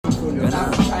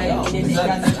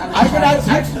I can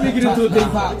actually get into a thing.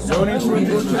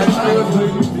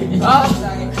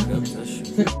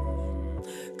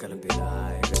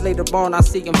 Later on, I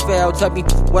see him fail. Tell me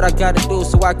what I gotta do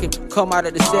so I can come out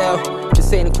of the cell. This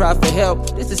ain't a cry for help.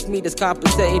 This is me that's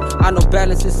compensating. I know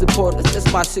balance is support. It's just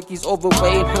my sick, he's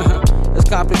overweight. It's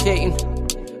complicating.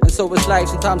 And so it's life.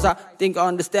 Sometimes I think I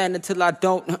understand until I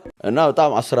don't. And now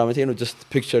I'm 10 ዓመቴ ነው. Just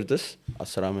picture this.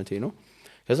 10 ዓመቴ ነው.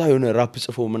 ከዛ የሆነ ራፕ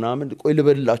ጽፎ ምናምን ቆይ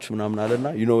ልበልላችሁ ምናምን አለና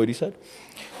you know what he said?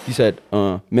 He said,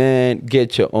 man, get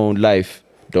your own life.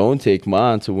 Don't take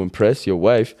mine to impress your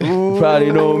wife. You probably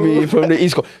know me from the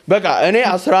East Coast. በቃ እኔ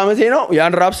 10 ዓመቴ ነው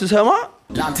ያን ራፕ ስሰማ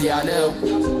ላንተ ያለው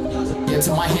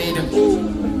የትም አይሄድም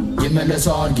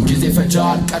የመለሰውን ጊዜ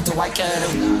ፈጃል ቀርቶ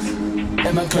አይቀርም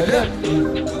እመንከልም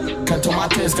ከቶ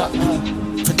ማትስጋ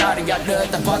ፍጣሪ ያለ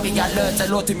ጠባቂ ያለ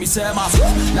ጸሎት የሚሰማ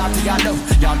ላንተ ያለው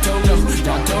ያንተው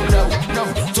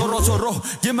ነው ዞሮ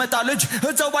ይመጣ ልጅ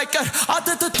እዛው አይቀር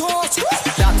አትትቶስ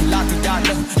ላንተ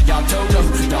ያለው ያንተው ነው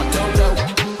ላንተ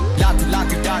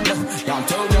ያለው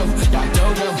ያንተው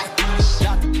ነው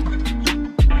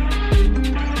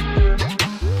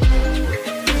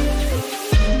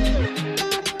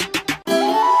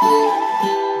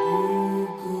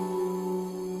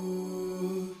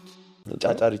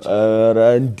ጫጫሪ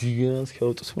እንዲህ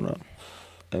እስኪያወጡት ምናምን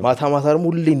ማታ ደግሞ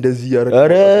ሁሌ እንደዚህ ያረጋ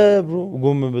አረ ብሮ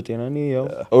ጎም በጤና ነው ያው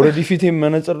ኦሬዲ ፊቴም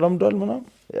መነጽር ለምዷል ምናምን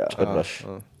ጨራሽ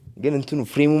ግን እንትኑ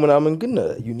ፍሬሙ ምናምን ግን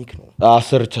ዩኒክ ነው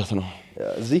አሰርቻት ነው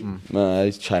እዚህ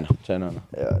ቻይና ነው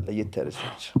ለየት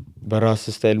ያለች በራስ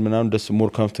ስታይል ምናምን ደስ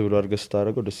ሞር ኮምፎርታብል አድርገህ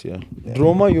ስታደርገው ደስ ይላል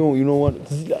ድሮማ you know what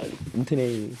እንትን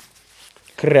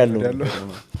ክር ያለው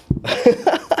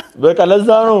በቃ ለዛ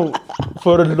ነው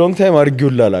for a long time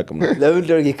አርጊውላ አላቅም ለምን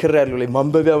ደረግ ይክር ያለው ላይ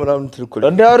ማንበቢያ ምናምን ትልኩል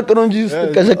እንዳርቅ ነው እንጂ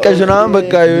ከሰቀሽና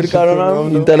በቃ ይርቃልና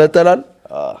ይንጠለጠላል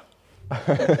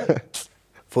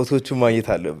ፎቶቹ ማግኘት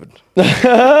አለብን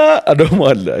አደም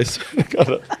አለ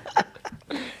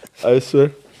አይስወር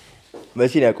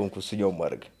መቼን ያቆምኩት ስኛው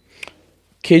ማድረግ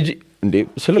ኬጂ እንዴ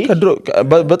ስለከድሮ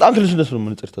በጣም ትንሽነስ ነው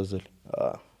ምን ጽርት ታዘል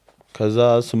ከዛ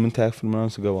 8 ያክፍል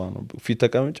ምናምን ስገባ ነው ፊት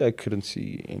ተቀመጫ I couldn't see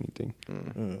anything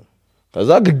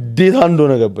ከዛ ግዴታ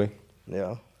እንደሆነ ገባኝ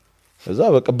ከዛ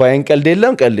በቃ ባይን ቀልድ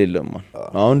የለም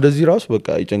አሁን እንደዚህ ራሱ በቃ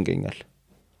ይጨንቀኛል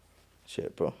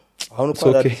ሼፕ አሁን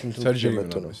ፓራዲስ ሰርጀሪ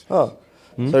መጥቶ ነው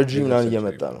ሰርጀሪ ምናምን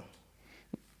እየመጣ ነው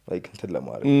like እንትን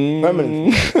ለማድረግ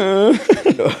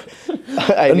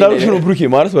እንዳልኩሽ ነው ብሩኬ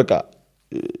ማለት በቃ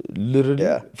literally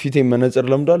ፊቴን መነጽር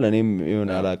ለምዷል እኔም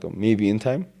የሆነ አላቅም maybe in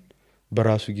time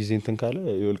በራሱ ጊዜ እንትን ካለ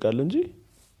ይወልቃል እንጂ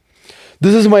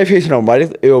this is my face now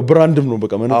ማለት ያው ብራንድም ነው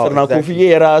በቃ መነጽርና ኮፍዬ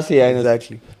የራሴ አይነት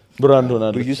ብራንድ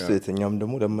ሆናል ዩስ እኛም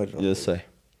ደግሞ ለመድ ነው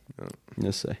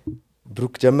yes I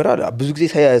ብሩክ ጀምራል ብዙ ጊዜ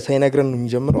ሳይነግረን ነው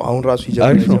የሚጀምረው አሁን ራሱ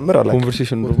ይጀምራል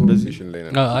ኮንቨርሴሽን ነው እንደዚህ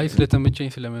አይ ስለተመቸኝ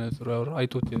ስለመነጽሩ ያወራ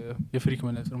አይቶት የፍሪክ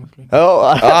መነጽር መስሎኝ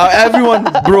everyone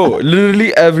bro literally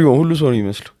everyone ሁሉ ሰው ነው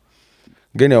ይመስለው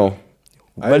ግን ያው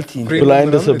መልቲ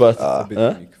ብላይንድ ሰባት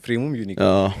ፍሬሙም ዩኒክ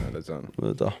ለዛ ነው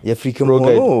በጣም የፍሪክም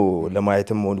ሆኖ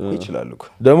ለማየትም ሆኖ ይችላል እኮ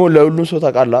ደግሞ ለሁሉም ሰው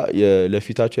ታቃላ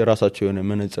ለፊታቸው የራሳቸው የሆነ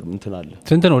መነጽር እንትን አለ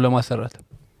ስንት ነው ለማሰራት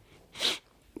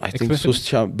I think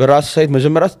 3000 በራስ ሳይት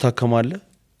መጀመሪያ ተታከማለ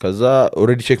ከዛ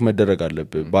ኦሬዲ ቼክ መደረግ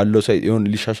አለበት ባለው ሳይት ይሁን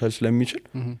ሊሻሻል ስለሚችል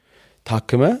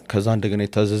ታከመ ከዛ እንደገና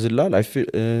ይታዘዝላል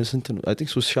ስንት ነው I think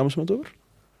 3500 ብር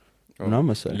እና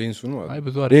መሰለኝ ሌንሱ ነው አይ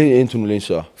ብዙ አይደል እንትኑ ሌንሱ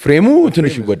ፍሬሙ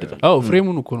ትንሽ ይወደዳል አው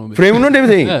ፍሬሙን እኮ ነው ፍሬሙ ነው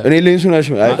እንደምታይ እኔ ሌንሱ ነው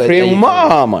ፍሬሙ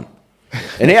ማማን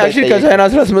እኔ actually ከቻይና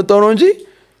ስለመጣው ነው እንጂ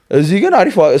እዚህ ግን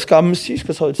አሪፍ እስከ 5000 እስከ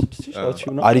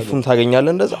 6000 ነው አሪፉን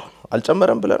ታገኛለህ እንደዛ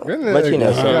አልጨመረም ብለ ነው መቼ ነው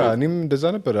ያሰራ እኔም እንደዛ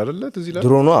ነበር አይደል እዚህ ላይ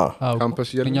ድሮ ነው ካምፓስ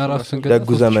እኛ ራስ ደጉ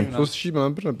ዘመን 3000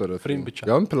 ምናምን ብር ነበር ፍሬም ብቻ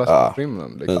ያው ፕላስቲክ ፍሬም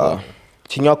ምናምን ላይ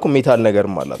ቺኛው እኮ ሜታል ነገር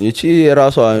ማለት እቺ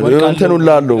የራሷ እንትን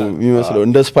ላለው የሚመስለው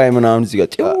እንደ ስፓይ ምናምን እዚህ ጋር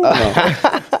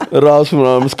ራሱ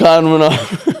ምናምን ስካን ምናምን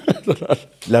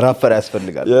ለራፈር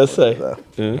ያስፈልጋል ያሳይ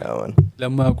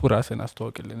ለማቁ ራስን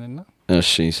አስተዋውቅልንና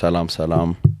እሺ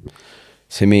ሰላም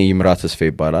ስሜ ይምራ ተስፋ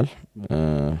ይባላል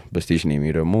በስቴጅ ኔም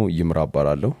ደግሞ ይምራ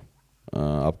አባላለሁ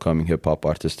upcoming hip hop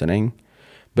artist ነኝ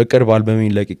በቅርብ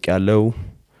አልበሜን ለቅቄ ያለው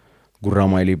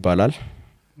ጉራማይሌ ይባላል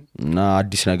እና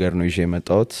አዲስ ነገር ነው ይዤ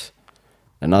የመጣሁት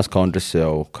እና እስካሁን ድረስ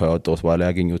ያው ከወጣሁት በኋላ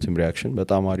ያገኘሁትም ሪአክሽን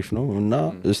በጣም አሪፍ ነው እና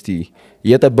እስቲ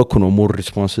እየጠበቅኩ ነው ሞር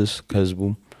ሪስፖንስስ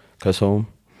ከህዝቡም ከሰውም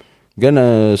ግን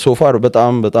ሶ ፋር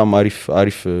በጣም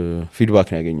አሪፍ ፊድባክ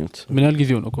ነው ያገኘሁት ምን ያህል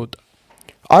ጊዜው ነው ከወጣ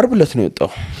አርብ ዕለት ነው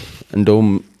የወጣው እንደውም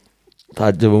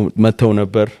ታጀበው መተው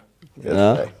ነበር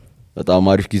በጣም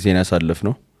አሪፍ ጊዜ ነው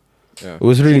ያሳለፍነው it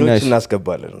was really nice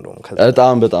እናስገባለን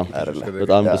እንደውም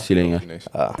በጣም ደስ ይለኛል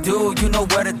Do you know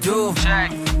what to do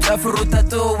ተፍሩ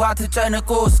ተጡ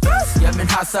አትጨነቁስ የምን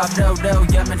ሐሳብ ነው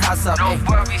የምን ሐሳብ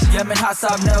የምን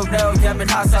ሐሳብ ነው የምን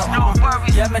ሐሳብ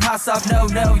የምን ሐሳብ ነው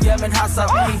የምን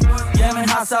ሐሳብ የምን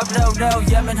ሐሳብ ነው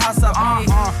የምን ሐሳብ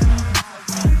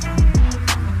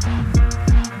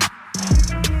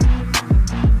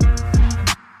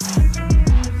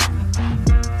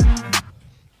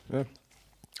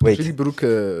Wait. ብሩክ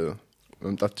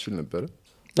መምጣት ትችል ነበር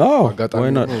አጋጣሚ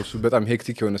ነው እሱ በጣም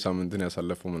ሄክቲክ የሆነ ሳምንትን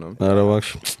ያሳለፈው ምናምን አረባክሽ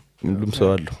ሁሉም ሰው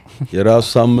አለው የራሱ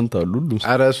ሳምንት አሉ ሁሉም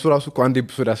አረ እሱ ራሱ እኮ አንድ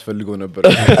ኤፒሶድ ያስፈልገው ነበር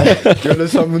የሆነ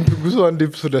ሳምንት ጉዞ አንድ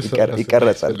ኤፒሶድ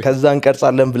ይቀርጻል ከዛ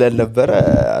እንቀርጻለን ብለን ነበር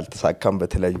አልተሳካም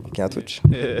በተለያዩ ምክንያቶች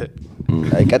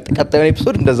ቀጣዩን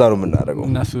ኤፒሶድ እንደዛ ነው የምናደርገው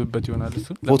እናስብበት ይሆናል እሱ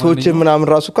ፎቶዎችን ምናምን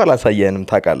ራሱ እኮ አላሳየንም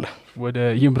ታውቃለህ ወደ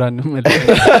ይምራን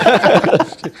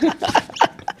መለስ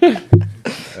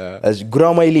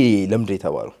ጉራማይሌ ለምንድን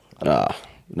የተባለው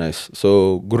ናይስ ሶ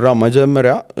ጉራ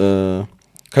መጀመሪያ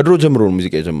ከድሮ ጀምሮ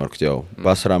ሙዚቃ የጀመርኩት ያው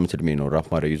በ10 አመት እድሜ ነው ራፕ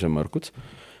ማድረግ የጀመርኩት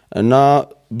እና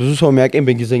ብዙ ሰው የሚያቀኝ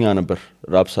በእንግሊዘኛ ነበር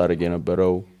ራፕ ሳደርግ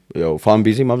የነበረው ያው ፋን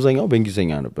ቤዚ አብዛኛው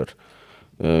በእንግሊዘኛ ነበር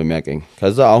የሚያቀኝ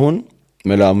ከዛ አሁን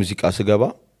መላ ሙዚቃ ስገባ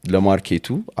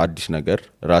ለማርኬቱ አዲስ ነገር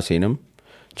ራሴንም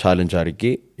ቻሌንጅ አድርጌ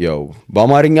ያው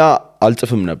በአማርኛ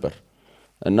አልጽፍም ነበር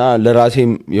እና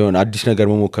ለራሴም የሆነ አዲስ ነገር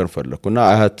መሞከር ፈለኩና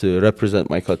I had to represent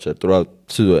my culture throughout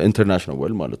to the international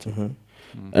world ማለት ነው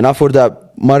እና for that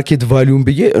market value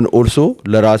ብዬ and also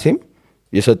ለራሴም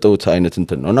የሰጠሁት አይነት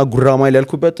እንትን ነውና ጉራማይሌ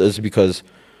ያልኩበት is because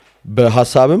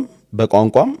በሐሳብም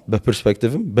በቋንቋም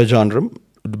በፐርስፔክቲቭም በጃንርም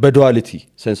በዱዋሊቲ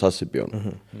ሴንስ አስቤው ነው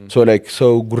so like so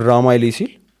ጉራማይሌ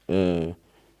ሲል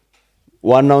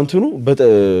ዋናው እንትኑ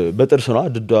በጥርስ ነው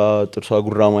ድዳ ጥርሷ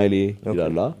ጉራማይሌ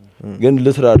ይላል ግን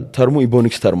literal term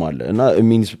ኢቦኒክስ term አለ እና it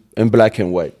means in black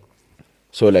and white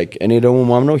so like እኔ ደግሞ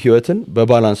ማምነው ህይወትን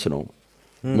በባላንስ ነው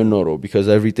ምንኖረው because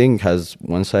everything has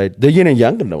one side the yin and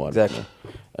yang እንደማለት ነው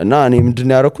እና እኔ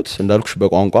ምንድነው ያደረኩት እንዳልኩሽ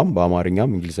በቋንቋም በአማርኛም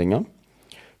እንግሊዘኛም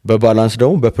በባላንስ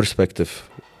ደግሞ በፐርስፔክቲቭ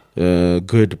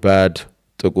good bad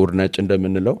ጥቁር ነጭ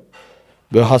እንደምንለው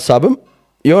በሐሳብም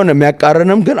የሆነ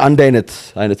የሚያቃረንም ግን አንድ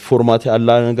አይነት ፎርማት ያለ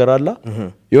ነገር አለ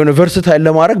የሆነ ቨርሳታይል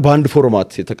ለማድረግ በአንድ ፎርማት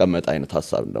የተቀመጠ አይነት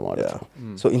ሐሳብ እንደማለት ነው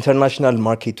ሶ ኢንተርናሽናል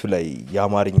ማርኬቱ ላይ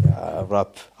የአማርኛ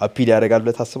ራፕ አፒል ያደርጋል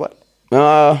ብለህ ታስባለህ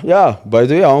ያ by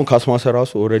the way አሁን ካስማሰ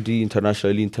ራሱ already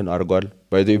internationally እንትን አድርጓል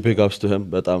by the way big ups to him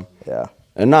በጣም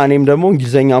እና እኔም ደግሞ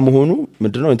እንግሊዘኛ መሆኑ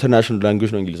ምንድነው international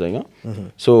language ነው እንግሊዘኛ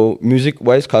so music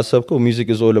wise ካሰብከው music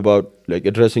is all about like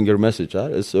addressing your message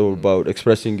it's all about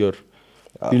expressing your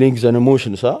feelings and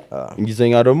emotions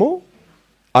እንግሊዘኛ ደግሞ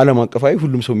ዓለም አቀፋዊ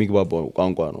ሁሉም ሰው የሚግባባው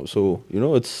ቋንቋ ነው so you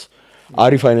know it's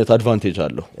አሪፍ አይነት አድቫንቴጅ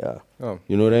አለው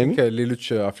you know what I mean ከሌሎች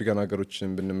አፍሪካን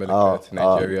ሀገሮችን ብንመለከት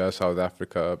ናይጄሪያ ሳውዝ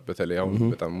አፍሪካ በተለይ አሁን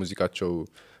በጣም ሙዚቃቸው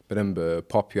በደንብ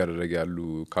ፖፕ ያደረገ ያሉ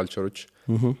ካልቸሮች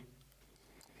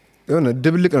የሆነ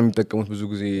ድብልቅ ነው የሚጠቀሙት ብዙ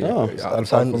ጊዜ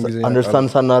አንደርስታንድ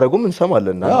ሳናረጉም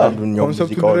እንሰማለን አንዱኛው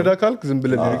ሙዚቃው ረዳ ካልክ ዝም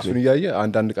ብለህ ሊሪክሱን እያየ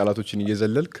አንዳንድ ቃላቶችን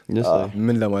እየዘለልክ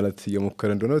ምን ለማለት እየሞከረ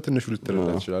እንደሆነ ትንሽ ልትረዳ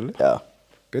ትችላለህ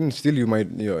ግን still you might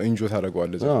enjoy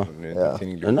ታደርገዋለህ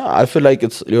እና I feel like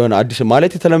it's የሆነ አዲስ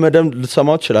ማለት የተለመደም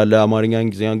ልትሰማው ትችላለህ አማርኛ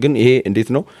እንግሊዘኛ ግን ይሄ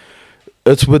እንዴት ነው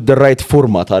it's with the right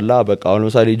format አላ በቃ አሁን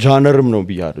ለምሳሌ ጃነርም ነው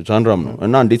ብያለሁ ጃንራም ነው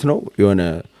እና እንዴት ነው የሆነ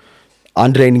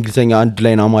አንድ ላይ እንግሊዘኛ አንድ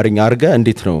ላይ አማርኛ አርገ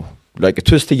እንዴት ነው like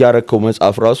twist ያረከው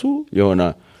መጽሐፍ ራሱ የሆነ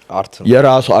አርት ነው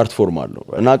የራሱ አርት ፎርም አለው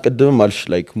እና ቅድም ማልሽ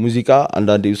like ሙዚቃ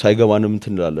አንዳንዴ ሳይገባንም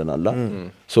እንትላለን አላ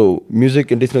so music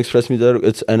እንዴት ነው ኤክስፕረስ የሚደረግ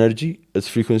it's energy it's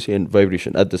frequency and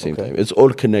vibration at the same time it's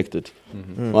all connected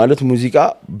ማለት ሙዚቃ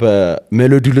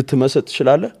በሜሎዲ ልትመሰጥ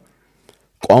ይችላል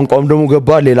ቋንቋም ደግሞ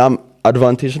ገባ ሌላም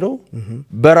አድቫንቴጅ ነው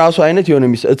በራሱ አይነት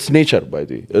የሆነ it's nature by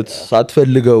the way it's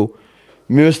ሳትፈልገው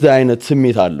ሚውስድ አይነት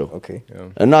ስሜት አለው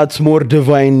እና it's more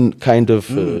divine kind of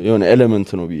የሆነ ኤሌመንት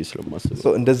ነው ቢስለማስብ so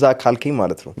እንደዛ ካልከኝ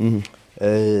ማለት ነው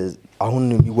አሁን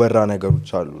የሚወራ ነገሮች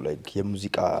አሉ like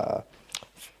የሙዚቃ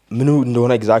ምን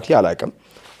እንደሆነ ኤግዛክትሊ አላውቅም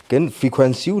ግን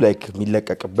ፍሪኩዌንሲው like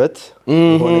የሚለቀቅበት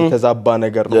ሆነ የተዛባ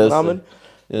ነገር ነው ምናምን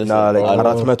እና like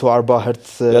 440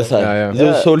 ሄርትዝ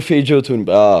ሶልፌጆ ቱን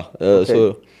so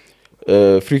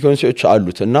ፍሪኩዌንሲዎች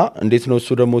አሉት እና እንዴት ነው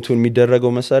እሱ ደግሞ ቱን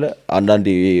የሚደረገው መሰለ አንዳንዴ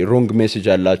ሮንግ ሜሴጅ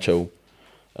አላቸው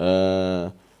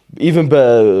ኢቭን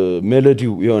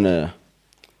በሜሎዲው የሆነ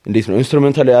እንዴት ነው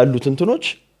ኢንስትሩሜንታል ያሉት እንትኖች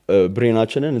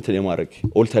ብሬናችንን እንትን የማድረግ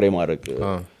ኦልተር የማድረግ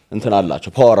እንትን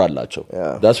አላቸው ፓወር አላቸው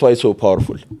that's why it's so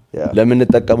powerful ለምን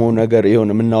ተጠቀመው ነገር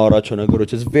የሆነ የምናወራቸው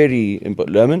ነገሮች is very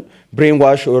ለምን brain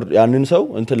wash or ያንን ሰው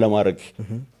እንትን ለማድረግ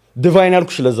divine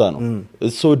ያልኩሽ ለዛ ነው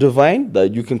it's so divine that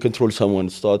you can control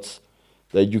someone's thoughts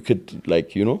that you could like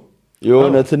you know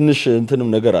የሆነ ትንሽ እንትንም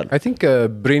ነገር አለ I think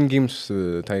brain games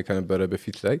ታይ ከነበረ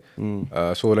በፊት ላይ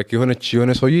so like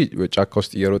የሆነ ሰውዬ ጫካ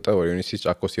ውስጥ እየሮጠ ወይ የሆነ ሴት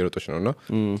ጫካ ውስጥ እየሮጠች ነውና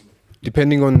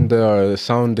depending on the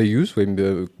sound they use ወይም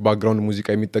background ሙዚቃ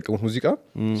የሚጠቀሙት ሙዚቃ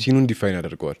ሲኑን ዲፋይን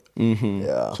ያደርገዋል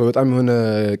so በጣም የሆነ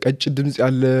ቀጭ ድምጽ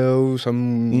ያለው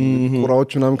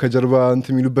ቁራዎች ምናምን ከጀርባ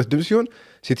እንትን የሚሉበት ድምጽ ሲሆን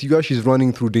ሴትዮዋ she's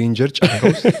running through danger ጫካ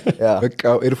ውስጥ በቃ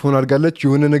ኤርፎን አድርጋለች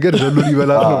የሆነ ነገር ዘሎ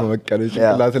ሊበላት ነው በቃ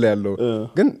ጭንቅላት ላይ ያለው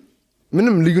ግን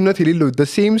ምንም ልዩነት የሌለው the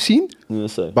same scene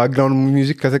background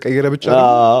music ከተቀየረ ብቻ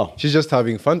she's just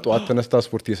having fun ጧት ተነስታ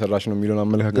ስፖርት እየሰራች ነው የሚለውን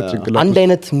አመለካከት ጭንቅላት አንድ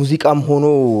አይነት ሙዚቃም ሆኖ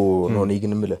ነው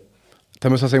ግን ምለ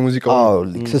ተመሳሳይ ሙዚቃው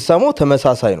ስሰማው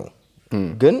ተመሳሳይ ነው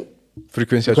ግን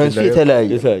ፍሪኩዌንሲያቸው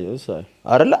የተለያየ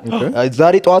አይደለ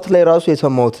ዛሬ ጧት ላይ ራሱ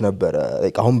የሰማሁት ነበር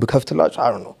አሁን በከፍትላችሁ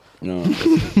አይ ነው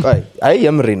አይ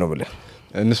የምሬ ነው ብለ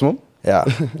እንስማው ያ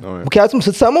ምክንያቱም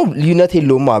ስትሰማው ልዩነት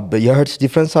የለውም የሄርትስ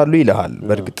ዲፈረንስ አሉ ይልሃል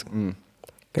በርግጥ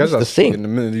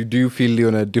do you feel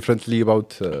differently about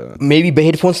maybe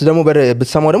በሄድፎንስ ደግሞ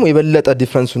በተሰማው ደግሞ የበለጠ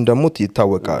ዲፈረንሱን ደግሞ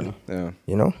ይታወቃል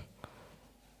you know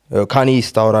ካኒ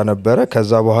ስታወራ ነበረ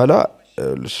ከዛ በኋላ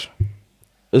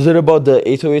is it about the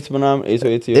 808 ምናም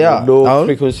 808 low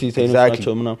frequency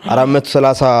ናቸው ምናም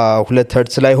 432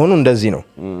 hertz ላይ ሆኖ እንደዚህ ነው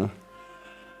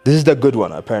this is the good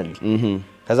one apparently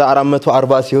ከዛ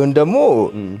 440 ሲሆን ደግሞ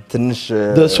ትንሽ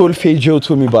the solfeggio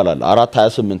ቱም ይባላል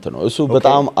 428 ነው እሱ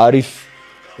በጣም አሪፍ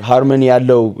ሃርመኒ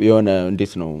ያለው የሆነ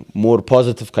እንዴት ነው more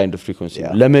positive kind of frequency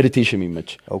ለሜዲቴሽን የሚመች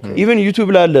even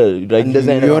YouTube ላይ አለ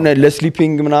የሆነ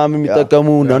ለስሊፒንግ ምናምን የሚጠቀሙ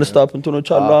non stop እንትኖች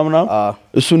አሉ ምናምን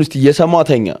እሱን እስቲ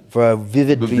እየሰማተኛ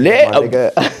vivid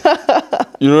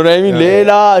you know what I mean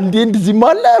ሌላ እንደዚህ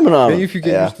ማለ ምናምን if you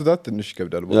get used to that ትንሽ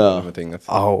ይከብዳል በመተኛት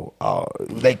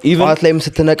like even ላይ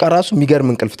ስትነቃ ራሱ የሚገርም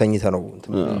እንቅልፍ ተኝተ ነው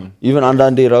even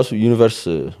አንዳንዴ ራሱ ዩኒቨርስ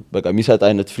በቃ የሚሰጥ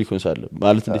አይነት ፍሪኩዌንሲ አለ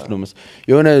ማለት እንዴት ነው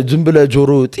የሆነ ዝም ብለ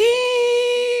ጆሮ ጢ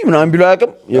ምናምን ቢለው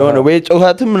ያቅም የሆነ ወይ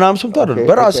ጮሃትም ምናምን ሰምታ አይደል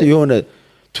በራስ የሆነ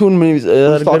ቱን ምን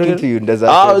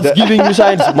it's giving you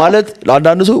signs ማለት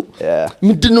ለአንዳንድ ሰው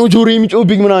ምንድነው ጆሮ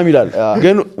የሚጮህብኝ ምናምን ይላል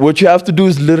ግን what you have to do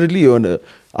is literally የሆነ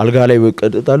አልጋ ላይ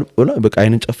ወቀጣል ወላ በቃ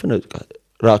አይንን ጨፍነ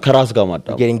ከራስ ጋር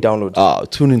ማዳም getting download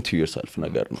tune into yourself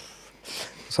ነገር ነው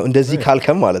so እንደዚህ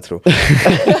ካልከም ማለት ነው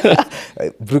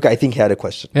Brooke I think he had a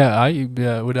question አይ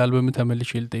ወደ አልበም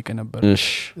ተመልሼ ልጠይቅ ነበር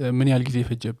ምን ያህል ጊዜ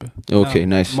ፈጀብህ okay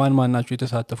nice ማን ናቸው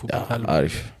የተሳተፉበት አልበም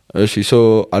አሪፍ እሺ so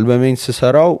አልበሜን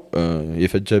ስሰራው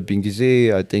የፈጀብኝ ጊዜ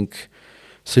I think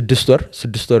 6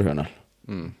 ወር ይሆናል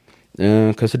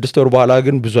ከ6 ወር በኋላ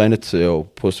ግን ብዙ አይነት ያው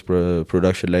ፖስት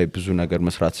ፕሮዳክሽን ላይ ብዙ ነገር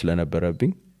መስራት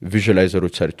ስለነበረብኝ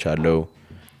ቪዥዋላይዘሮች ሰርቻለሁ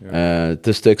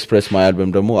just to express my album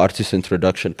ደግሞ artist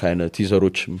introduction kind of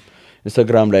ቲዘሮች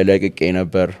ኢንስታግራም ላይ ለቅቄ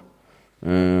ነበር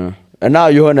እና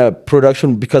የሆነ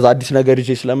ፕሮዳክሽን because አዲስ ነገር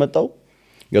ይዤ ስለመጣው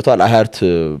ያቷል I had to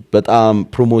በጣም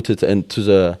promote it and to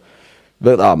the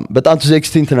በጣም to the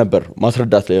extent ነበር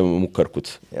ማስረዳት ላይ ሞከርኩት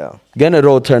ግን it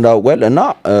all turned out well እና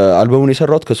አልበሙን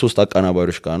የሰራሁት ከ3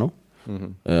 አቀናባሪዎች ጋር ነው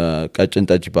ቀጭን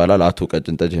ጠጅ ይባላል አቶ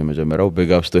ቀጭን ጠጅ የመጀመሪያው big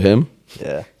ups to him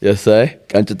yes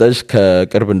ቀጭን ጠጅ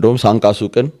ከቅርብ እንደውም ሳንቃ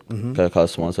ሱቅን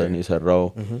ከካስማንሳን የሰራው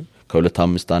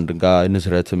ከ251 ጋር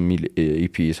ንዝረት ሚል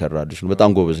ኢፒ የሰራልሽ ነው በጣም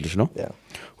ጎበዝ ልጅ ነው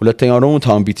ሁለተኛው ደግሞ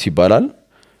ታውን ቢትስ ይባላል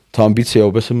ታውን ቢትስ ያው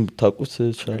በስም ታውቁት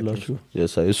ትችላላችሁ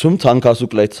yes እሱም ሳንቃ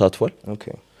ሱቅ ላይ ተሳትፏል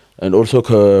okay and also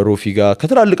ከሮፊ ጋር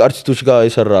ከትላልቅ አርቲስቶች ጋር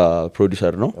የሰራ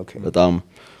ፕሮዲዩሰር ነው በጣም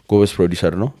ጎበዝ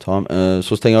ፕሮዲዩሰር ነው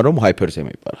ሶስተኛው ደግሞ ሃይፐርዜማ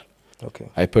ይባላል okay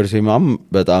ሃይፐርዜማም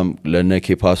በጣም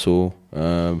ለነኬ ፓሶ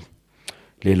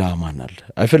ሌላ ማናል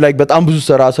I feel like በጣም ብዙ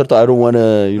ሰራ ሰርታ I don't want to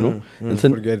you know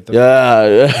እንትን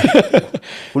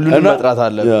ሁሉንም መጥራት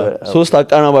አለ ሶስት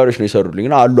አቀናባሪዎች ነው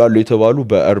የሰሩልኝና አሉ የተባሉ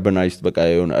በአርባናይዝድ በቃ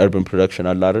የሆነ አርባን ፕሮዳክሽን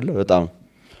አለ አይደለ በጣም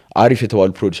አሪፍ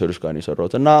የተባሉ ፕሮዲዩሰሮች ጋር ነው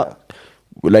የሰራሁት እና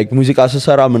like ሙዚቃ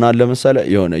ስሰራ ምን አለ መሰለ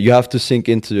የሆነ you have to sync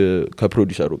into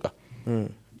ከፕሮዲዩሰሩ ጋር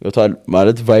ያታል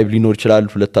ማለት ቫይብ ሊኖር ይችላል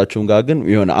ሁለታቸውም ጋር ግን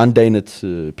የሆነ አንድ አይነት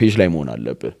ፔጅ ላይ መሆን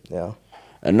አለበት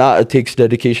እና it takes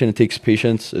dedication it takes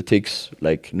patience it takes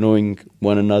like knowing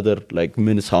one another like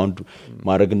ምን ሳውንድ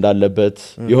ማድረግ እንዳለበት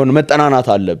የሆነ መጠናናት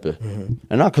አለበት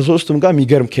እና ከሶስቱም ጋር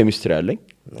የሚገርም ኬሚስትሪ አለኝ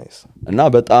እና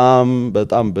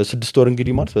በጣም በ6 ወር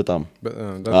እንግዲህ ማለት በጣም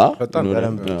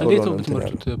እንዴት ነው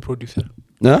የምትመርጡት ፕሮዲዩሰር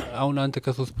አሁን አንተ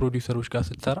ከሶስት ፕሮዲዩሰሮች ጋር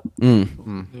ስትሰራ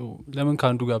ለምን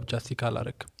ካንዱ ጋር ብቻ ሲካል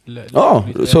አረክ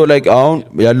so like አሁን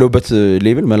ያለውበት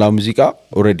ሌቭል መላ ሙዚቃ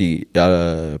already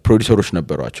ፕሮዲዩሰሮች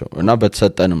ነበሯቸው እና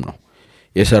በተሰጠንም ነው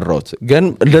የሰራውት ግን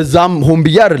ለዛም ሆን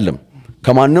ብዬ አይደለም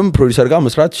ከማንም ፕሮዲዩሰር ጋር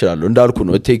መስራት ይችላል እንዳልኩ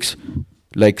ነው it takes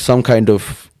like some kind of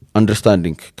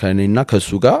understanding ከኔና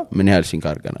ከሱ ጋር ምን ያህል ሲንክ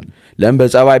አድርገናል ለምን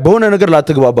በጸባይ በሆነ ነገር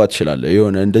ላትግባባ ትችላለህ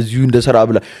የሆነ እንደዚሁ እንደሰራ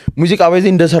ብለ ሙዚቃ ባይዜ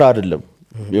እንደሰራ አይደለም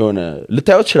የሆነ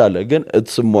ልታዩት ይችላል ግን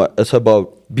it's about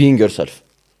being yourself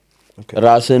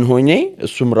ራስን ሆኜ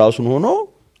እሱም ራሱን ሆኖ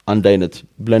አንድ አይነት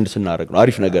ብለንድ ስናደርግ ነው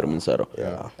አሪፍ ነገር ምን ሰራው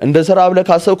እንደ ስራ ብለ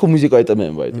ካሰብኩ ሙዚቃው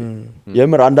አይጠመም ባይት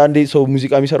የምር አንዳንዴ ሰው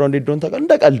ሙዚቃ የሚሰራው እንደ ዶንት ታውቃ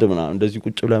እንደ ቀልድ ምናምን እንደዚህ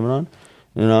ቁጭ ብለ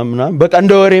ምናምን በቃ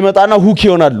እንደ ወሬ ይመጣና ሁክ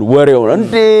ይሆናል ወሬው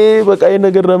እንዴ በቃ ይሄ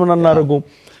ነገር ለምን አናረጋው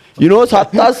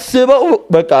ሳታስበው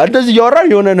በቃ እንደዚህ ያወራን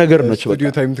የሆነ ነገር ነው ስቱዲዮ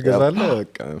ታይም ትገዛለህ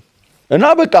በቃ እና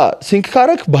በቃ ሲንክ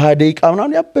ካረክ በሃደይቃ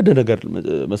ምናምን ያበደ ነገር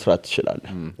መስራት ይችላል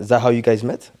እዛ how you guys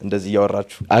met እንደዚህ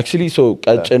ያወራችሁ actually so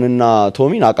ቀጭንና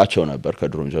ቶሚን አቃቸው ነበር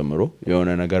ከድሮም ጀምሮ የሆነ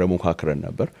ነገር ሞካክረን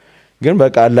ነበር ግን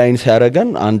በቃ ላይን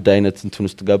ሲያረጋን አንድ አይነት እንትን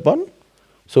ውስጥ ገባን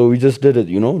so we just did it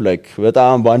you know like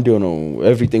በጣም ባንድ ነው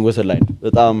everything was aligned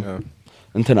በጣም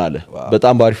እንትን አለ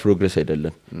በጣም ባሪ ፕሮግሬስ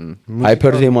አይደለም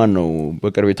ሃይፐር ዜማን ነው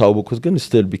በቅርብ የታወቁት ግን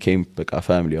still became በቃ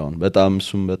family on በጣም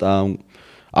እሱም በጣም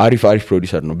አሪፍ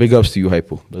ፕሮዲዩሰር ነው big ups to you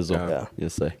hypo በዛው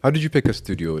yes I how did you pick a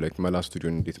studio like መላ ስቱዲዮ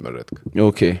እንዴት መረጥክ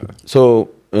okay so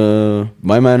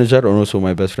my manager and also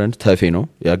my best friend ተፌ ነው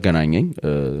ያገናኘኝ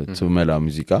to መላ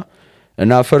ሙዚቃ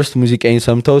እና first ሙዚቃን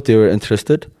ሰምተው they were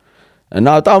interested እና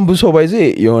በጣም ብዙ ሰው ባይዜ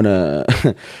የሆነ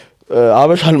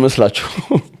አበሻ አልመስላችሁ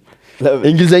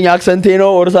እንግሊዘኛ አክሰንቴ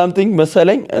ነው or something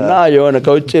መሰለኝ እና የሆነ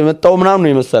ከውጭ የመጣው ምናምን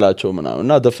ነው የመሰላቸው ምናምን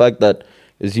እና the fact that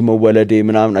እዚህ መወለዴ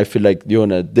ምናምን I feel like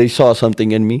የሆነ they saw something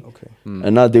in me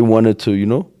and they wanted to you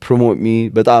know promote me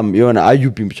በጣም የሆነ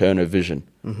አዩብኝ ብቻ የሆነ vision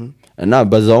እና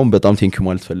በዛውም በጣም thank you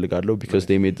ማለት ፈልጋለሁ because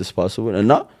they made this possible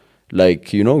እና like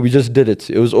you know we just did it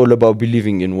was all about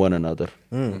believing in one another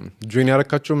ጆይን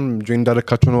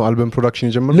እንዳረካቸው ነው አልበም ፕሮዳክሽን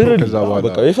የጀመረው ከዛ በኋላ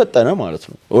በቃ የፈጠነ ማለት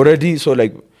ነው already so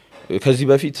like ከዚህ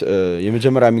በፊት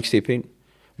የመጀመሪያ ሚክስቴፔን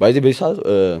ባይዚ በይሳ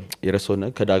የረሶነ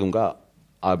ከዳግም ጋር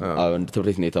አንድ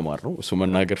ትብሬት ነው የተማርነው እሱ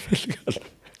መናገር ፈልጋለሁ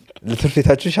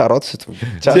ለትርፌታችሁ ሻራውት ስጡ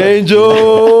ቼንጆ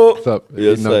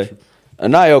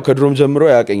እና ያው ከድሮም ጀምሮ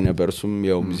ያቀኝ ነበር እሱም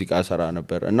ያው ሙዚቃ ሰራ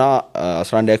ነበር እና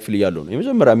 11 ያክፍል ያለው ነው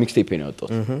የመጀመሪያ ሚክስቴፔን ያወጣው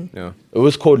it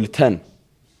was called 10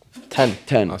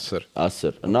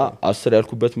 እና 10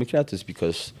 ያልኩበት ምክንያት is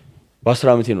because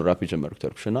በ10 አመቴ ነው ራፕ የጀመርኩት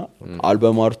ተርኩሽና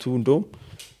አልበም አርቱ እንደውም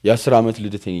የ10 አመት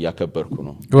ልደቴን ያከበርኩ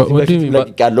ነው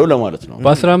ያለው ለማለት ነው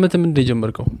በ10 አመት ምን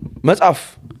እንደጀመርከው መጻፍ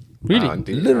really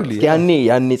literally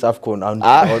ያኔ ጻፍኩን አሁን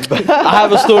I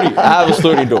have a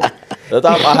story though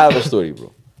በጣም I have a story bro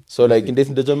so like እንዴት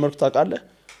እንደጀመርኩ ታውቃለህ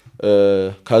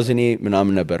ካዝኔ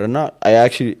ምናምን ነበርና I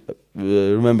actually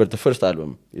remember the first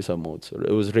album የሰማሁት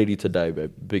it was Ready to Die by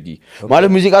Biggie ማለት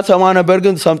ሙዚቃ ሰማ ነበር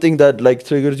ግን something that like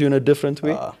triggers you in a different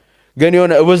way ግን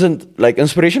የሆነ it wasn't like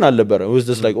inspiration አልነበረ it was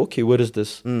just like okay what is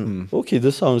this okay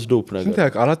this sounds dope ነገር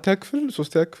ስንት አራት ያክፍል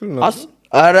ሶስት ያክፍል ነው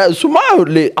አረ ሱማ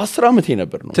 10 አመቴ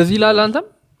ነበር ነው ትዝ ይላል አንተም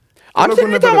አንተ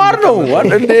ተማር ነው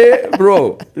እንዴ bro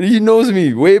he knows me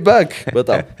way back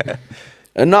በጣም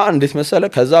እና እንዴት መሰለ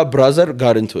ከዛ ብራዘር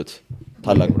ጋር እንቶት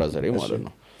ታላቅ ብራዘሬ ማለት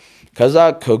ነው ከዛ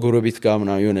ከጎረቤት ጋር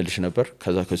ምናምን የሆነ ልጅ ነበር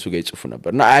ከዛ ከሱ ጋር ይጽፉ ነበር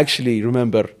እና actually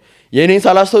remember የኔ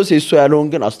ሳላስተውስ እሱ ያለውን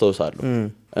ግን አስተውሳለሁ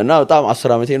እና በጣም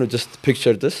 10 አመቴ ነው just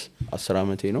picture this 10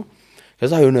 አመቴ ነው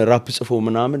ከዛ የሆነ ራፕ ጽፎ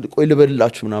ምናምን ቆይ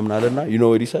ልበልላችሁ ምናምን አለና you know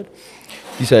what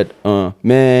he said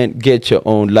man get your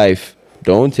own life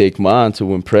don't take mine to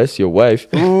impress your wife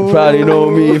probably know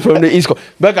me from the east coast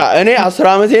በቃ እኔ 10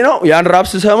 አመቴ ነው ያን ራፕ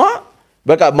ስሰማ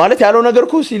በቃ ማለት ያለው ነገር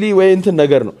እኮ ሲሊ ወይ እንትን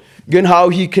ነገር ነው ግን how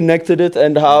he connected it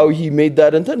and how he made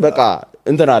that እንትን በቃ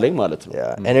እንትን አለኝ ማለት ነው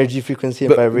energy frequency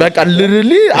and vibration በቃ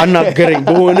literally አናገረኝ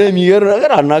በሆነ የሚገር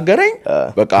ነገር አናገረኝ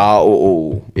በቃ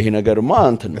ይሄ ነገርማ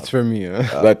እንትን it's for me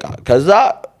በቃ ከዛ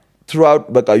throughout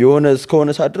በቃ የሆነ እስከሆነ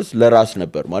ሳድርስ ለራስ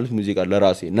ነበር ማለት ሙዚቃ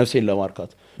ለራሴ ነፍሴን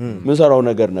ለማርካት ምን ሰራው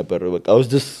ነገር ነበር በቃ I was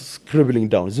just scribbling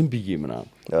down ዝም ብዬ ምናምን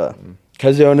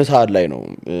ከዛ የሆነ ሰዓት ላይ ነው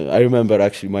I remember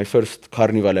actually my first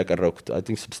carnival ያቀረብኩት I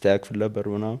think 6 ያክፍል ነበር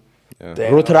ምናምን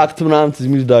ሮትራክት ምናምን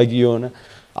ትዝሚል ዳጊ የሆነ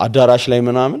አዳራሽ ላይ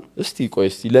ምናምን እስቲ ቆይ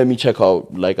እስቲ ለሚቸካው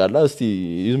ላይ ቃላ እስቲ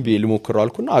ዝም ብዬ ልሞክረው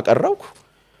አልኩና አቀረብኩ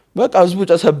በቃ ህዝቡ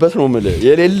ጨሰበት ነው ማለት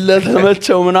የሌለ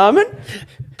ተመቸው ምናምን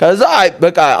ከዛ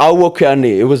በቃ አወኩ ያኔ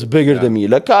it was bigger than me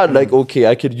like okay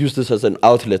I could use this as an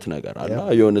outlet ነገር አላ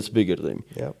የሆነስ bigger than me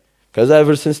ከዛ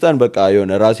ever since then በቃ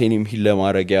የሆነ ራሴንም ሂል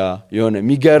ለማረጊያ የሆነ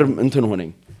ሚገርም እንትን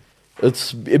ሆነኝ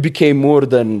it became more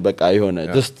than በቃ የሆነ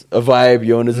just a vibe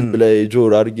የሆነ ዝም ብለ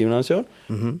ጆር አድርጌ ምናምን ሳይሆን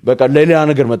በቃ ለሌላ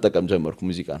ነገር መጠቀም ጀመርኩ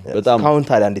ሙዚቃን በጣም ካውንት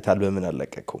ታዲያ እንዴት አልበምን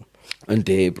አለቀቀው እንዴ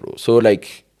bro so like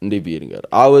እንዴ ቢሪንገር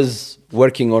I was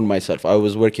working on myself I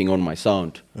was working on my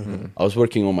sound I was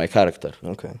working on my character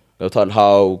okay that's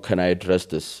how can I address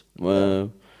this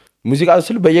ሙዚቃ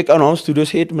ስል በየቀኑ አሁን ስቱዲዮ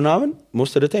ሲሄድ ምናምን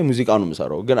most of the time ሙዚቃ ነው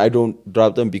የምሰራው ግን I don't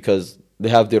drop them because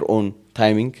they have their own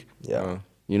timing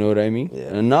you know what I mean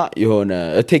እና የሆነ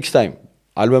it takes time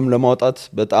አልበም ለማውጣት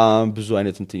በጣም ብዙ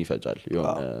አይነት እንትን ይፈጃል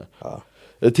የሆነ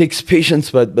it takes patience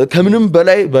but ከምንም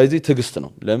በላይ ባይዚ ትግስት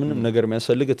ነው ለምንም ነገር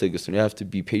የሚያስፈልግ ትግስት ነው you have to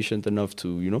be patient enough to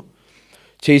you know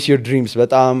chase your dreams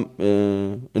በጣም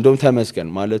እንደውም ተመስገን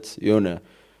ማለት የሆነ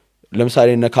ለምሳሌ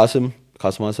እነ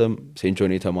ካስማሰም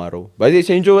ሴንጆን የተማረው ባይዚ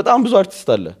ሴንጆ በጣም ብዙ አርቲስት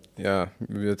አለ ያ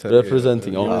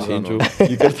representing on ሴንጆ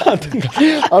ይቅርታ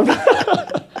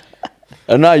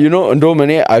እና you know እንደውም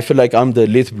እኔ I feel like I'm the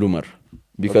late bloomer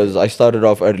because I started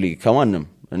off early ከማንም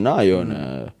እና የሆነ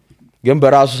ግን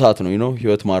በራሱ ሰዓት ነው you know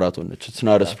ህይወት ማራቶን ነች it's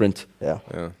not a sprint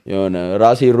የሆነ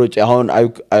ራሴ ሮጬ አሁን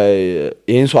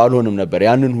ይሄን ሰው አልሆንም ነበር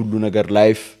ያንን ሁሉ ነገር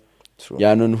ላይፍ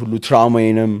ያንን ሁሉ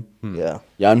ትራውማዬንም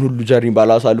ያን ሁሉ ጀርኒ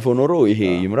ባላሳልፈው ኖሮ ይሄ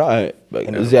ይምራ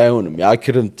እዚህ አይሆንም ያ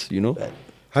ክርምት you know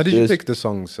how did you pick the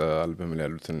songs album ላይ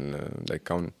ያሉትን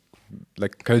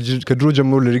like ከድሮ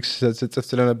ጀምሮ ሊሪክስ ጽፍ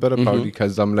ስለነበረ probably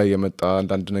ከዛም ላይ የመጣ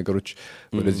አንዳንድ ነገሮች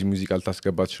ወደዚህ ሙዚቃ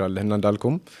ልታስገባ ትችላለህ እና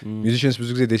እንዳልከውም musicians ብዙ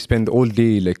ጊዜ they spend all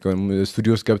day like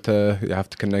studios ገብተህ you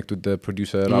have to connect with the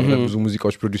producer ብዙ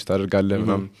ሙዚቃዎች ፕሮዲዩስ ታደርጋለህ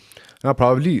ምናምን እና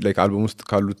probably like album ውስጥ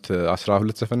ካሉት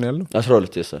 12 ዘፈን ያለው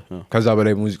 12 yes ከዛ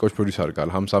በላይ ሙዚቃዎች ፕሮዲዩስ አድርጋል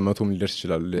 50 100 ሊደርስ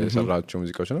ይችላል የሰራቸው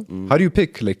ሙዚቃዎች ነው how do you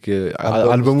pick like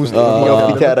album ውስጥ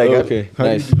okay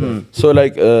nice so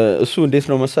like እሱ እንዴት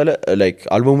ነው መሰለ like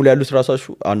አልበሙ ላይ ያሉት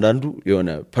ራሳችሁ አንዳንዱ የሆነ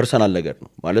ፐርሰናል ነገር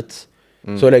ነው ማለት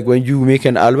so like when you make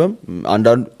an album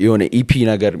አንዳንዱ የሆነ EP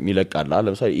ነገር ሚለቃላ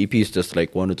ለምሳሌ EP is just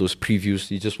like one of those previews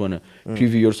you just want to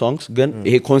preview your songs ግን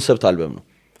ይሄ ኮንሰፕት አልበም ነው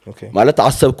ማለት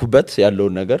አሰብኩበት ያለው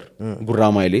ነገር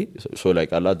ጉራማይሌ so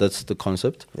like Allah that's the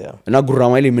concept እና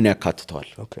ጉራማይሌ ምን ያካትተዋል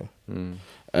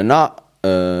እና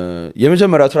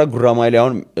የመጀመሪያው ትራክ ጉራማይሌ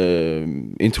አሁን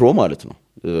ኢንትሮ ማለት ነው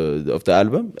of the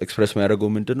album express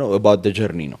የሚያደርገው ምንድነው about the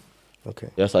journey ነው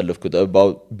ያሳለፍኩት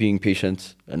about being patient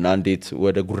እና እንዴት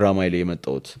ወደ ጉራማይሌ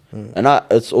የመጣሁት እና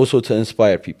it's also to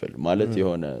inspire people ማለት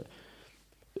የሆነ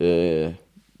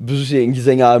ብዙ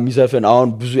እንግሊዘኛ የሚዘፈን አሁን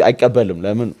ብዙ አይቀበልም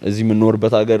ለምን እዚህ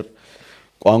የምንኖርበት ሀገር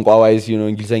ቋንቋ ዋይዝ you know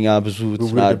እንግሊዘኛ ብዙ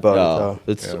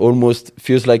it's almost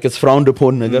feels like it's frowned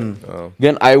upon ነገር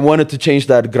ግን I wanted to change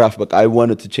that graph but I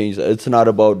wanted to change it's not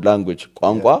about language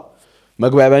ቋንቋ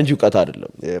መግባቢያ እንጂ ዕውቀት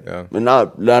አይደለም እና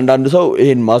ለአንዳንድ ሰው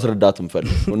ይሄን ማስረዳት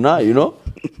እንፈልግ እና you know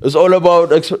it's all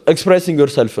about expressing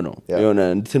yourself ነው የሆነ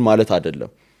እንትን ማለት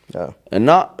አይደለም እና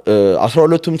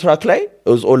 12ቱም ትራክ ላይ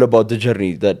it was all about the journey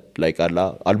that like Allah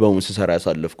አልበሙን ሲሰራ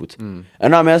ያሳለፍኩት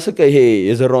እና የሚያስቀ ይሄ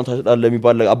የዘራውን ታጭዳለህ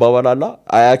የሚባል አባባል አለ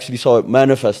I actually saw it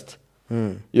manifest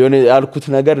የሆነ ያልኩት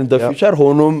ነገር in the future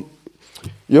ሆኖም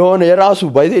የሆነ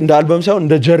የራሱ ባይዜ እንደ አልበም ሳይሆን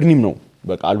እንደ ጀርኒም ነው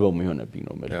በቃ አልበሙ የሆነብኝ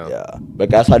ነው ማለት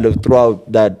በቃ ያሳለፍ throughout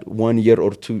that 1 year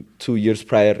or 2 years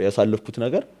prior ያሳለፍኩት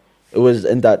ነገር it was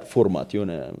in that format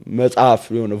የሆነ መጽሐፍ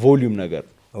የሆነ ቮሊዩም ነገር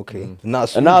okay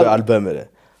እና አልበም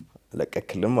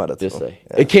ለቀክልም ማለት ነው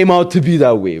it came out to be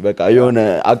that way በቃ የሆነ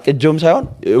አቅጀውም ሳይሆን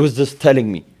it was just telling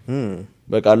me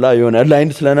በቃ አላ የሆነ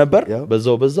ላይን ስለነበር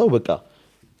በዛው በቃ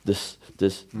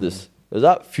this እዛ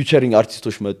ፊቸሪንግ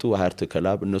አርቲስቶች መጡ ሃርት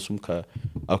ከላብ እነሱም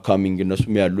ከአፕካሚንግ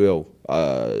እነሱም ያሉ ያው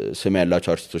ስም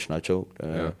ያላቸው አርቲስቶች ናቸው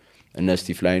እነ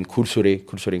ስቲፍ ላይን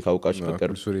ኩልሱሬን ካውቃችሁ በቀር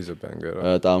ኩልሱሬ ዘባንገራ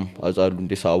በጣም አዛሉ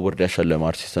እንዴሳ አወርድ ያሸለመ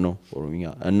አርቲስት ነው ኦሮሚኛ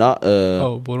እና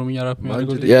በኦሮሚኛ ራፕ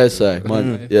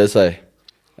የሚያደርገው yes I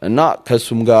እና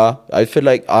ከሱም ጋር I feel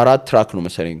like 4 ትራክ ነው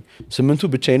መሰለኝ 8ቱ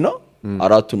ብቻዬን ነው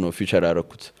 4ቱ ነው ፊቸር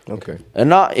ያደረኩት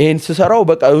እና ይሄን ስሰራው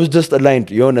በቃ it was just aligned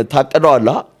የሆነ ታቀደዋል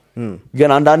ግን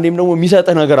አንዳንዴም ደግሞ የሚሰጥ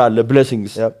ነገር አለ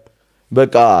blessings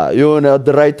በቃ የሆነ at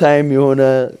the right time የሆነ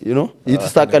you know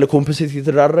የተስተካከለ ኮምፐንሴት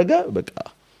የተደረገ በቃ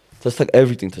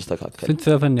everything ተስተካከለ ስንት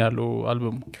ዘፈን ያለው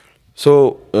አልበሙ so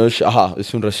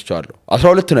እሱን ረስቻለሁ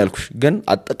 12 ነው ያልኩሽ ግን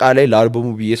አጠቃላይ ለአልበሙ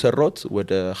በየሰራውት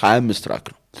ወደ 25 ትራክ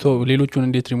ነው so ሌሎቹን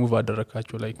እንዴት ሪሙቭ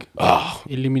አደረካቸው like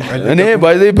eliminate እኔ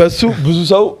by the way በሱ ብዙ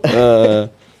ሰው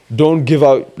don't give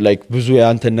out like ብዙ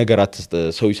ያንተን ነገር አትስጥ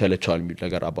ሰው ይሰለቻል የሚል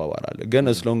ነገር አባባል አለ ግን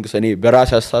as long as እኔ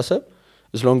በራሴ አስተሳሰብ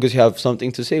as long as you have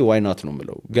something to say why not ነው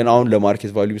የምለው ግን አሁን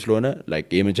ለማርኬት ቫልዩ ስለሆነ like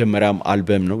የመጀመሪያም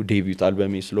አልበም ነው ዴቢዩት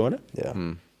አልበሜ ስለሆነ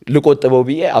ልቆጥበው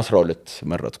ብዬ 12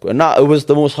 መረጥኩ እና it was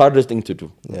the most hardest thing to do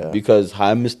because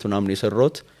 25 ምናምን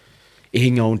የሰራሁት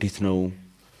ይሄኛው እንዴት ነው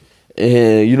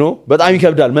you know በጣም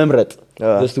ይከብዳል መምረጥ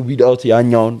just to weed out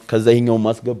ያኛውን ከዛ ይሄኛውን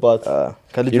ማስገባት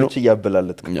ከልጆች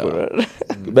ያበላለት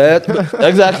but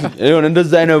exactly የሆነ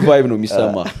እንደዛ አይነት ቫይብ ነው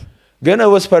የሚሰማ ግን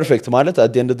it was perfect ማለት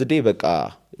at the end of the day በቃ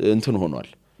እንትን ሆኗል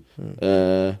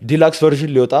ዲላክስ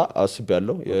ቨርዥን ሊወጣ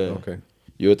አስቤያለሁ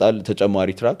ይወጣል ተጨማሪ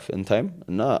ትራክ in time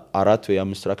እና 4 ወይ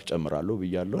 5 ትራክ ጨምራለሁ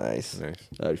ብያለሁ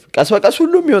ቀስ በቀስ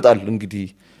ሁሉም ይወጣል እንግዲህ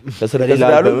ከስረከስ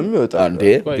ያለው ይወጣል እንዴ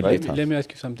let me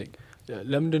ask you something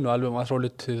ለምንድን ነው አልበም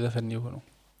 12 ዘፈን የሆነው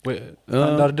ወይ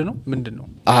ስታንዳርድ ነው ምንድነው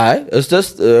it's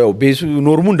just ቤሱ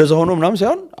ኖርሙ እንደዛ ሆኖ ምናምን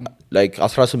ሳይሆን like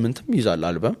 18ም ይዛል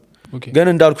አልበም ግን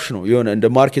እንዳልኩሽ ነው የሆነ እንደ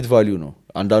ማርኬት ቫልዩ ነው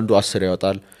አንዳንዱ 10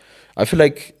 ያወጣል I feel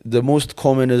like the most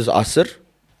common is 10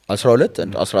 12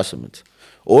 and 18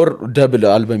 or double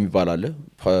album ይባላል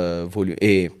volume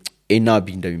A እና B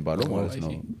እንደሚባለው ማለት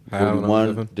ነው volume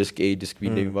 1 disc A disc B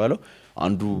እንደሚባለው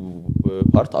አንዱ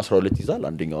ፓርት 12 ይዛል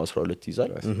አንደኛው 12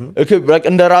 ይዛል okay like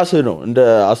እንደ ራስ ነው እንደ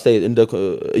አስተያየት እንደ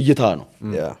እይታ ነው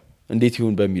እንዴት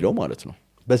ይሁን በሚለው ማለት ነው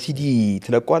በሲዲ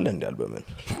ትለቋል እንደ አልበምን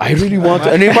I really want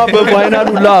እኔማ በቫይናል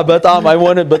ሁላ በጣም I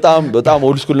want በጣም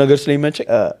ኦልድ ስኩል ነገር ስለሚመቸኝ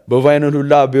በቫይናል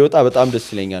ሁላ ቢወጣ በጣም ደስ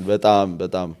ይለኛል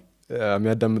በጣም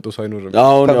የሚያዳምጠው ሰው አይኖርም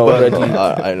አሁን already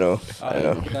I know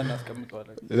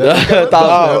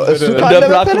እሱ ካለ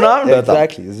ብላክና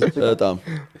exactly በጣም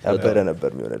ያበረ ነበር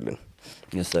የሚሆነልን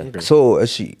yes sir so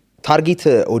እሺ ታርጌት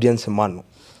ኦዲየንስ ማን ነው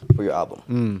for your album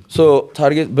so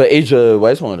target በage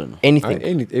wise ማለት ነው anything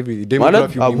every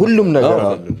demography ሁሉም ነገር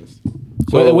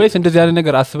ወይስ እንደዚህ ያለ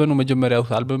ነገር አስበህ ነው መጀመሪያው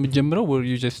አልበም ጀምረው or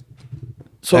you just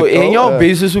so anyhow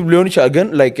basis ሊሆን ይችላል ግን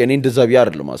like እኔ እንደዛ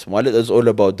ቢያርል ማለት it's all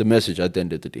about the message at the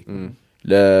end of the day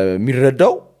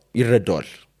ለሚረዳው ይረዳዋል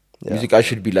ሙዚቃ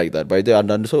should be like that by the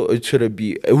አንዳንድ ሰው it should be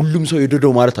ሁሉም ሰው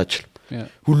ይደደው ማለት አይችልም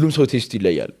ሁሉም ሰው ቴስት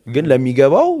ይለያል ግን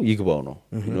ለሚገባው ይግባው ነው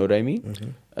you know what I mean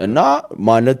እና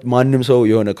ማንም ሰው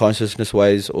የሆነ consciousness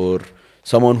wise or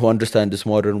someone who understands this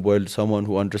modern world someone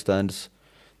who understands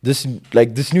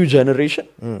this new generation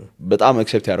በጣም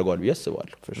accept ያደርጋል ቢያስባል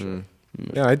for sure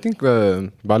yeah I think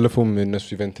ባለፈውም እነሱ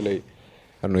ኢቨንት ላይ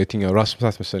አሁን የትኛው ራስ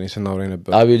ምታት መሰለኝ ስናወራ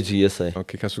ነበር አቤል ጂ yes I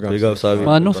okay ከሱ ጋር ሌጋው ሳቢ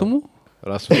ማን ነው ስሙ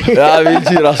ራስ አቤል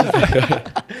ጂ ራስ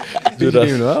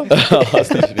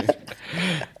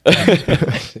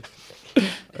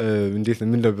እንዴት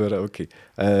ምን ነበር ኦኬ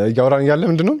ያወራን ያለ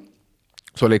ምንድነው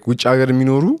ሶ ላይክ ውጭ ሀገር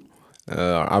የሚኖሩ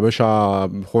አበሻ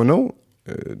ሆነው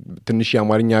ትንሽ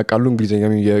ያማርኛ ያቃሉ እንግሊዘኛ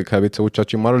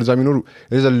ከቤተሰቦቻቸው ይማራሉ እዛ የሚኖሩ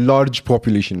there's a large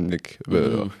population like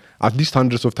at least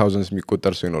hundreds of thousands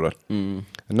የሚቆጠር ሰው ይኖራል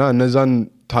እና እነዛን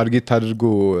ታርጌት አድርጎ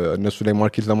እነሱ ላይ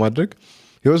ማርኬት ለማድረግ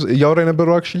ያወራ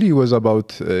የነበረው actually was about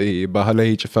ባህላዊ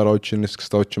ጭፈራዎችን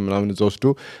እስክስታዎችን ምናምን እዛ ወስዶ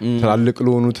ትላልቅ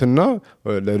ለሆኑትና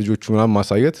ለልጆቹ ምናምን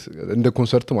ማሳየት እንደ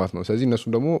ኮንሰርት ማለት ነው ስለዚህ እነሱ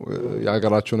ደግሞ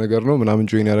ያገራቸው ነገር ነው ምናምን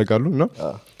ጆይን ያደርጋሉና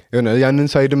ያንን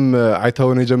ሳይድም አይታው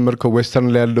ነው የጀመርከው ዌስተርን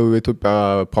ላይ ያለው የኢትዮጵያ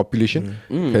ፖፑሌሽን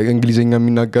እንግሊዘኛም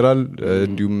ይናገራል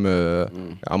እንዲሁም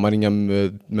አማርኛም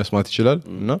መስማት ይችላል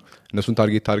እና እነሱን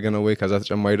ታርጌት አድርገን ነው ወይ ከዛ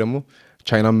ተጨማሪ ደግሞ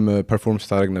ቻይናም ፐርፎርም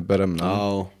ስታደርግ ነበረም ነው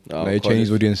የቻይኒዝ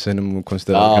ኦዲየንስንም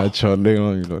ኮንሲደር አድርጋቸዋለሁ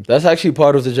ነው የሚለው that's actually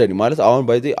part of the journey ማለት አሁን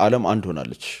ባይ ዘ ዓለም አንድ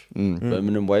ሆናለች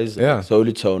በምንም ዋይዝ ሰው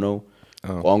ልጅ ሰው ነው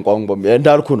ቋንቋን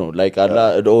እንዳልኩ ነው ላይክ አላ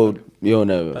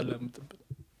የሆነ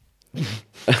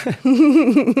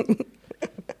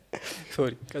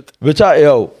sorry ብቻ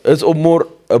ያው it's more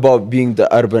about being the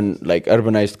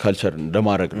urbanized culture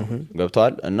እንደማድረግ ነው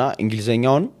ገብቷል እና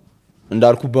እንግሊዘኛውን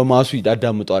እንዳልኩ በማሱ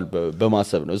ያዳምጣል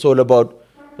በማሰብ ነው it's all about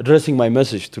addressing my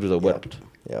message through the world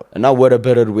and now what a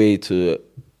better way to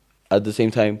at the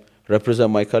same time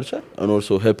represent my culture and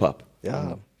also hip hop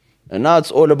and now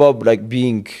it's all about like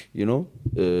being you know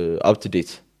up to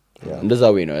date እንደዛ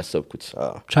ወይ ነው ያሰብኩት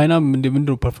ቻይና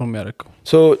ምንድነው ፐርፎርም ያደርገው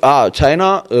so ቻይና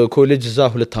ኮሌጅ እዛ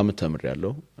 2 አመት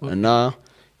ተምሬያለሁ እና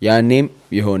ያኔም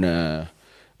የሆነ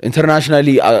ኢንተርናሽናሊ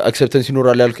አክሰፕተንስ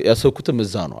ይኖራል ያሰብኩትም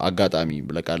እዛ ነው አጋጣሚ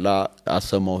በቃላ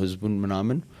አሰማው ህዝቡን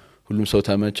ምናምን ሁሉም ሰው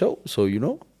ተመቸው so you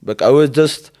know በቃ I was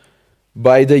just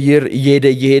by the year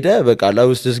እየሄደ በቃ I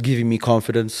was just giving me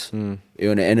confidence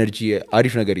የሆነ ኤነርጂ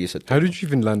አሪፍ ነገር እየሰጠ how did you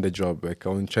even land a job like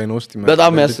on China ውስጥ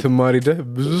በጣም ተማሪደ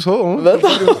ብዙ ሰው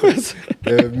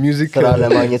ሚውዚክ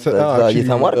ለማግኘት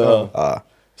እየተማር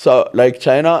so like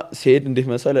China said እንዴት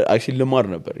መሰለ actually ልማር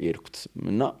ነበር የሄድኩት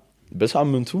እና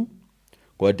በሳምንቱ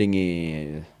ጓደኛዬ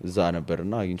እዛ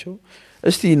ነበርና አግኝቼው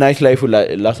እስቲ ናይት ላይፍ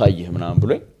ላሳይህ ምናምን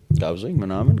ብሎኝ ጋብዞኝ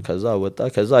ምናምን ከዛ ወጣ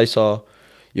ከዛ I saw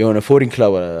የሆነ ፎሪን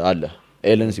ክለብ አለ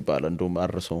ኤለንስ ይባላል እንደውም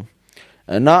አረሰው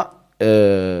እና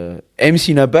MC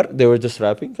ነበር they were just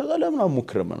rapping ከዛ ለምን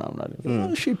አሞክረ ምናምን አለ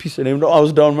እሺ ፒስ ነኝ ነው I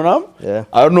was down ምናምን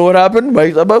I don't know what happened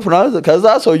ማይጠበቅ ምናምን ከዛ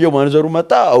ሰውየው ማኔጀሩ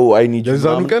መጣ oh I need you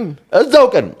እዛው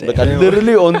ቀን በቃ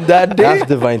literally on that day that's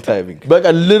divine timing በቃ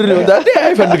literally on that day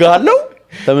አይፈልጋለሁ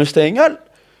ተመሽተኛል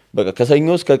በቃ ከሰኞ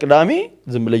እስከ ቅዳሜ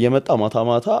ዝም ብለ እየመጣ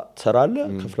ማታ ተሰራለ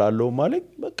ከፍላለሁ ማለት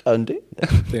በቃ እንዴ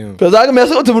ከዛ ግን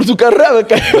ያሰው ትምርቱ ቀረ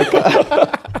በቃ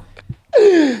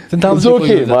ስንታም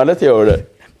ማለት ያው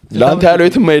ላንተ ያለው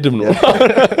የትም አይድም ነው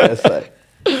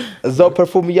እዛው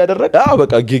ፐርፎርም እያደረገ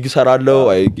በቃ ጊግ ሰራለው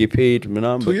I get paid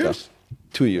ምናምን በቃ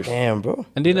 2 years damn bro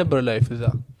እንዴ ነበር ላይፍ እዛ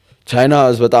ቻይና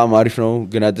በጣም አሪፍ ነው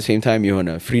ግን at the same time የሆነ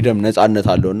ፍሪደም ነፃነት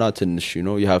አለውና ትንሽ you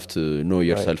know you have to know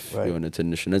yourself የሆነ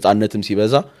ትንሽ ነፃነትም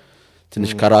ሲበዛ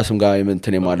ትንሽ ከራስም ጋር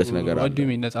እንትን ማለት ነገር አለ ወዲም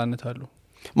ነፃነት አለው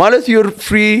ማለት you're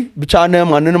free ብቻ ነህ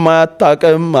ማንንም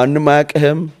አያታቀም ማንንም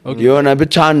አያቀህም የሆነ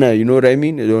ብቻ ነህ you know what I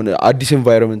mean የሆነ አዲስ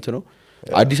environment ነው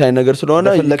አዲስ አይነት ነገር ስለሆነ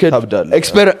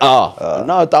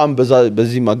እና በጣም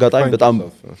በዚህ አጋጣሚ በጣም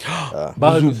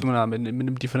ባህሉስ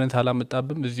ምንም ዲፈረንስ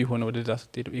አላመጣብም እዚህ ሆነ ወደዛ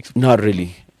ስትሄዱ not really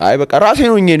አይ በቃ ራሴ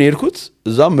ነው የኔርኩት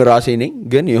እዛም ራሴ ነኝ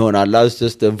ግን ይሆናል last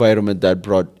just the environment that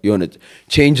brought የሆነ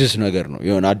changes ነገር ነው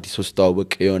የሆነ አዲስ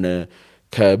ወስታውቅ የሆነ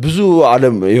ከብዙ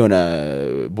ዓለም የሆነ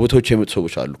ቦታዎች የመጡ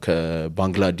ሰዎች አሉ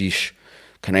ከባንግላዴሽ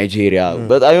ከናይጄሪያ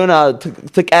በጣም የሆነ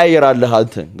ተቀያየራለህ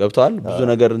አንተ ገብቷል ብዙ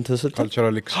ነገር እንትን ስትል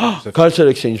cultural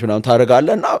exchange ምናምን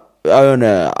ታደርጋለህና የሆነ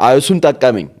እሱን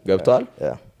ጠቀመኝ ገብቷል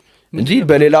እንጂ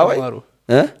በሌላ ወይ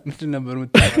ምንድን ነበር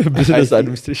business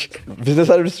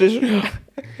administration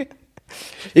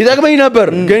ይጠቅመኝ ነበር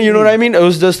ግን you know what I mean it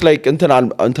was just like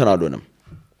እንትን አልሆነም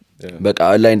በቃ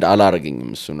አላይንድ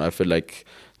አላረገኝም እሱ I feel like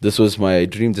this was my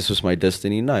dream this was my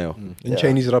destiny now in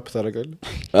Chinese rap ታረጋለህ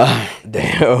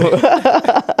damn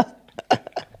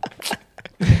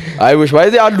I wish why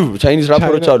they አሉ Chinese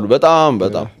rappers አሉ በጣም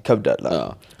ከብዳላ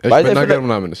ነገር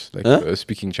ምናምንስ like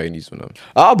speaking Chinese ምናምን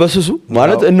በስሱ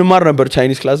ማለት እንማር ነበር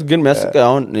Chinese class ግን የሚያስቀ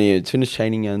አሁን ትንሽ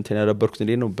Chinese እንትን ያደረኩት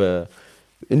እንዴ ነው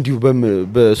እንዲሁ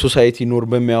በሶሳይቲ ኖር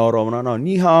በሚያወራው ምናምን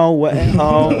ኒሃው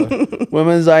ወሃው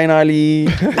ወመን ዛይናሊ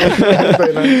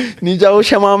ኒጃው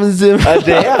ሸማምዝም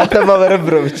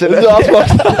አተማበረብሮ ብቻ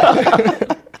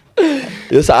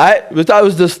የሳይ በታው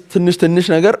ትንሽ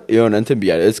ነገር የሆነ እንትን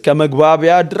ቢያለ እስከ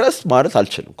መግባቢያ ድረስ ማለት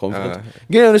አልችልም ኮንፊደንስ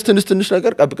ግን የሆነ ትንሽ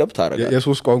ነገር ቀብቀብ ታረጋለህ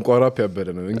የሶስት ቋንቋ ራፕ ያበደ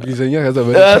ነው እንግሊዘኛ ከዛ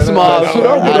እስማ ሱራ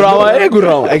ጉራማይሌ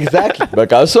exactly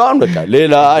በቃ እሷን በቃ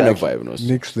ሌላ አይነት ቫይብ ነው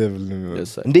next level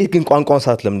እንዴት ግን ቋንቋውን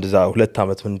ሳት ለምንድዛ 2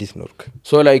 አመት ምን እንዴት ኖርክ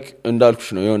so like እንዳልኩሽ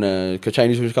ነው የሆነ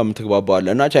ከቻይኒዞች ጋር ምትግባባው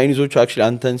እና ቻይኒዞቹ actually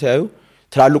አንተን ሲያዩ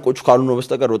ትላልቆቹ ካሉ ነው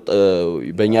በስተቀር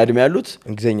በእኛ እድሜ ያሉት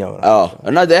እንግሊዘኛ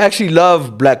እና they actually love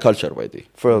black culture by the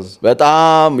frills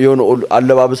በጣም የሆነ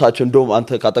አለባበሳቸው እንደውም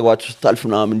አንተ ካጠግባቸው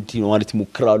ስታልፍና ምን እንት ነው ማለት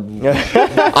ይሞክራሉ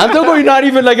አንተ ቆይ not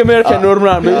even like American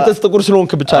normal በቤተስ ጥቁር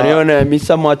ስለሆንክ ብቻ ነው የሆነ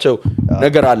የሚሰማቸው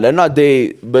ነገር አለ እና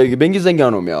በእንግሊዘኛ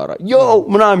ነው የሚያወራ ዮ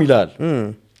ምናምን ይላል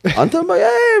አንተ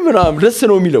ምናምን ደስ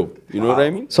ነው የሚለው you know what I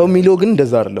mean so ሚሎ ግን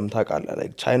እንደዛ አይደለም ታውቃለህ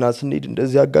like ቻይና ስንሄድ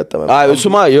እንደዚህ ያጋጠመ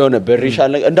እሱማ የሆነ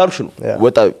በሪሻል እንዳልኩሽ ነው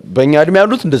ወጣ በእኛ እድሜ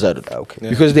ያሉት እንደዛ አይደለም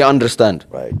because they understand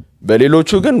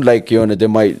በሌሎቹ ግን like የሆነ they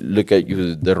might look at you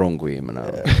the wrong way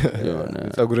ምናምን የሆነ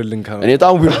ጸጉርልን ካም እኔ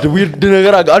በጣም weird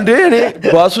ነገር አንዴ እኔ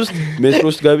ባስ ውስጥ ሜትሮ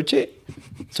ውስጥ ገብቼ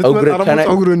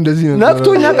ጸጉር እንደዚህ ነው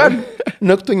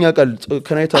ነክቶኛ ቃል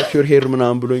can I touch your hair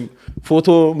ምናምን ብሎኝ ፎቶ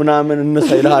ምናምን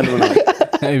እነሳ ይልሃል ምናምን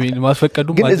I mean ማስፈቀዱ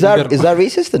is that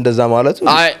racist እንደዛ ማለቱ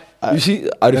you see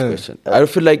arif question I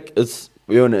feel like it's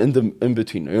የሆነ in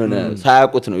between ነው የሆነ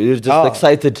ሳያቁት ነው you're just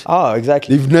excited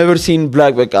exactly you've never seen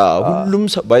black በቃ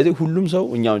ሁሉም ሰው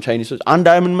እኛው ቻይኒሶች አንድ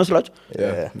አይምን መስላችሁ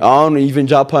አሁን even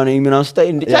ጃፓን ምናምን ስታይ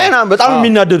ቻይና በጣም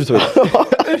የሚናደዱት ወይ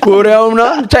ኮሪያው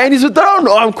ምናምን ቻይኒስ ወጣው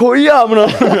ነው ኮሪያ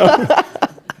ምናምን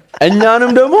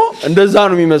እኛንም ደግሞ እንደዛ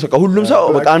ነው የሚመስለው ሁሉም ሰው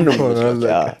በቃ አንድ ነው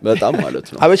በጣም ማለት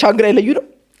ነው አበሻ ግን አይለዩ ነው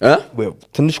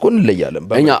ትንሽ ቆን ለያለም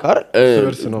በቃ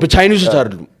በቻይኒሶች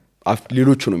አይደሉም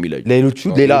ሌሎቹ ነው የሚለዩ ሌሎቹ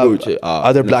ሌላ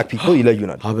other black people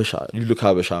ይለዩናል ሀበሻ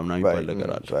ሀበሻ ምናምን ይባል ነገር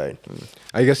አለ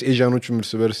I guess ኤዥያኖቹ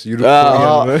እርስ በርስ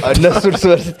እነሱ እርስ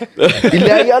በርስ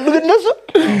ይለያያሉ ግን እነሱ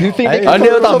አንዴ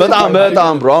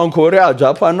በጣም ብራውን ኮሪያ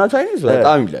ጃፓን እና ቻይኒዝ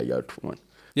በጣም ይለያያሉ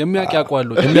የሚያውቅ ያውቃሉ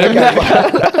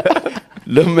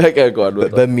ለማያውቃሉ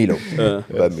በሚለው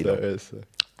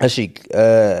እሺ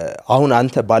አሁን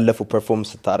አንተ ባለፈው ፐርፎርም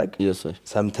ስታረግ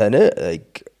ሰምተነ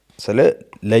ስለ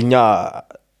ለኛ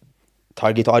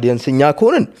ታርጌት ኦዲየንስ እኛ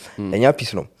ከሆነን ለኛ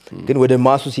ፒስ ነው ግን ወደ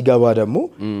ማሱ ሲገባ ደግሞ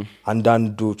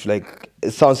አንዳንዶች like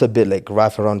it sounds a bit like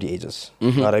rough around the edges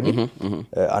you know what I mean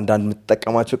አንዳንድ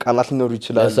የምትጠቀማቸው ቃላት ሊኖሩ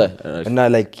ይችላል እና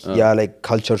like ያ like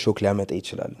culture shock ሊያመጣ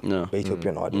ይችላል በኢትዮጵያ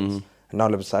ነው ኦዲየንስ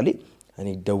እና ለምሳሌ እኔ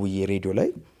ደውዬ ሬዲዮ ላይ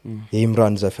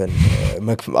የኢምራን ዘፈን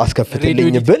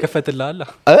አስከፍትልኝ ብል ከፈትልሃል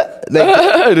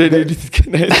ሬዲዮ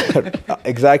ዲስከኔክት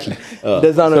exactly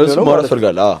እንደዛ ነው ነው ማለት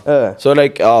ፈልጋል so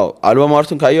like አልበም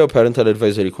አርቱን ካየው parental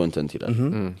advisory content ይላል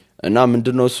እና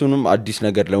ምንድነው እሱንም አዲስ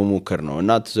ነገር ለመሞከር ነው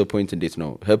እና to the point እንዴት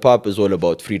ነው hip hop is all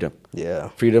about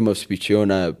freedom of speech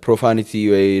የሆነ profanity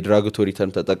ወይ derogatory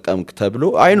term ተጠቀምክ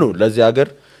ተብሎ አይ ነው ለዚህ ሀገር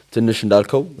ትንሽ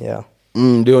እንዳልከው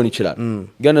ሊሆን ይችላል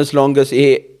ግን as long as ይሄ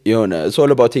የሆነ it's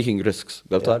all about taking risks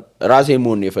ገብቷል ራሴ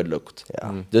መሆን የፈለኩት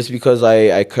just because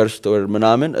I cursed or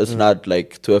ምናምን it's not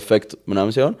like to affect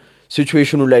ምናምን ሳይሆን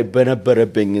ሲቹዌሽኑ ላይ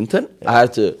በነበረብኝ እንትን I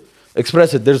had to express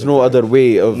it there's no other way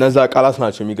of ነዛ ቃላት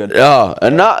ናቸው የሚገልጽ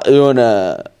እና የሆነ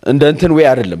እንደ እንትን way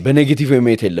አይደለም በኔጌቲቭ way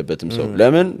ማየት የለበትም ሰው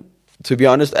ለምን to be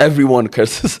honest everyone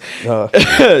curses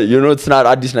you know it's not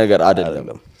አዲስ ነገር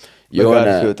አይደለም የሆነ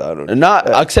እና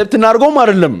አክሰፕት እናርገውም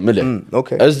አይደለም ምልህ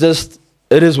okay it's just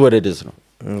it is what it is ነው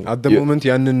at the moment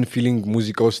ያንን ፊሊንግ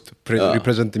ሙዚቃ ውስጥ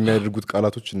ሪፕሬዘንት የሚያደርጉት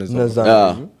ቃላቶች እነዛ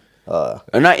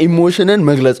እና ኢሞሽንን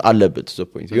መግለጽ አለበት the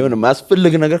point የሆነ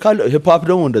ማስፈልግ ነገር ካለ ሂፕ ሆፕ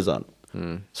ደግሞ እንደዛ ነው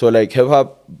so like hip hop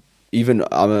even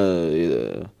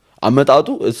አመጣጡ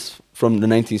is from the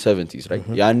 1970s right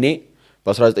ያኔ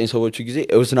በ1970ዎቹ ጊዜ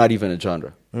it was not even a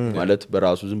genre ማለት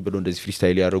በራሱ ዝም ብሎ እንደዚህ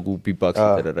ፍሪስታይል ያደረጉ ቢትባክስ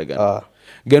ተደረገ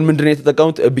ግን ምንድነው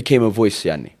የተጠቀሙት it became a voice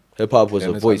ያኔ hip hop was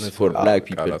a voice for black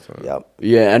people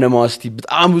animosity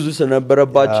በጣም ብዙ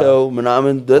ስለነበረባቸው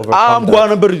ምናምን በጣም ጓ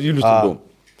ነበር ይሉት ነው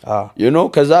you know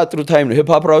ከዛ through time ነው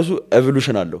hip hop ራሱ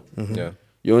evolution አለው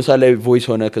የሆነ ሳለ ቮይስ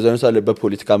ሆነ ከዛ የሆነ ሳለ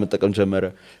በፖለቲካ መጠቀም ጀመረ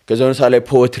ከዛ የሆነ ሳለ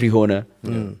ፖኤትሪ ሆነ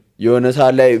የሆነ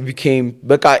ሳለ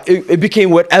it became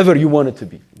whatever you want it to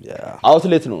be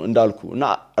outlet ነው እንዳልኩ እና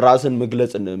ራስን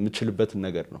መግለጽ የምትችልበት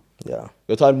ነገር ነው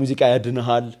የታል ሙዚቃ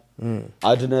ያድንሃል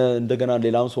አድነ እንደገና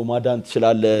ሌላም ሰው ማዳን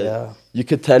ትችላለህ you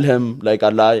could tell him like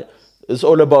Allah it's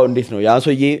all about እንዴት ነው ያ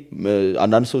ሰውዬ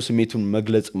አንዳንድ ሰው ስሜቱን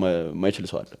መግለጽ ማይችል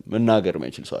ሰው አለ መናገር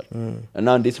ማይችል ሰው አለ እና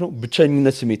እንዴት ነው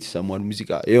ብቸኝነት ስሜት ይሰማዋል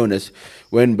ሙዚቃ የሆነስ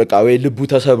when በቃ ወይ ልቡ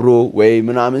ተሰብሮ ወይ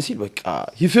ምናምን ሲል በቃ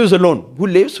he feels alone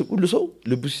ሁሉ ሰው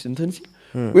ልቡ እንትን ሲል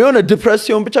የሆነ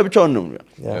ዲፕሬሽን ብቻውን ነው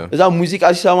እዛ ሙዚቃ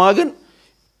ሲሰማ ግን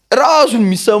ራሱ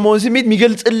የሚሰማው ስሜት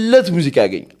የሚገልጽለት ሙዚቃ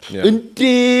ያገኛል እንዴ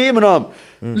ምናምን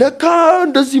ለካ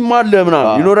እንደዚህ ማለ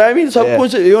ምናምን you know what I mean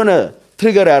ሰብኮንስ የሆነ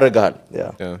ትሪገር ያደርጋል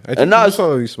እና ሰው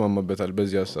ይስማማበታል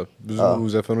በዚህ ሐሳብ ብዙ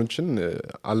ዘፈኖችን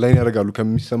አላይን ያደርጋሉ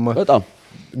ከሚሰማ በጣም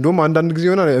እንደውም አንዳንድ ጊዜ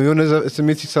የሆነ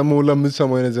ስሜት ሲሰማው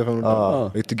ለምትሰማው አይነት ዘፈኑ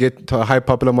to get hype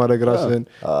up ለማድረግ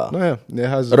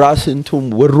ራስን ቶም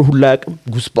ወሩ ሁላ ያቅም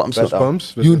ጉስባምስ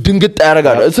ድንግጥ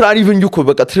ያደርጋል it's not even you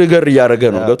በቃ ትሪገር ያደረገ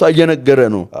ነው ገብቶ እየነገረ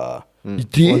ነው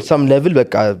on some level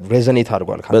በቃ ሬዞኔት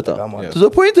አድርጓል ካንተ to the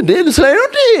point እንደ ስላይ ነው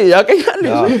እንዴ ያቀኛል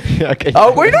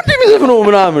አውቆይ ነው እንዴ የሚዘፍነው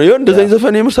ምናምን ይሁን እንደዚህ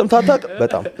ዘፈን የምሰምታታቅ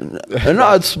በጣም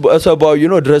እና it's about you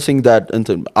know dressing that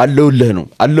እንትን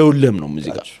አለውልህም ነው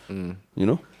ሙዚቃ you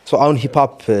know so አሁን ሂፕ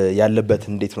ሆፕ ያለበት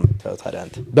እንዴት ነው ታዲያ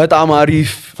አንተ በጣም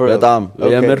አሪፍ በጣም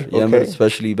የምር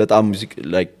especially በጣም ሙዚቃ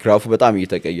like ግራፉ በጣም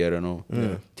እየተቀየረ ነው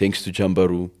thanks to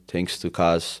ጀምበሩ thanks to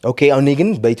ካስ okay አሁን ግን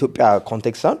በኢትዮጵያ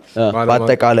ኮንቴክስት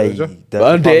በአጠቃላይ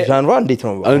genre እንዴት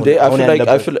ነው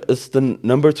I feel it's the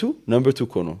number 2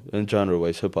 ኮ ነው in genre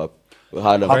wise hip hop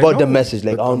about the message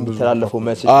like አሁን ተላለፈው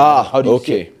message how do you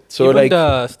okay so like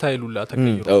ስታይሉ ላ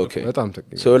ተቀይሮ okay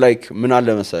so like ምን አለ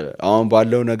መሰለ አሁን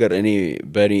ባለው ነገር እኔ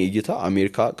በኔ እይታ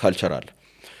አሜሪካ ካልቸር አለ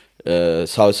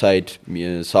ሳውት ሳይድ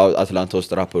ሳውት አትላንታ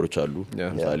ውስጥ ራፐሮች አሉ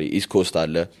ለምሳሌ ኢስት ኮስት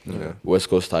አለ ዌስት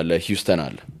ኮስት አለ ሂውስተን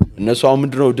አለ እነሱ አሁን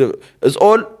ምንድነው it's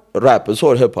all rap it's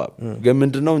all hip hop ግን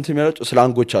ምንድነው እንትን የሚያለው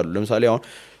ስላንጎች አሉ ለምሳሌ አሁን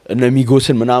እነ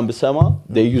ሚጎስን ምናምን በሰማ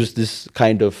they use this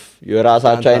kind of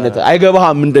የራሳቸው አይነት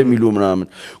አይገባህም እንደሚሉ ምናምን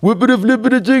ውብድፍ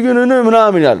ልብድጅግን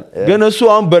ምናምን ያል ግን እሱ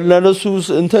አሁን በለነሱ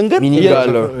እንትን ግን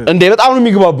እንዴ በጣም ነው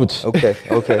የሚግባቡት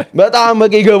okay በጣም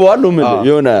በቃ ይገባዋል ነው ምን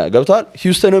የሆነ ገብቷል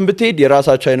ሂውስተንን ብትሄድ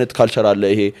የራሳቸው አይነት ካልቸር አለ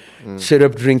ይሄ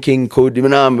ሲረፕ ድሪንኪንግ ኮድ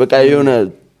ምናምን በቃ የሆነ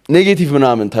ኔጌቲቭ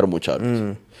ምናምን ተርሞች አሉ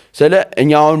ስለ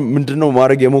እኛ አሁን ምንድነው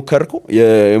ማድረግ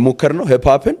የሞከርነው ሂፕ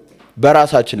ሆፕን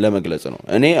በራሳችን ለመግለጽ ነው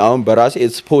እኔ አሁን በራሴ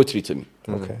it's poetry to me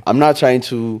I'm not trying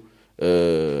to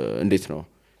እንዴት ነው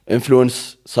influence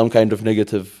some kind of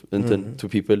negative to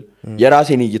people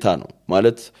የራሴን እይታ ነው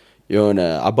ማለት የሆነ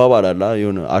አባባል አለ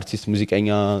የሆነ አርቲስት ሙዚቀኛ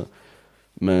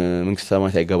መንግስት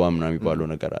ሰማት አይገባም ምናምን የሚባለው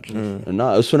ነገር አለ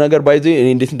እና እሱ ነገር ባይዘ እኔ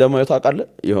እንዴት እንደማየው ታውቃለህ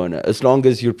የሆነ as long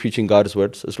as you're preaching God's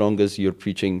words as long as you're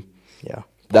preaching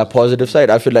that positive side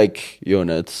I feel like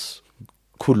የሆነ it's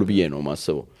cool ብዬ ነው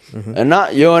ማስበው እና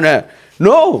የሆነ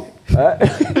ኖ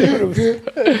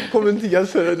ኮሜንት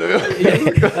ያሰለ ነው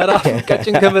ራስ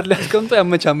ቀጭን ከመር ላይ አስቀምጦ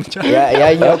ያመቻመቻል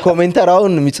ያኛው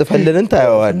ኮሜንተራውን የሚጽፈልልን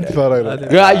ታየዋል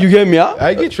you get me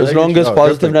as long as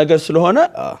positive ነገር ስለሆነ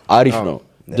አሪፍ ነው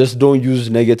just don't use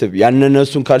negative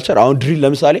ያንነሱን ካልቸር አሁን ድሪል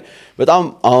ለምሳሌ በጣም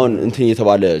አሁን እንትን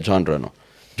የተባለ ጃንር ነው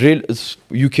ድሪል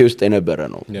ዩኬ ውስጥ የነበረ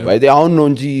ነው ባይዚ አሁን ነው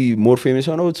እንጂ ሞር ፌመስ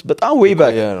ሆነው በጣም way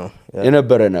back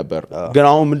የነበረ ነበር ግን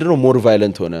አሁን ምንድነው ሞር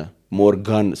ቫይለንት ሆነ ሞር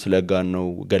ጋን ስለጋን ነው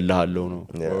ገላሃለው ነው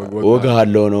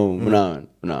ወጋሃለው ነው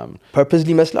ምናምን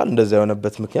purposely ይመስላል እንደዛ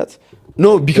የሆነበት ምክንያት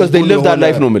no because they live that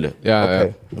life ነው ማለት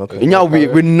እኛ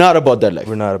we're not about that life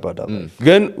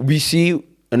ግን we see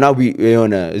እና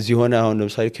የሆነ እዚህ ሆነ አሁን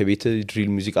ለምሳሌ ከቤት ድሪል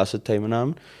ሙዚቃ ስታይ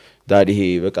ምናምን ዳዲ ይሄ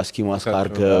በቃ ስኪ ማስክ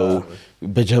አርገው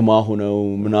በጀማ ሆነው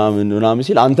ምናምን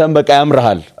ሲል አንተም በቃ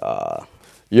ያምርሃል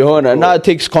የሆነ እና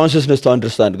takes consciousness to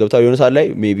understand ገብታው የሆነ ሰዓት ላይ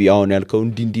maybe አሁን ያልከው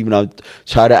እንዲ ምናምን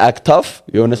ሻረ አክታፍ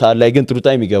የሆነ ሰዓት ላይ ግን ጥሩ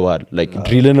ታይም ይገባል like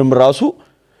ድሪልንም ራሱ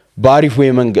ባሪፍ ወይ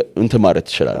እንት ማለት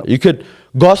ይችላል you could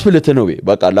gospel it ነው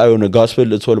በቃ ላይ የሆነ gospel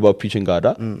it's all about preaching God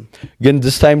ግን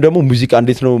this time ደግሞ ሙዚቃ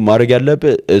እንዴት ነው ማድረግ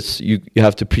ያለበት is you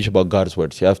have to preach about God's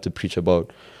words you have to preach about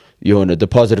የሆነ the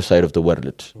positive side of the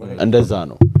world እንደዛ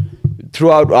ነው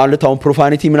throughout all the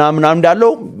profanity ምናምን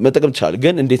እንዳለው መጠቀም ይችላል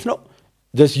ግን እንዴት ነው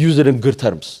just use it in good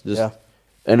terms just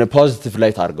in a positive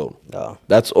light አድርገው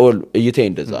that's all እይቴ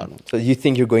እንደዛ ነው so you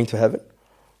think you're going to heaven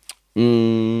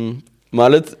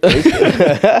ማለት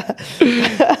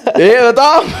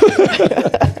በጣም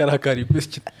ከራካሪ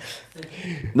question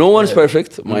no one's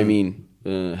perfect I mean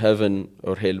heaven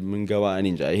or hell ምንገባ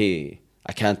እንጃ ይሄ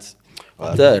I can't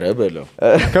ተረበለው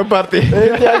ከባርቴ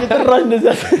ያግጥራኝ እንደዛ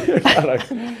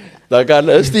ታካለ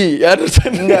እስቲ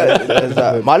ያደርሰን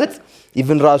ማለት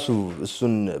ኢቭን ራሱ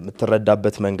እሱን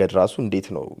የምትረዳበት መንገድ ራሱ እንዴት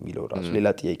ነው የሚለው ራሱ ሌላ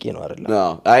ጥያቄ ነው አይደል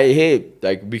አይ ይሄ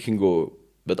like we can go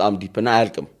በጣም ዲፕ እና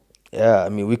አያልቅም yeah I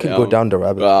mean we could go down the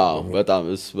rabbit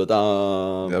በጣም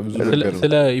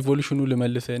ስለ ኢቮሉሽኑ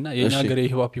ልመልሰና የኛ ሀገር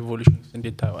የሂፕ ኢቮሉሽን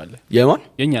እንዴት ታያዋለህ የማን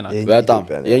የኛ ናት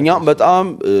የኛ በጣም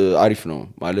አሪፍ ነው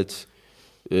ማለት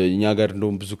እኛ ጋር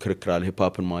እንደውም ብዙ ክርክር አለ ሂፕ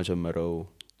ሆፕን ማጀመረው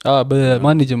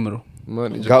በማን ይጀምረው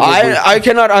I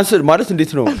cannot answer ማለት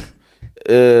እንዴት ነው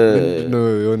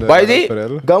ባይ ዲ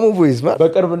ጋሞ ቮይስ ማለት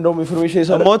በቅርብ እንደውም ኢንፎርሜሽን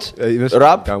የሰማሁት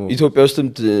ራፕ ኢትዮጵያ ውስጥም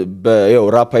በያው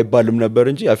ራፕ አይባልም ነበር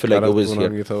እንጂ I feel like it was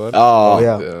here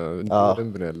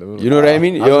you know what I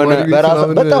mean የሆነ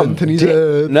በጣም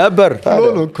ነበር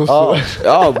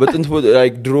በጥንት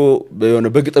like ድሮ የሆነ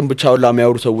በግጥም ብቻ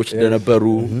ላሚያወሩ ሰዎች እንደነበሩ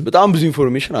በጣም ብዙ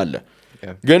ኢንፎርሜሽን አለ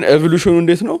ግን ኤቮሉሽኑ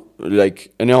እንዴት ነው like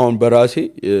እኔ አሁን በራሴ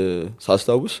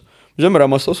ሳስታውስ መጀመሪያ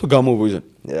ማስታወሰው ጋሞ ቮይስን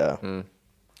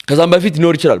ከዛም በፊት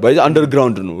ይኖር ይችላል ባይዚ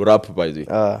አንደርግራውንድ ነው ራፕ ባይዚ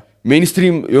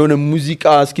ሜንስትሪም የሆነ ሙዚቃ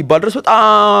እስኪባል ድረስ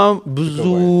በጣም ብዙ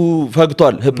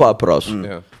ፈግቷል ሂፕ ሆፕ ራሱ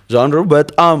ጃንሩ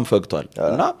በጣም ፈግቷል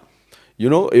እና you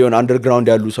know የሆነ አንደርግራውንድ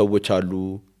ያሉ ሰዎች አሉ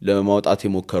ለማውጣት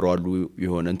የሞከሩ አሉ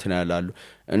የሆነ እንትን ያላሉ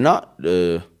እና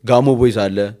ጋሞ ቮይስ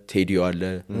አለ ቴዲዮ አለ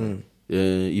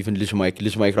even ልጅ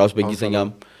ማይክ ራሱ በጊዜኛም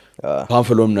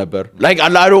ፓንፍሎም ነበር like I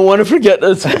don't want to forget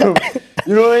this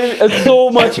you know it's so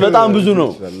much በጣም ብዙ ነው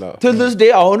till this day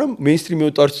አሁንም ሜንስትሪም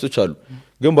የወጡ አርቲስቶች አሉ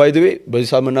ግን by the way በዚህ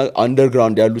ሳምንት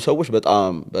አንደርግራውንድ ያሉ ሰዎች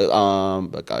በጣም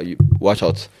በቃ watch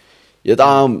out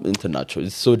በጣም እንትን ናቸው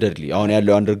it's so deadly አሁን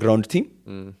ያለው አንደርግራውንድ ቲም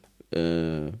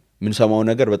ምን ሰማው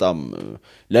ነገር በጣም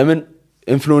ለምን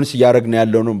ኢንፍሉዌንስ ያደርግና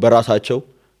ያለው ነው በራሳቸው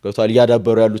ገብቷል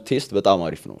ያዳበሩ ያሉት ቴስት በጣም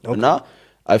አሪፍ ነው እና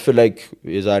I feel like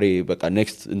የዛሬ በቃ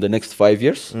in the next 5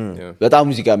 years በጣም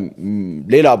ሙዚቃ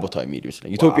ሌላ ቦታ የሚሄድ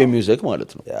ይመስላል ኢትዮጵያ ሚውዚክ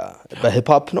ማለት ነው በሂፕ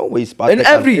ሆፕ ነው ወይስ in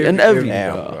every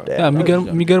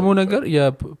የሚገርመው ነገር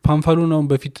የፓንፋሉናውን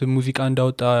በፊት ሙዚቃ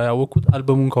እንዳወጣ ያወቁት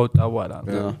አልበሙን ካወጣ በኋላ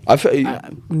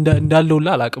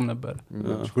እንዳለውላ አላቅም ነበር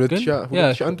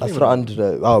 2011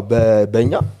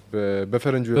 በእኛ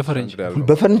በፈረንጅ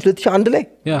 2001 ላይ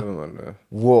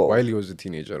while he was a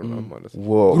teenager ማለት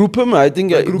ግሩፕም I think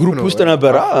ግሩፕ ውስጥ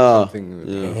ነበር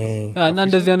እና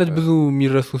እንደዚህ አይነት ብዙ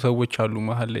የሚረሱ ሰዎች አሉ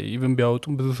መሀል ላይ ኢቭን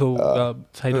ቢያወጡም ብዙ ሰው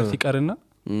ሳይደርስ ይቀርና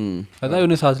ከዛ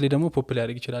የሆነ ሰዓት ላይ ደግሞ ፖፕ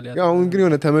ሊያደርግ ይችላል ያው አሁን ግን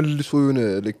የሆነ ተመልሶ የሆነ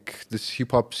like this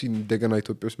hip hop scene እንደገና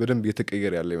ኢትዮጵያ ውስጥ በደንብ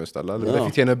እየተቀየረ ያለ ይመስላል አይደል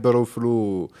በፊት የነበረው ፍሎ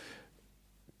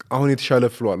አሁን የተሻለ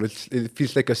ፍሎ አለ it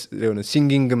feels like a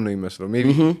singingም ነው የሚመስለው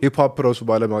maybe hip hop ራሱ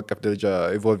ባለም አቀፍ ደረጃ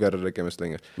ኢቮልቭ ያደረገ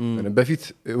ይመስለኛል በፊት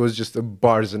it was just a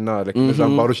bars እና like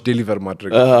በዛም ባሮች ዴሊቨር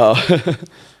ማድረግ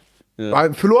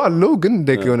ፍሎ አለው ግን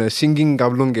like የሆነ ሲንጊንግ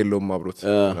አብሎንግ የለውም አብሮት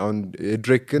አሁን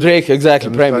ድሬክ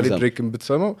exactly prime ድሬክን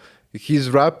ብትሰማው he's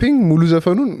rapping ሙሉ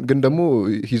ዘፈኑን ግን ደግሞ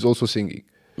he's also singing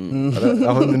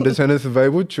አሁን እንደዚህ አይነት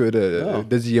ቫይቦች ወደ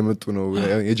እንደዚህ የመጡ ነው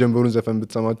የጀንበሩን ዘፈን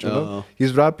ብትሰማቸው ነው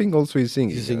he's rapping also he's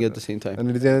singing at the same time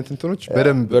እንደዚህ አይነት እንትኖች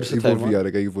በደንብ ኢቮልቭ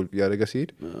ያደረገ ሲሄድ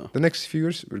the next few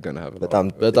years we're going to have በጣም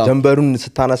ጀንበሩን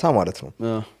ስታነሳ ማለት ነው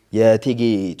የቴጌ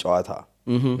ጨዋታ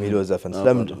ሚለው ዘፈን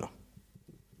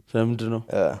ስለምንድን ነው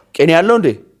ቀን ያለው እንዴ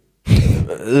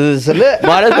ስለ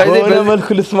ማለት በሆነ መልኩ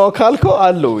ልስማው ካልከው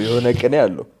አለው የሆነ ቀን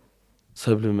ያለው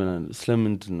ሰብልመናል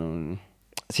ስለምንድን ነው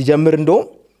ሲጀምር እንደውም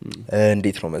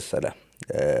እንዴት ነው መሰለ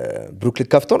ብሩክሊን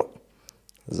ከፍቶ ነው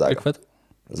እዛ ይከፈት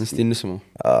እስቲ እንስማው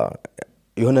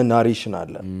የሆነ ናሬሽን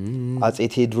አለ አጼ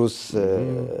ቴዎድሮስ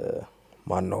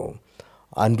ማን ነው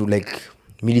አንዱ ላይክ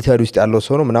ሚሊታሪ ውስጥ ያለው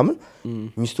ሰው ነው ምናምን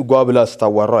ሚስቱ ጓብላ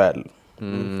ስታዋራው ያለ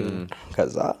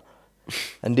ከዛ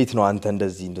እንዴት ነው አንተ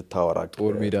እንደዚህ እንድታወራ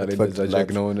ጦር ሜዳ ላይ እንደዛ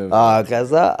ጀግናው ነው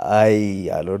ከዛ አይ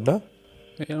አለውና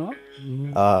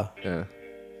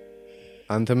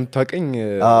አንተ የምታቀኝ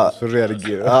ሱሪ አድርጌ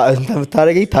አንተ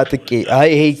የምታረገኝ ታጥቄ አይ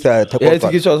ይሄ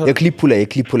ተቆርጧል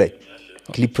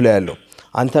የክሊፑ ላይ ያለው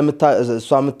አንተ እሷ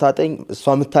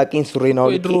የምታቀኝ ሱሪ ነው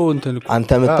አንተ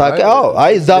የምታቀኝ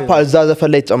አይ እዛ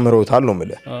ዘፈን ላይ ጨምረውታል ነው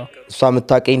ማለት እሷ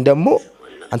የምታቀኝ ደግሞ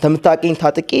አንተ የምታውቀኝ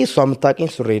ታጥቄ እሷ የምታውቀኝ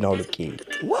ሱሬን አውልቄ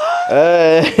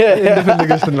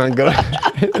እንደፈለገሽ ትናገራ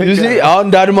you see አሁን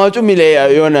ዳድማጩ ሚለ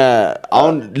የሆነ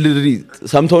አሁን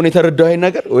ሰምተውን የተረዳው ይሄን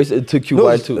ነገር ወይስ it took you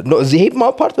while to no the hip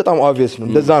hop part በጣም obvious ነው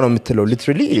እንደዛ ነው የምትለው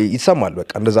literally ይሰማል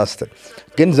በቃ እንደዛ ስትል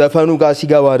ግን ዘፈኑ ጋር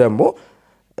ሲገባ ደግሞ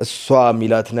እሷ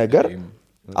ሚላት ነገር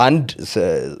አንድ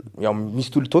ያው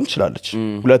ሚስቱ ልትሆን ትችላለች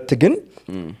ሁለት ግን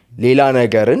ሌላ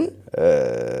ነገርን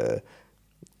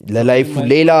ለላይፍ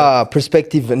ሌላ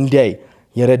ፐርስፔክቲቭ እንዲያይ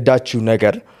የረዳችው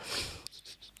ነገር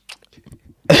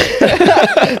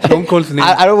don't call name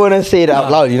I don't want to say it out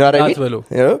loud you know what I mean አትበለው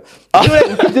you know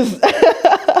just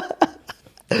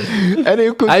እኔ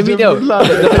እኮ I mean ያው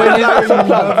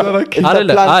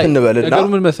አይደለ አይ እንበልና ነገሩ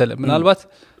ምን መሰለህ ምናልባት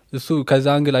እሱ ከዛ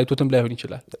አንግል አይቶትም ላይሆን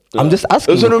ይችላል I'm just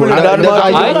asking እሱ ነው እኮ ምን እንደዛ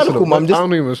አዳድማጭ አላልኩም I'm just በጣም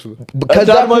ነው ይመስሉ ከዛ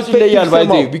ዳድማጩ ይለያል ባይ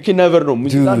perspective we can never know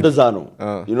ሙዚቃ እንደዛ ነው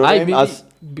you know አይ what I mean? As-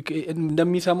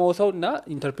 እንደሚሰማው ሰው እና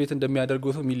ኢንተርፕሬት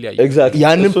እንደሚያደርገው ሰው የሚለያይ exactly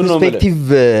ያንን እሱን ነው የምልህ። ፐርስፔክቲቭ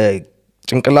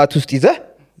ጭንቅላት ውስጥ ይዘህ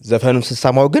ዘፈኑን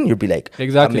ስትሰማው ግን you'll be like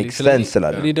ኤግዛክትሊ makes sense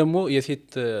ስላለ እኔ ደግሞ የሴት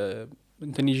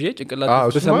እንትን ይዤ ጭንቅላት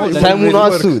እሱማ በሰማው ሰሙኑ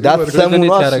አሱ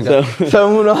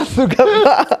ሰሙኑ አሱ ገባ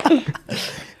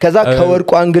ከዛ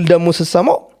ከወርቁ አንግል ደግሞ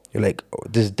ስትሰማው you're like oh,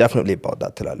 this is definitely about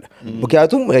that ትላለህ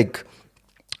ምክንያቱም like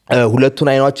ሁለቱን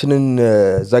አይናችንን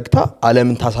ዘግታ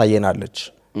ዓለምን ታሳየናለች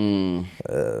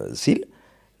ሲል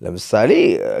ለምሳሌ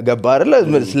ገባ አይደለ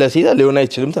ስለ ሴት ሊሆን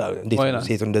አይችልም እንዴት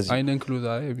ሴቱ እንደዚህ አይነን ክሉዝ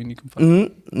አይ ቢኒክም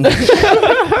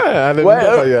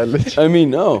ያለች I mean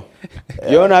no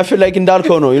የሆነ I feel like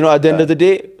እንዳልከው ነው you know at the end of the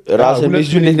day ራስን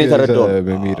ሚስቱን እንዴት ነው የተረዳው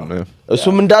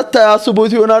እሱም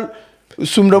እንዳታስቦት ይሆናል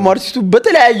እሱም ደግሞ አርቲስቱ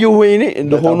በተለያየ ወይኔ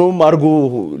እንደሆነም አርጎ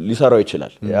ሊሰራው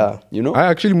ይችላል you know አይ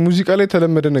actually ሙዚቃ ላይ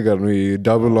ተለመደ ነገር ነው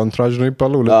ዳብል አንትራጅ ነው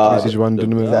ይባላል ሁለት ሜሴጅ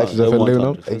ባንድን ዘፈን ላይ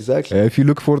ነው exactly if you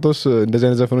look for those እንደዚህ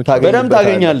አይነት ዘፈኖች በደም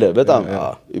ታገኛለህ በጣም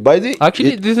by the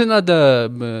actually this is not the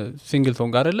single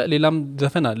song አይደለ ሌላም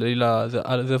ዘፈን አለ ሌላ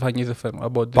ዘፋኝ ዘፈን ነው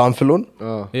about ፓምፍሎን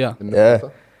yeah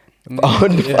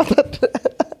አሁን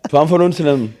ፓምፍሎን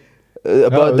ስለም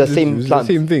about the same plant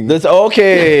same thing that's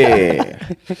okay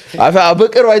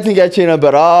በቅርብ I think ያቺ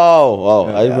ነበር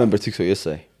I remember TikTok yes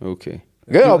I okay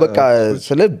ግን ያው በቃ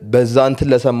ስለ በዛ እንትን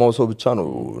ለሰማው ሰው ብቻ ነው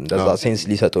እንደዛ ሴንስ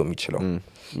ሊሰጠው የሚችለው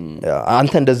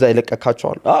አንተ እንደዛ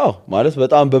ይለቀካቸዋል ማለት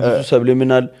በጣም በብዙ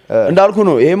ሰብሊሚናል እንዳልኩ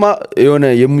ነው ይሄማ የሆነ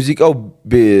የሙዚቃው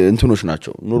እንትኖች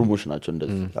ናቸው ኖርሞች ናቸው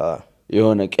እንደዚህ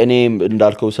የሆነ ቀኔም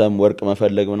እንዳልከው ሰም ወርቅ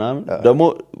መፈለግ ምናምን ደግሞ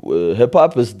ሂፕ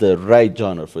ሆፕ is the right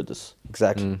genre for this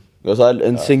exactly ገሳል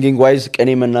and singing wise ቀኔ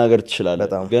መናገር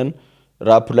ትችላለህ ግን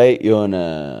ራፕ ላይ የሆነ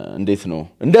እንዴት ነው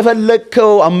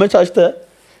እንደፈለከው አመቻችተ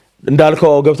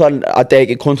እንዳልከው ገብቷል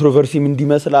አጠያቂ ኮንትሮቨርሲም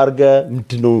እንዲመስል አርገ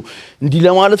ምንድነው እንዲ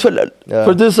ለማለት ፈላል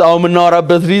for this አሁን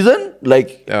እናወራበት reason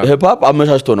like hip hop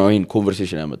አመቻችቶ ነው ይሄን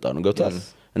ኮንቨርሴሽን ያመጣው ነው ገብቷል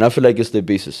and I feel like it's the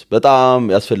basis በጣም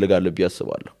ያስፈልጋል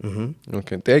ቢያስባለሁ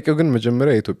okay ጠያቂው ግን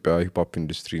መጀመሪያ የኢትዮጵያ ሂፕ ሆፕ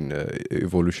ኢንዱስትሪን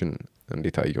ኢቮሉሽን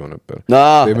እንዴት አየው ነበር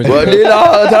ሌላ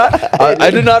I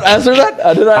did not answer that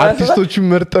አርቲስቶቹ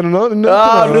መርጠን ነው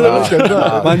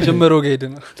ማን ጀመረው ጋር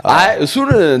ነው አይ እሱን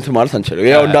እንትን ማለት አንችልም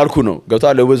ያው እንዳልኩ ነው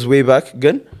ገብቷል it was way back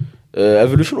ግን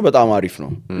ኤቮሉሽኑ በጣም አሪፍ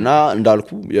ነው እና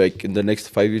እንዳልኩ like in the next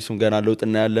 5 years ገና ለውጥ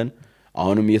እናያለን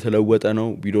አሁንም እየተለወጠ ነው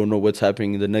we don't know what's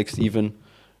happening in the next even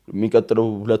የሚቀጥለው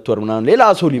 2 ወር ምናምን ሌላ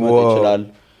ሰው ሊመጣ ይችላል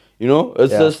you know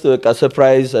it's just a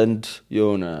surprise and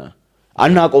የሆነ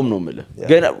አናቆም ነው ማለት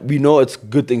ግን we know it's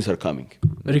good things are coming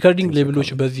ሪካርዲንግ ሌብሎች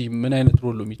በዚህ ምን አይነት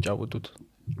ሮል ነው የሚጫወቱት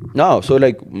now so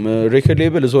like record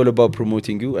label is all about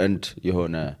promoting you and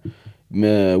የሆነ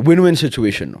win-win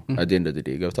situation ነው at the end of the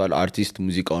day ገብቷል አርቲስት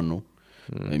ሙዚቃውን ነው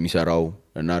የሚሰራው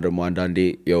እና ደግሞ አንዳንዴ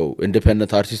ያው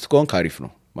ኢንዲፔንደንት አርቲስት ኮን ካሪፍ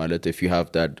ነው ማለት if you have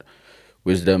that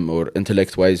wisdom or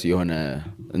intellect wise የሆነ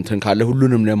እንትን ካለ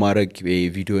ሁሉንም ለማድረግ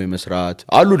ቪዲዮ የመስራት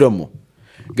አሉ ደግሞ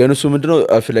ግን እሱ ምንድነው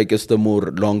I feel like it's the more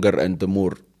longer and the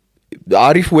more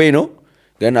አሪፍ way ነው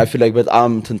ግን I feel like በጣም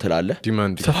እንትን ትላለህ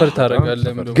ሰፈር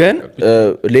ታረጋለህ ግን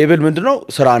ሌብል ምንድነው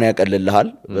ስራን ያቀልልሃል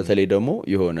በተለይ ደግሞ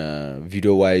የሆነ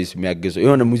ቪዲዮ ዋይዝ የሚያግዘው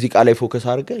የሆነ ሙዚቃ ላይ ፎከስ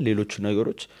አድርገህ ሌሎች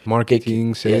ነገሮች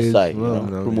ማርኬቲንግ ሴልስ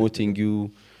promoting you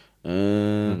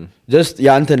just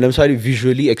ያንተን ለምሳሌ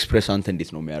visually express አንተ እንዴት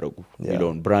ነው የሚያደርጉ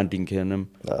ይለውን ብራንዲንግ ከነም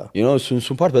you know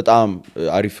እሱን ፓርት በጣም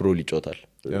አሪፍ ሮል ይጫወታል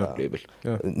ሌብል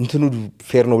እንትኑ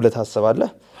ፌር ነው ብለህ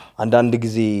ታስባለህ አንዳንድ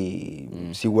ጊዜ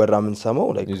ሲወራ ምን ሰማው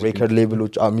like record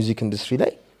labelዎች music industry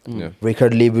ላይ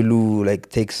record labelu like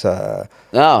takes a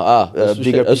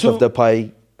bigger piece of the pie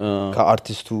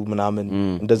ከአርቲስቱ ምናምን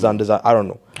እንደዛ I don't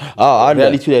know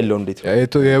ሪያሊቲ ላይ ያለው እንዴት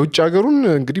ነው የውጭ ሀገሩን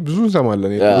እንግዲህ ብዙ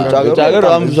እንሰማለን የውጭ ሀገር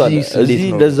አምብዛለ እዚህ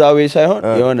እንደዛ ወይ ሳይሆን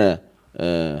የሆነ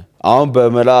አሁን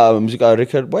በመላ ሙዚቃ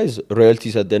ሪከርድ ዋይዝ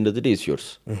royalties at the end of the day is yours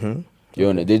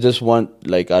የሆነ they just want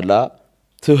like አላ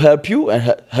to help you and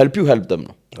help them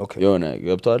ነው Okay. የሆነ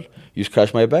ገብቷል you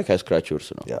scratch my back I scratch yours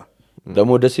ነው Yeah.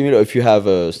 ደግሞ ደስ የሚለው if you have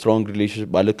a strong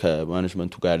relationship ማለት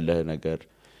ከማኔጅመንቱ ጋር ያለ ነገር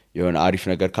የሆነ አሪፍ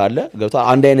ነገር ካለ ገብቷል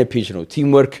አንድ አይነት ፔጅ ነው ቲም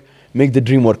ወርክ make the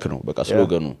dream work ነው በቃ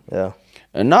ስሎገኑ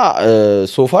እና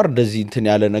so far እንደዚህ እንትን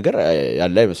ያለ ነገር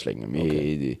ያለ አይመስለኝም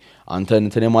ይሄ አንተ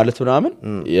እንትን ማለት ምናምን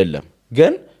የለም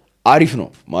ግን አሪፍ ነው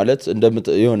ማለት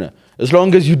የሆነ as long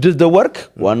as you did the work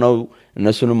ዋናው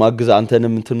እነሱንም ማግዝ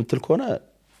አንተንም እንትን ምትል ከሆነ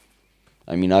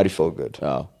I mean አሪፍ so good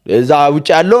እዛ ውጭ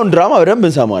ያለውን ድራማ በደንብ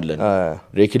እንሰማለን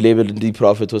ሬከርድ ሌብል እንዲ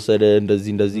ፕሮፊት ወሰደ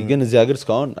እንደዚህ ግን እዚህ ሀገር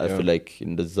እስካሁን I feel like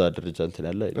እንደዛ ደረጃ እንትን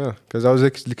ያለ ከዛ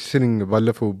listening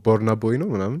ባለፈው ቦርና ቦይ ነው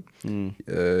ምናምን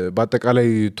በአጠቃላይ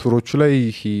ቱሮቹ ላይ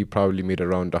he probably made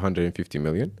around 150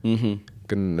 million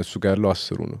ግን እሱ ጋር ያለው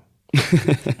 10 ነው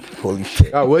holy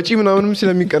shit ወጪ ምናምንም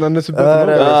ስለሚቀናነስበት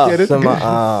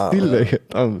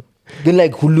ነው ግን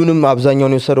like ሁሉንም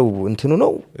አብዛኛውን የሰረው እንትኑ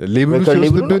ነው ሌብሉ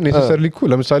ሲወስድብን necessarily እኮ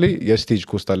ለምሳሌ የስቴጅ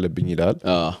ኮስት አለብኝ ይላል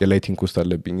የላይቲንግ ኮስት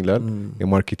አለብኝ ይላል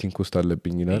የማርኬቲንግ ኮስት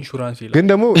አለብኝ ይላል ግን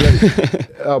ደግሞ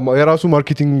የራሱ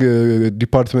ማርኬቲንግ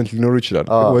ዲፓርትመንት ሊኖር ይችላል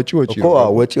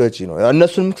ወጪ ነው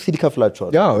እነሱንም ክፍል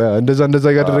ይከፍላቸዋል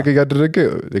እንደዛ ያደረገ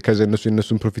ከዛ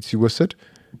እነሱን ፕሮፊት ሲወሰድ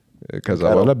ከዛ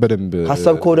በኋላ በደንብ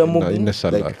ሐሳብከው ደግሞ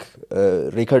ይነሳል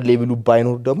ሬከርድ ሌብሉ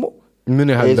ባይኖር ደግሞ ምን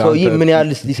ያህል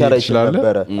ሊሰራ ይችላል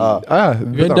ነበር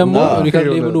ግን ደግሞ ሪከርድ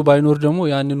ሌብሉ ባይኖር ደግሞ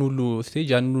ያንን ሁሉ ስቴጅ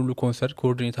ያንን ሁሉ ኮንሰርት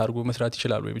ኮኦርዲኔት አድርጎ መስራት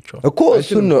ይችላል ወይ ብቻው እኮ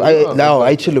እሱን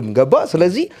አይችልም ገባ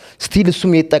ስለዚህ ስቲል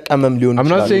እሱም የተጠቀመም ሊሆን ይችላል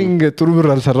I'm not saying ጥሩ ብር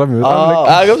አልሰራም ይወጣል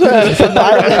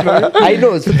አይ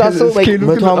ኖ ስታስበው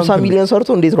 150 ሚሊዮን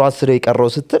ሰርቶ እንዴት ነው 10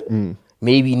 የቀረው ስትል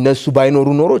ሜቢ እነሱ ባይኖሩ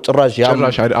ኖሮ ጭራሽ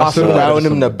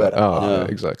አይሆንም ነበር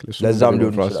exactly ለዛም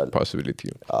ሊሆን ይችላል possibility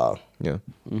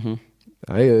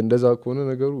አይ እንደዛ ከሆነ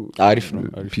ነገሩ አሪፍ ነው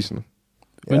ፒስ ነው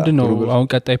ምንድነው አሁን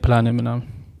ቀጣይ ፕላን ምናምን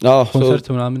ኮንሰርት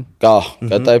ምናምን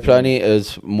ቀጣይ ፕላኔ is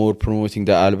more promoting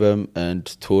the album and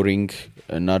touring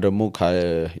እና ደግሞ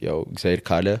ያው እግዚአብሔር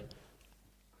ካለ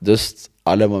just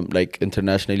ዓለም like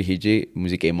internationally ሄጄ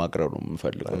ሙዚቃ ማቅረብ ነው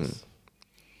የምፈልገው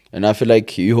እና I feel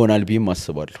like ይሆናል ቢም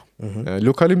አስባለሁ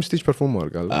ሎካሊም ስቴጅ ፐርፎርም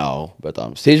አድርጋለሁ በጣም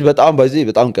ስቴጅ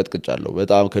በጣም ቀጥቅጫለሁ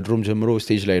በጣም ከድሮም ጀምሮ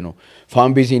ስቴጅ ላይ ነው ፋን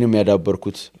ቤዚንም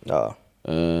ያዳበርኩት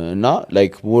እና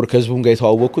like more ከህዝቡም ጋር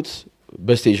የተዋወቅኩት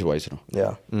በስቴጅ ዋይዝ ነው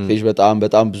ስቴጅ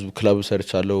በጣም ብዙ ክለብ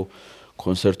ሰርቻለሁ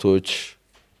ኮንሰርቶች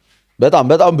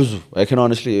በጣም ብዙ I can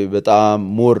honestly በጣም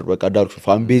more በቃ ዳርክ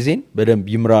ፋን ቤዚን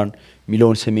በደንብ ይምራን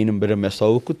ሚሊዮን ሰሜንም በደንብ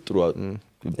ያስተዋወቅኩት ጥሩ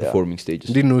performing stages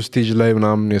ዲኖ ስቴጅ ላይ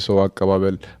ምናምን የሰው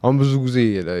አቀባበል አሁን ብዙ ጊዜ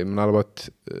ምናልባት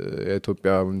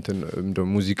የኢትዮጵያ እንደ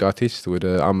ሙዚቃ ቴስት ወደ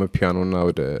አመፒያኖና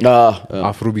ወደ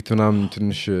አፍሮቢት ምናምን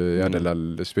ትንሽ ያደላል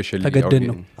especially ተገደን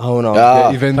ነው አሁን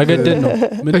ተገደን ነው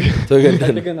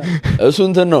እሱ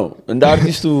እንትን ነው እንደ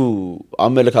አርቲስቱ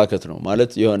አመለካከት ነው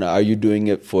ማለት የሆነ are you doing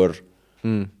it for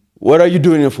what are you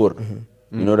doing it for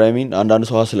you know what I mean አንዳንድ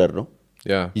ሰው ሀስለር ነው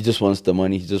he just wants the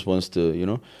money he just wants to you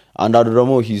know and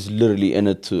Adomo he's literally in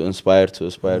it to inspire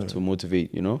to motivate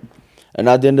you know and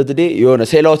at the end of the day የሆነ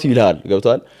ሴል አውት ይላል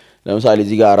ገብቷል ለምሳሌ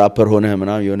እዚህ ጋር ራፐር ሆነህ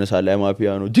ምናምን የሆነ ሳለ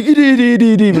ማፒያኖ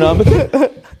ዲዲዲዲ ምናምን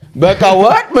በቃ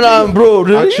what ምናምን bro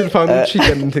action family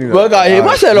እንትን ይላል በቃ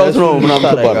ይሄ ሴል አውት ነው ምናምን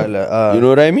ተባለ you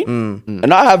know what I mean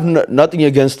and I have nothing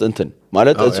against እንትን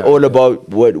ማለት it's all about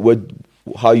what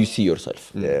how you see yourself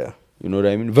you know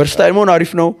what I mean versatile መሆን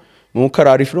አሪፍ ነው ሙከራ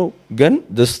አሪፍ ነው ግን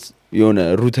just የሆነ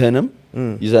ሩትህንም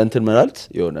ይዘንትን ማለት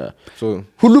የሆነ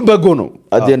ሁሉም በጎ ነው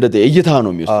at the end of the day እይታ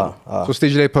ነው የሚወስነው so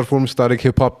stage ላይ perform ስታደርግ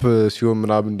ሂፕ ሆፕ ሲሆን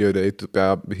ምናምን እንደ ኢትዮጵያ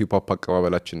ሂፕ ሆፕ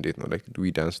አቀባበላችን እንዴት ነው like do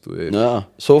we dance to it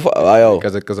so ያው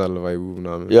ከዘቀዛለ ቫይቡ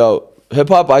ምናምን ያው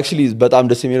ሂፕ ሆፕ actually በጣም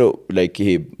ደስ የሚለው like ይሄ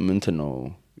እንትን ነው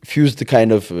fused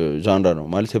kind of genre ነው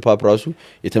ማለት ሂፕ ሆፕ ራሱ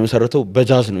የተመሰረተው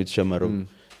በጃዝ ነው የተጀመረው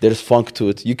there's funk to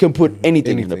it you can put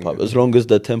anything in hip hop as long as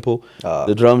the tempo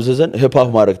the drums isn't hip hop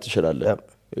ማድረግ ትችላለህ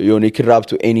you can rap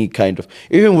to any kind of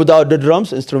even without the drums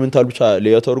instrumental ብቻ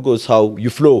ለያተርጎ is how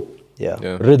you flow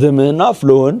rhythm እና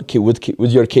flow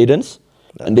with your cadence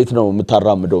እንዴት ነው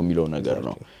የምታራምደው የሚለው ነገር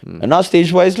ነው እና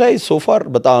stage wise ላይ so far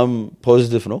በጣም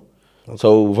positive ነው so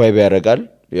vibe ያደርጋል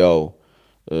ያው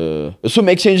እሱም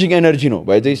exchanging energy ነው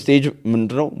by the stage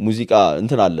ምንድነው ሙዚቃ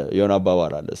እንትን አለ የሆነ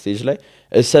አባባል አለ stage ላይ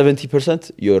 70%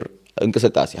 your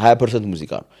እንቅስቃሴ 20%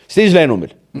 ሙዚቃ ነው stage ላይ ነው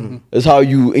ማለት is how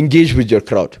you engage with your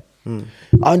crowd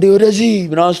አንዴ ወደዚህ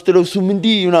ምናምን ስትለው እሱም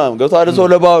እንዲህ ምናምን ገብቶሃል ሰው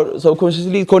ለባው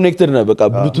subconsciously connected ነው በቃ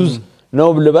bluetooth ነው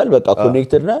ብለባል በቃ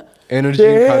connected ነው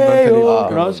energy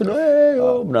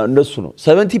ምናምን እንደሱ ነው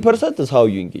 70% is how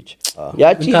you engage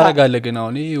ያቺ ታረጋለህ ግን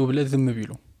አሁን ይሄ ብለህ ዝም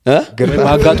ቢሉ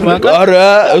አጋጥሞ ያውቃል ኧረ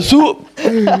እሱ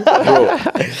bro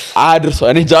አድርሶ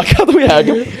እኔ ጃካቱ ያገ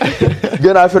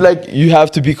ግን I feel like you have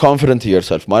to be confident in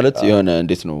yourself ማለት የሆነ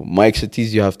እንዴት ነው ማይክ ስትይዝ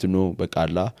you have to know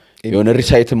በቃላ የሆነ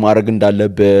ሪሳይት ማድረግ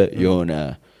እንዳለብህ የሆነ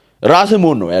ራስህ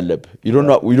መሆን ነው ያለብህ you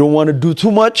don't want to do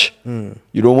too much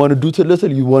you don't want to do too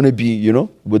little you want to be you know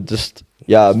with just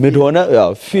mid ሆነ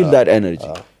feel that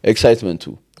energy excitement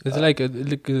too it's like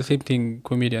the same thing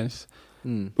comedians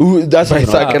that's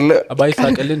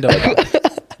ባይሳቀል እንደበቃ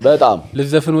በጣም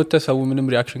ለዘፈን ወጥተ ሰው ምንም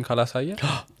ሪአክሽን ካላሳየ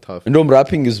እንደውም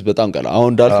ራፒንግ is በጣም ቀላ አሁን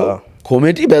እንዳልከው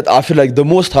ኮሜዲ but I feel like the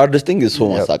most hardest thing is so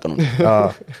ማሳቅ ነው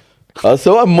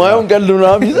አሰው ማየውን ቀልድ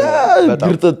ምናምን ይዘህ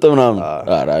ግርጥጥ ምናምን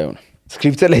ኧረ አይሆንም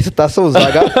ስክሪፕት ላይ ስታስበው እዛ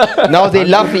ጋር now they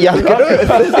laugh ያስከዶ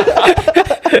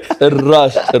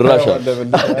ራሽ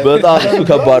በጣም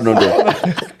ከባድ ነው እንደው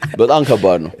በጣም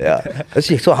ከባድ ነው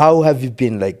so how have you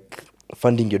been like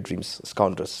funding your dreams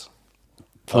እስካሁን ድረስ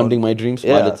funding my dreams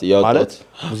ማለት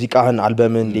ሙዚቃህን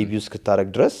አልበምን ዴቢዩስ ከታረግ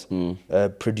ድረስ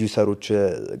ፕሮዲዩሰሮች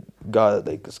ጋር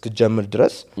like እስከጀምር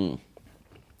ድረስ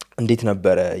እንዴት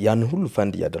ነበር ያን ሁሉ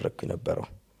ፈንድ ያደረግኩ የነበረው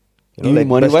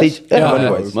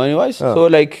money wise so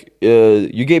like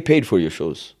you get paid for your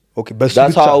shows okay but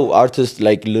that's how artists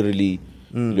like literally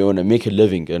you want to make a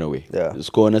living in a way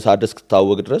እስኮነ ሳደስ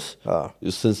ከታወቅ ድረስ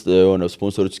since የሆነ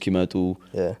ስፖንሰሮች እስኪመጡ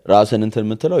ራስን እንትን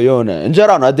ምትለው የሆነ እንጀራ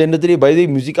ነው አደ እንደዚህ ባይ ዘ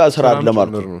ሙዚቃ ስራ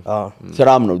ለማለት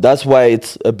ስራም ነው that's why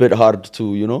it's a bit hard to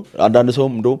you know አንዳንድ ሰው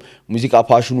እንደው ሙዚቃ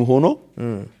ፓሽኑ ሆኖ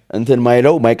እንትን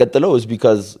ማይለው ማይቀጥለው is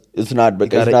because it's not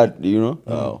you know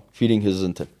feeding his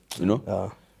እንትን you know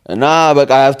እና በቃ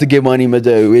I have to get money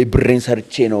ወይ ብሬን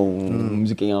ሰርቼ ነው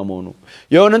ሙዚቀኛ መሆኑ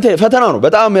የሆነ እንትን ፈተና ነው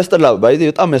በጣም ያስጠላ ባይዚ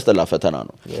በጣም ያስጠላ ፈተና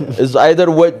ነው is either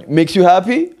what makes you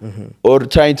happy or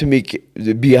trying to make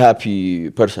be a happy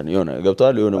person የሆነ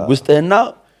ገብቷል የሆነ ውስጥህና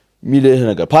ሚልህ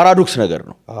ነገር ፓራዶክስ ነገር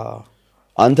ነው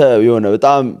አንተ የሆነ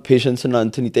በጣም ፔሸንስ እና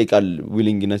እንትን ይጠይቃል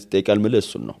ዊሊንግነስ ይጠይቃል ማለት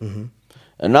እሱ ነው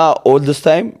እና all this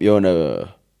time የሆነ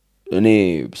እኔ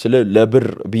ስለ ለብር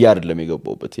ብዬ አይደለም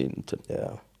የገባውበት እንትን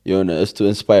የሆነ is to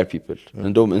inspire people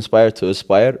and don't inspire to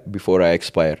aspire before I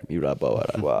expire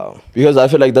wow because I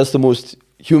feel like that's the most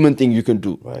human thing you can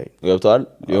do ገብቷል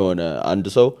የሆነ አንድ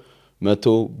ሰው መቶ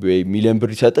ሚሊዮን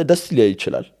ብር ይሰጥ ደስ ሊል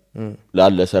ይችላል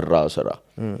ላለ ሰራ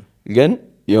ግን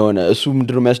የሆነ እሱ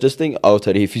ምንድነው የሚያስደስተኝ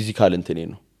አውተር ይሄ ፊዚካል እንትኔ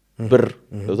ነው ብር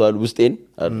ገብቷል ውስጤን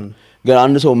ግን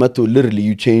አንድ ሰው መቶ literally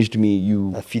you changed me you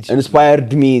inspired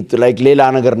me to like ሌላ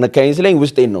ነገር ነካኝ ስለኝ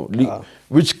ውስጤን ነው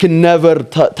which can never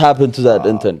tap into that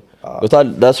እንትን ገብቷል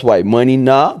that's why money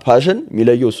እና passion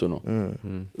የሚለየው እሱ ነው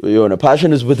የሆነ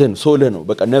passion is within soul ነው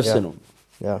በቃ ነፍስ ነው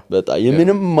በጣም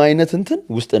የምንም አይነት እንትን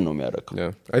ውስጥን ነው የሚያደርገው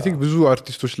I think ብዙ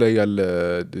አርቲስቶች ላይ ያለ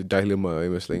ዳይሌማ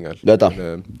ይመስለኛል በጣም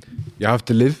you have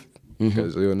to live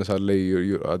because የሆነ ሳለ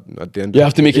at the end you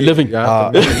have to make a living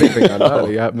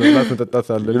መብላት መጠጣት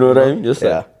አለ you know what I mean yes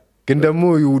ግን ደግሞ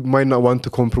you might not want to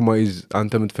compromise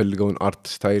አንተ የምትፈልገውን አርት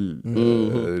ስታይል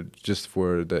just for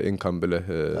the income ብለህ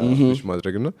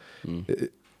ማድረግና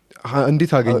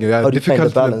እንዴት አገኘው ያ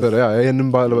ዲፊካልት ነበር ያንን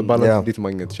ባላንስ እንዴት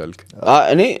ማግኘት ቻልክ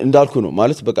እኔ እንዳልኩ ነው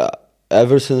ማለት በቃ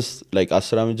ever since like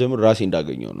 10 ዓመት ጀምሮ ራሴ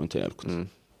እንዳገኘው ነው እንትን ያልኩት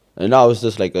እና I was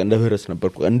just like እንደ ህረስ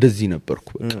ነበርኩ እንደዚህ ነበርኩ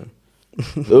በቃ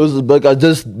it was like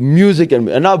just music and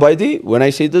now by the when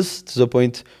I say this to the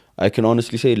point I can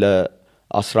honestly say la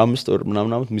 15 or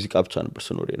ምናምን አመት ሙዚቃ ብቻ ነበር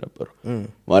ስኖር የነበረው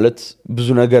ማለት ብዙ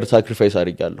ነገር ሳክሪፋይስ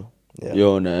አድርጋለሁ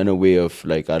የሆነ in a way of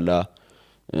like አላ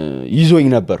ይዞኝ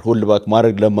ነበር ሆል ባክ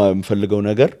ማድረግ ለማፈልገው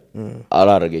ነገር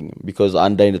አላረገኝም because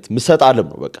አንድ አይነት ምሰጥ አለም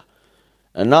ነው በቃ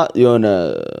እና የሆነ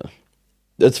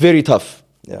it's very tough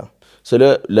ስለ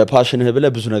ለፓሽንህ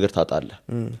ብለህ ብዙ ነገር ታጣለህ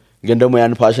ግን ደግሞ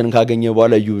ያን ፓሽን ካገኘ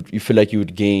በኋላ you feel like you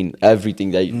would gain everything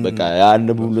that በቃ ያን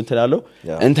ሁሉ እንተላለው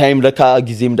and time ለካ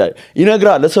ጊዜም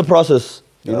ይነግራል it's a process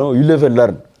you know you live and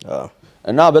learn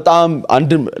እና በጣም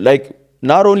አንድ like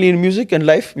not only in music and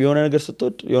life የሆነ ነገር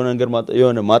ስትወድ የሆነ ነገር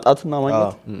የሆነ ማጣትና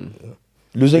ማግኘት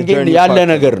losing game ያለ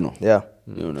ነገር ነው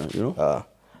you know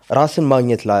ራስን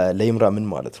ማግኘት ለይምራ ምን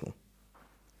ማለት ነው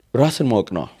ራስን ማወቅ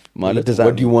ነው ማለት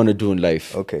what do you want to do in life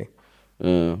okay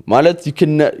ማለት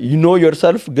you know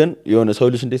yourself ግን የሆነ ሰው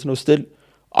ልጅ እንዴት ነው still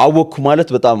አወቅኩ ማለት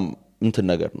በጣም እንትን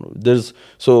ነገር ነው there's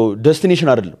so destination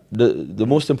አይደለም the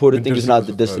most important thing is not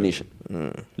the destination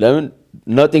ለምን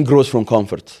nothing grows from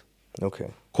comfort okay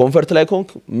comfort ላይ ኮንክ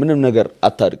ምንም ነገር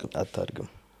አታድግም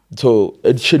so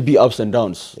it should be ups and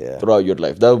downs throughout your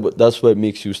life that's what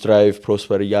makes you strive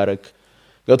prosper ያረክ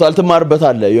ገታል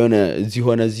ተማርበታለ የሆነ እዚህ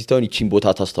ሆነ እዚህ ታውን እቺን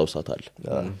ቦታ ታስታውሳታል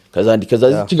ከዛ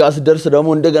እዚህ ጋር ስደርስ ደግሞ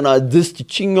እንደገና this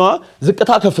እቺኛዋ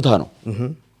ዝቅታ ከፍታ ነው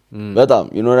በጣም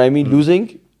you know what I mean losing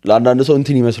ለአንዳንድ ሰው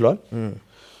እንትን ይመስላል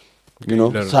you know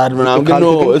sad ምናምን ግን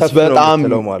ነው it's በጣም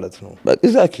ማለት ነው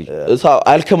exactly it's how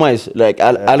alchemize like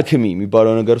alchemy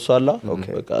የሚባለው ነገር እሱ አላ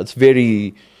በቃ it's very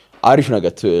አሪፍ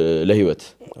ነገር ለህይወት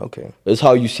okay it's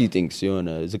how you see things የሆነ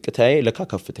ዝቅታዬ ለካ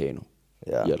ከፍታዬ ነው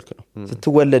ያልክ ነው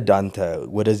ስትወለድ አንተ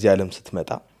ወደዚህ ዓለም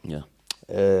ስትመጣ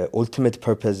ultimate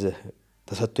purpose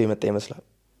ተሰጥቶ የመጣ ይመስላል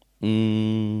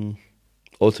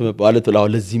ultimate ማለት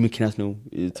ለዚህ ምክንያት ነው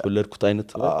የተወለድኩት አይነት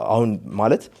አሁን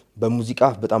ማለት በሙዚቃ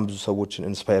በጣም ብዙ ሰዎችን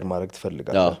ኢንስፓየር ማድረግ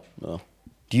ትፈልጋለህ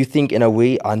do you think in a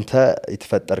way አንተ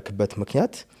የተፈጠርክበት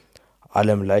ምክንያት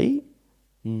ዓለም ላይ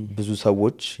ብዙ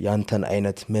ሰዎች ያንተን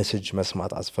አይነት ሜሴጅ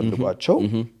መስማት አስፈልጓቸው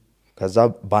ከዛ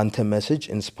ባንተ ሜሴጅ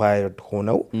ኢንስፓየርድ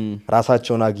ሆነው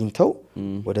ራሳቸውን አግኝተው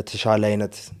ወደ ተሻለ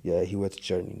አይነት የህይወት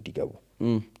ጀርኒ እንዲገቡ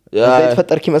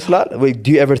የተፈጠርክ ይመስላል ወይ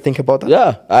do you ever think about that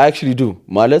yeah I actually do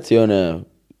ማለት የሆነ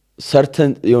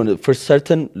certain የሆነ for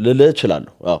certain ልለ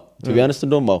እችላለሁ to be honest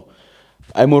እንደውም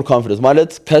I'm more confident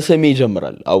ማለት ከስሜ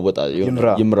ይጀምራል አወጣ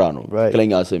ይምራ ነው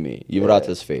ክለኛ ስሜ ይምራ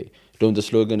ተስፋዬ don't the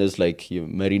slogan is like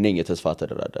መሪ ነኝ የተስፋ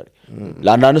ተደራዳሪ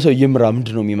ለአንዳንድ ሰው ይምራ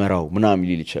ምንድነው የሚመራው ምናምን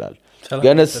ሊል ይችላል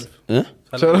ገነስ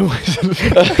ሰላም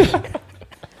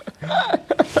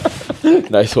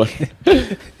nice one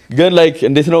ግን like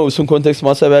እንዴት ነው እሱን ኮንቴክስት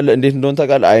ማሰብ ያለ እንዴት እንደሆነ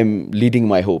ታውቃለህ I'm leading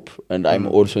my hope and I'm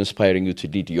also inspiring you to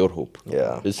lead your hope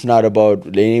it's not about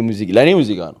ለኔ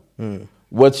ሙዚቃ ነው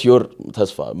what's your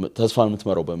ተስፋን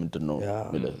የምትመራው በምንድነው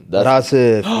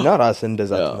ራስ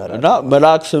እንደዛ ተመራ እና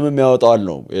መልአክ ስምም ያወጣዋል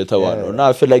ነው የተባለው እና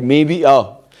I feel like maybe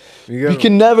you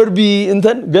can never be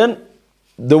እንትን ግን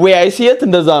the way I see it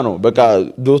እንደዛ ነው በቃ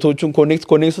ዶቶቹን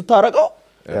ኮኔክት ስታረቀው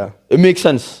it makes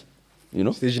sense you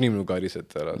know stage name ነው ጋር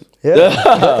ይሰጣራል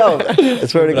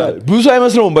it's very good ብዙ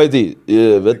አይመስለውም ባይቴ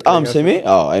በጣም ስሜ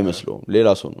አይመስለውም ሌላ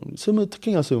ሰው ነው ስም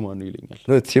ትክክለኛ ስም ማን ነው ይለኛል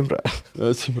no ሲምራ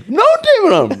ነው እንዴ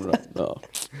ምናምን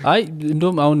አይ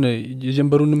እንደውም አሁን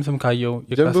የጀንበሩንም ስም ካየው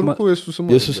ጀንበሩ እኮ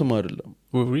የሱ ስም አይደለም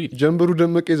ጀንበሩ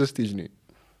ደመቀ ዘ stage name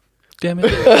damn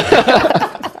it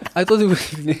I thought it was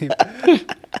his name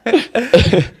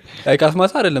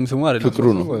ካስማሳ አይደለም ስሙ አይደለም ፍቅሩ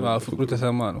ነው ፍቅሩ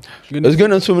ተሰማ ነው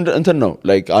ግን እሱ እንትን ነው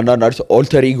like አንዳንድ አርቲስት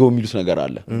alter ego የሚሉት ነገር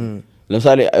አለ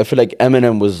ለምሳሌ I feel like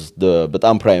Eminem was the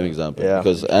በጣም prime example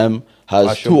because M has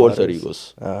two alter egos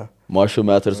Marshall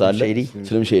Mathers አለ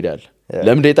Slim Shady አለ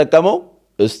ለምን የጠቀመው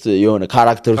እስቲ የሆነ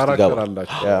ካራክተር ውስጥ ይገባል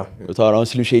አሁን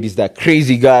Slim Shady is that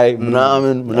crazy guy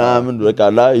ምናምን በቃ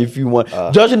if you want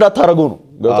judge እንዳታረገው ነው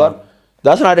ገብቷል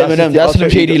that's not Eminem that's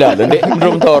Slim Shady ይላል እንዴ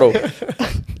ምንድነው የምታወራው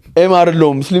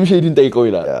ኤማርሎም ስሊም ሼዲን ጠይቀው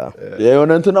ይላል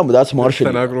የሆነ እንትና that's Marshall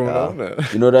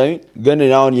you know what I mean ግን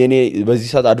አሁን የኔ በዚህ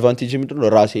ሰዓት አድቫንቴጅ ምንድነው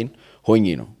ራሴን ሆኜ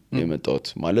ነው የመጣሁት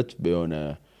ማለት በሆነ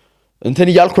እንትን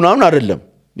እያልኩ ነው አይደለም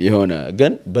የሆነ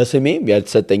ግን በስሜ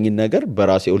ያልተሰጠኝ ነገር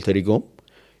በራሴ ኦልተር ኢጎም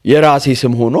የራሴ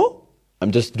ስም ሆኖ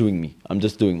I'm just doing me I'm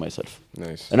just doing myself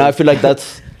nice and I feel like that's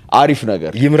አሪፍ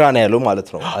ነገር ይምራ ነው ያለው ማለት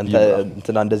ነው አንተ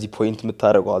እንትና እንደዚህ ፖይንት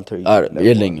የምታረገው ኦልተር ኢጎ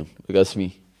የለኝም because me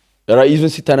even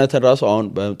ሲተነተን ራሱ አሁን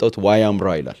በመጣሁት why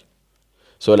amra ይላል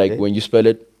so like when you spell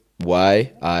it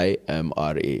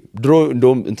YIMRA ድሮ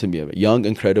እንደውም እንትን young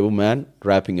incredible man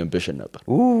rapping ambition ነበር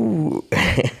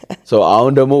so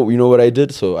አሁን ደግሞ you know what I did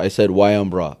so I said why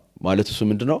amra ማለት እሱ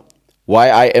ምንድነው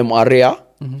YIMRA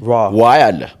why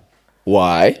አለ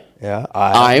why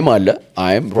I'm አለ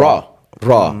I'm raw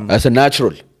as a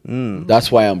natural that's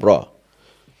why I'm raw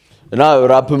እና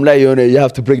ራፕም ላይ የሆነ you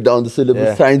have to break down the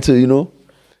syllabus trying to you know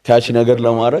catch ነገር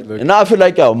ለማድረግ እና I feel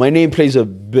like my name plays a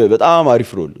በጣም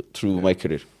አሪፍ role through my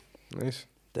career nice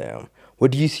damn what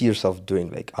do you see yourself doing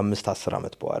like 5-10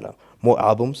 አመት በኋላ more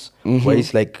albums ways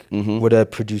like ወደ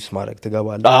produce ማድረግ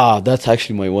ትገባለህ that's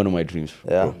actually one of my dreams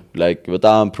like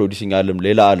በጣም producing ዓለም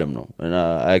ሌላ ዓለም ነው እና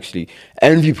actually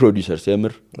envy producers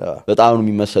የምር በጣም ነው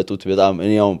የሚመሰጡት በጣም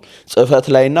እኔ ያው ጽፈት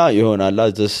ላይና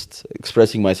ይሆናላ just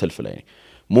expressing myself ላይ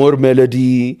more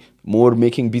melody more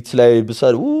making beats like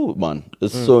beside man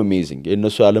it's so amazing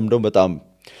የነሱ ዓለም ደግሞ በጣም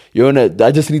የሆነ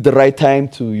I just need the right time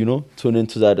to you know tune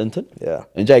into that እንትን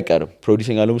እንጂ አይቀርም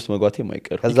producing ዓለም ውስጥ መግባቴ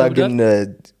የማይቀር ከዛ ግን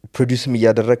ፕሮዲዩስም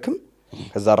እያደረክም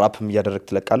ከዛ ራፕም እያደረክ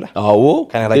ትለቃለህ አዎ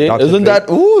isn't that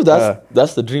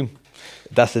that's the dream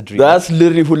that's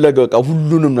literally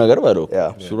ሁሉንም ነገር ባለው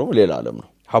እሱ ደግሞ ሌላ ዓለም ነው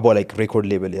how about like record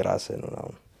label የራስህ ነው now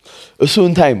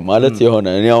እሱን ታይም ማለት የሆነ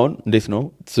እኔ አሁን እንዴት ነው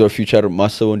the future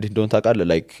ማሰበው እንዴት እንደሆነ ታውቃለህ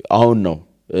like አሁን ነው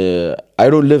I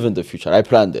don't live in the future I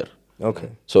plan there okay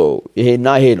so ይሄ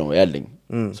ነው ያለኝ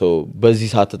so በዚህ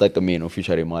ሰዓት ተጠቅሜ ነው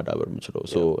future ማዳበር የምችለው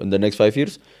so in the next 5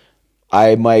 years I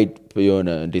might የሆነ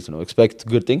እንዴት ነው expect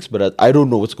good things but I don't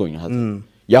know what's going to happen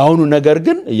ያሁኑ ነገር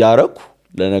ግን ያረኩ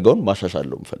ለነገው ማሻሻል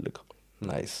ነው የምፈልገው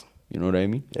nice you know what I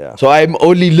mean so I'm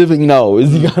only living now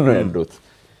እዚህ ጋር ነው ያለሁት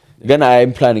ግን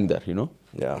I'm planning there you know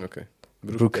yeah okay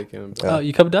ብሩክ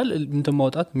ይከብዳል እንትን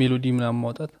ማውጣት ሜሎዲ ምናምን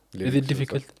ማውጣት is it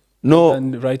difficult no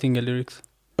and writing a lyrics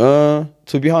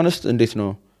to be honest እንዴት ነው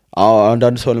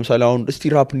አንዳንድ ሰው ለምሳሌ አሁን እስቲ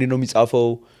ራፕ እንዴት ነው የሚጻፈው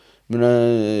ምን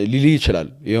ሊሊ ይችላል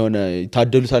የሆነ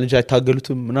ታደሉታል እንጂ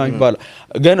አይታገሉትም ምናምን ይባላል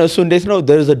ግን እሱ እንዴት ነው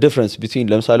there is a difference between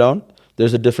ለምሳሌ አሁን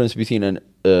there's a difference between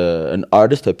an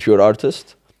artist a pure artist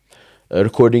a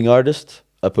recording artist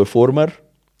a performer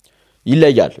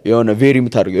ይለያል የሆነ ቬሪ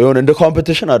ምታርገው የሆነ እንደ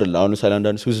ኮምፒቲሽን አይደለም አሁን ለምሳሌ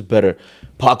አንዳንድ who's better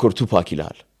pack or Tupac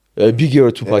ይላል bigger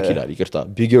or Tupac ይላል ይቅርታ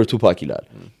bigger or Tupac ይላል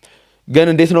ግን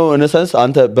እንዴት ነው in a sense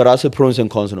አንተ በራስ pros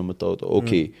and cons ነው የምታወጣው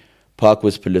okay Pac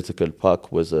was political Pac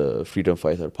was a freedom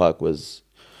fighter Pac was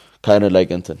kind of like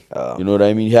እንትን you know what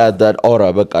I mean he had that aura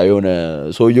በቃ የሆነ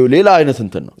ሰውየው ሌላ አይነት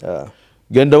እንትን ነው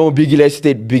ግን ደግሞ Biggie ላይ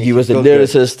ስቴት Biggie was a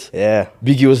lyricist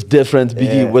Biggie was different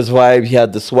Biggie was vibe he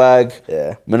had the swag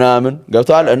ምናምን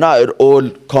ገብቷል እና it all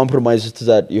compromises to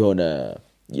that የሆነ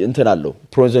እንትን አለው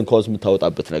pros and cons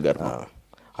የምታወጣበት ነገር ነው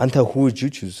አንተ who would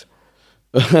you choose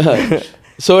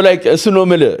so like እሱ ነው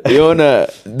የምልህ የሆነ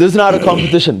there's not a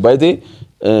competition by the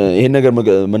ይሄን ነገር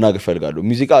መናገር ፈልጋለሁ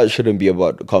ሙዚቃ shouldn't be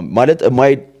about ማለት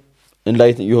might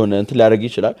enlighten የሆነ እንትን ሊያደርግ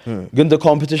ይችላል ግን the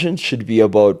competition should be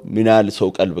about ምን ያህል ሰው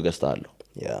ቀልብ ገዝታለሁ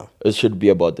it should be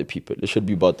about the people it should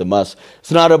be about the mass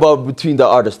it's not about between the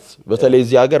artists በተለይ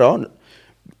እዚህ ሀገር አሁን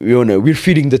የሆነ we're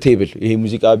feeding the table ይሄ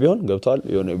ሙዚቃ ቢሆን ገብቷል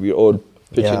የሆነ we're all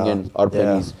pitching in our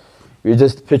pennies we're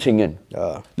just pitching in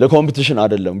the competition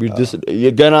አይደለም we're just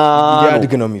ገና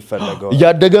ያድግ ነው የሚፈልገው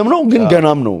ያደገም ነው ግን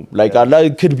ገናም ነው like Allah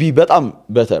could be በጣም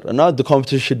better and the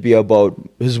competition should be about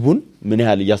ህዝቡን ምን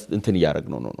ያህል እንትን ያደርግ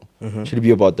ነው should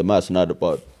be about the mass not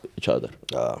about each other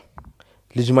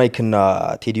ልጅ ማይክ እና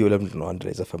ቴዲዮ ለምንድን ነው አንድ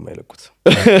ላይ ዘፈን ማይለቁት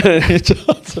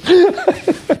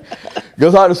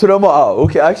ገዛን እሱ ደግሞ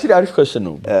okay actually አሪፍ question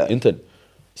ነው እንትን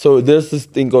so there's this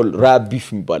thing called rap beef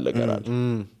የሚባል ነገር አለ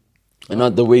and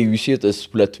the way we see it is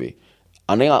split way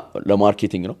አንደኛ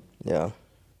ለማርኬቲንግ ነው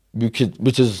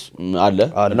which is አለ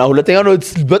እና ሁለተኛ ነው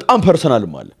በጣም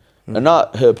ፐርሰናልም አለ እና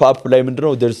ሂፕ ላይ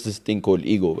ምንድነው there's this thing called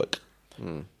ego በቃ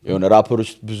የሆነ ራፐሮች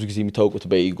ብዙ ጊዜ የሚታወቁት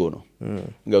በኢጎ ነው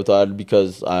ገብቷል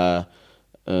because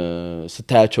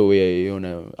ስታያቸው የሆነ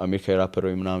አሜሪካዊ ራፐር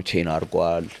ወይ ምናምን ቼን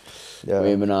አድርጓል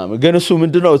ወይ ምናምን ግን እሱ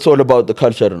ምንድነው it's all about the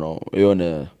culture ነው የሆነ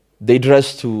they dress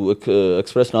to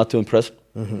express not to impress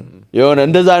የሆነ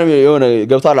እንደዛ የሆነ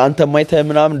ገብቷል አንተ ማይታይ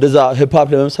ምናምን እንደዛ ሂፕ ሆፕ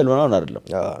ለመምሰል ምናምን አይደለም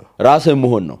ራስህ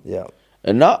መሆን ነው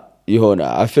እና የሆነ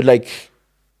I feel like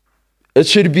it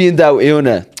should be in that የሆነ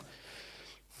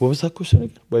what was that question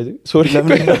again by the way sorry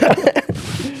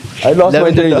I lost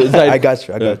my train I got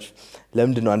you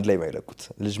ለምንድን ነው አንድ ላይ ማይለቁት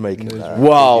ልጅ ማይክ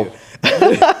wow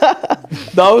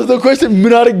that was the question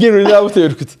ምን አድርጌ ነው እዛ ቦታ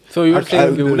የሄድኩት so you're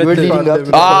saying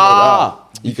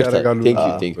thank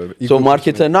you so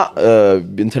market እና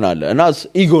እንትን አለ እና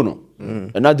ኢጎ ነው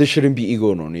እና there shouldn't be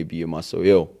ego ነው ኔ ብዬ ማሰው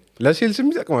ይኸው ለሴልስ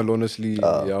ይጠቅማል honestly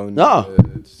ያው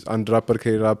አንድ ራፐር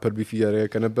ከራፐር ቢፍ ያረጋ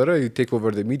ከነበረ you take over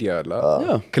the media አላ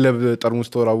ክለብ ጠርሙስ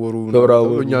ተወራወሩ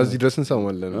እኛ እዚህ ድረስ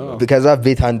እንሰማለን ከዛ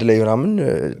ቤት አንድ ላይ ምናምን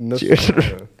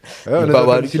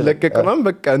ባባሪ ሲለቀቅናም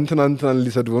በቃ እንትና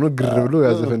ሊሰድቦ ነው ግር ብሎ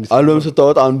ያዘፈን አልበም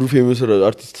ስታወጣ አንዱ ፌመስ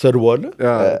አርቲስት ተሰድቧል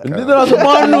እንዴት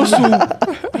ነው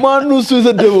ማነው እሱ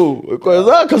የሰደበው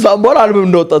ከዛም በኋላ አልበም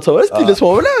እንደወጣ ሰው እስቲ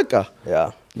ለሰው ብለ በቃ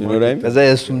ከዛ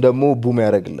እሱም ደግሞ ቡም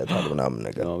ያደርግለታል ምናምን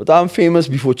ነገር በጣም ፌመስ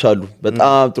ቢፎች አሉ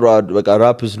በጣም ጥሩ በቃ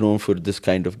ራፕ is known for this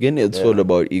kind of ግን it's all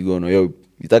about ego ነው ያው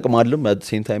ይጠቅማልም at the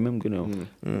same timeም ግን ያው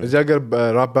እዚህ ሀገር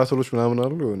ራፕ ባትሎች ምናምን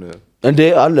አሉ የሆነ እንዴ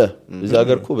አለ እዚህ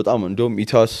ሀገር እኮ በጣም እንደውም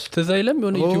ኢታስ ተዛይለም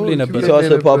የሆነ ዩቲዩብ ላይ ነበር ኢታስ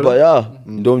ፓፓ ያ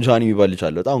እንደውም ጃኒ የሚባል ልጅ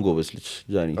አለ በጣም ጎበዝ ልጅ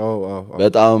ጃኒ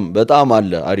በጣም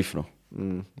አለ አሪፍ ነው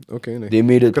okay they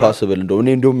made it possible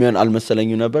እንደውም ያን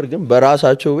አልመሰለኝም ነበር ግን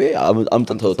በራሳቸው ወይ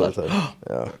አምጥተውታል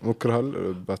ሞክራል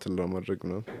ባትል ለማድረግ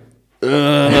ነው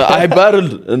I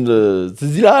battled and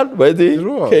Zilan by the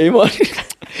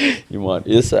Iman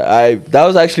yes that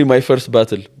was actually my first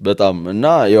battle በጣም እና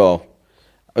ያው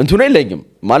እንትኑ የለኝም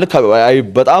ማለት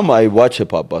በጣም I watch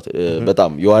hip hop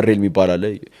በጣም URL የሚባል አለ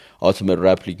ultimate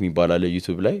rap league የሚባል አለ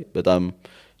YouTube ላይ በጣም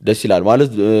ደስ ይላል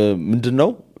ማለት ምንድነው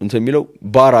እንትን የሚለው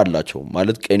ባር አላቸው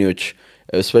ማለት ቀኒዎች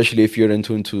especially if you're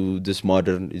into this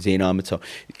modern ዜና ምትሰው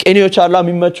ቀኒዎች አላ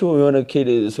የሚመቸው የሆነ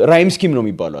ራይም ስኪም ነው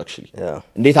የሚባለው actually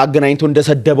እንዴት አገናኝቶ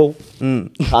እንደሰደበው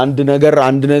አንድ ነገር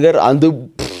አንድ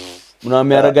ምናምን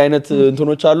የሚያደርግ አይነት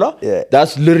እንትኖች አሉ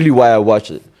that's literally why I watch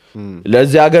it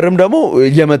ለዚህ ሀገርም ደግሞ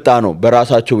እየመጣ ነው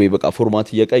በራሳቸው ወይ በቃ ፎርማት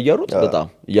እየቀየሩት በጣም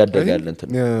እያደገ ያለ እንትን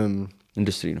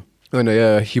ኢንዱስትሪ ነው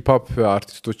የሂፕ ሆፕ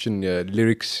አርቲስቶችን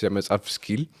የሊሪክስ የመጻፍ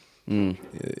ስኪል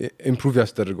ኢምፕሩቭ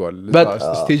ያስደርገዋል But,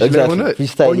 ስቴጅ ላይ exactly. ሆነ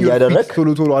Freestyle እያደረግ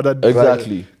ቶሎ አዳዲስ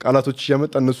Exactly. ቃላቶች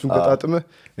እያመጣ እነሱን ገጣጥመህ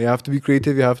you have to be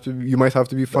creative you might have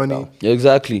to be funny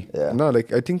exactly እና like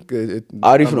I think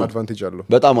አሪፍ ነው advantage አለው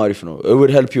በጣም አሪፍ ነው it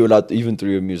would help you a lot even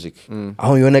through your music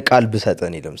አሁን የሆነ ቃል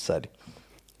ብሰጠኝ ለምሳሌ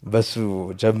በሱ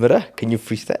ጀምረህ can you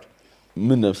freestyle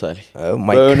ምን ለምሳሌ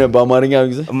ማይክ በሆነ በአማርኛ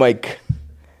ጊዜ ማይክ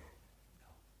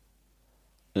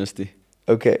እስቲ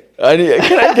okay I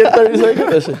can I get 30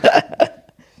 seconds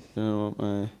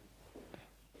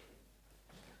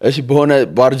እሺ በሆነ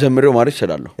ባር ጀምሬው ማለት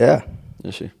ይችላልው yeah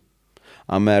እሺ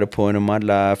I'm at a point in my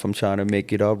life I'm trying to make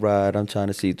it all right I'm trying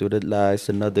to see through the lights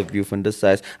another view from the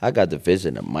sides I got the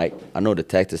vision of Mike I know the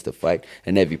tactics to fight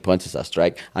and every punches I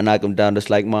strike I knock him down just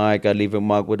like Mike I leave him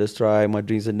mark with a stride my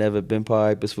dreams have never been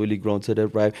pipe it's fully grown to the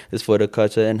right it's for the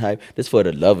culture and hype this for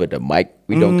the love of the mic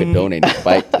we don't condone any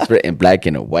fight it's written black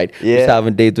and white Yeah. It's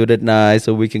having day through the night so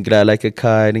we can glide like a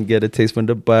kite and get a taste from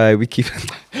the bite we keep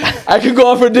I can go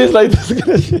on for this like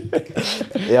this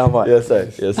yeah man yes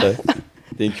sir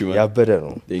Thank you man ያበደ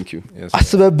ነው Thank you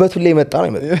አስበበት ሁሌ መጣ ነው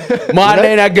ይመጣ ማን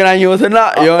ላይ ያገናኘውትና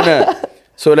የሆነ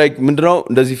so like ምንድነው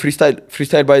እንደዚህ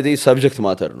freestyle by the subject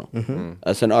matter ነው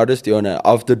as an artist የሆነ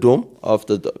off the dome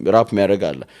rap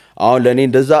የሚያደርጋለ አሁን ለኔ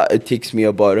እንደዛ it takes me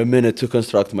about a minute to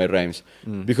construct my rhymes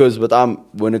because በጣም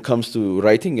when it comes to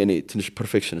writing እኔ ትንሽ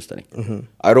perfectionist ነኝ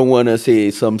I don't want to say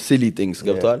some silly things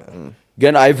ገብቷል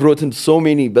ግን I've written so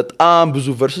many በጣም ብዙ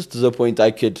verses to the point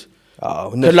I could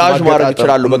ክላሽ ማድረግ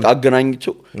ይችላል በቃ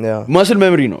አገናኝቸው muscle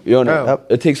memory ነው የሆነ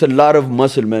it takes a lot of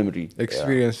muscle memory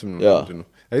experience ነው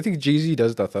I think Jay-Z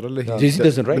does that አይደለ Jay-Z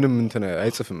doesn't write ምንም እንትን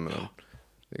አይጽፍም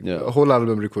whole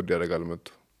album record ያደርጋል መጥቶ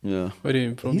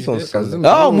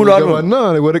ሙሉ album እና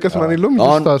ወረቀት ማን የለውም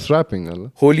just starts rapping አለ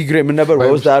Holy Grail ምን ነበር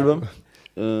what was the album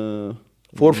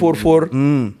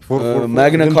 444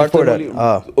 Magna Carta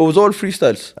it was all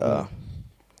freestyles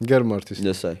ገርም አርቲስት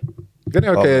yes I ግን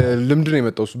ያው ከልምድ ነው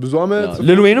የመጣው ብዙ አመት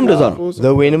Lil Wayne እንደዛ ነው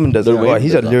the Wayne እንደዛ ነው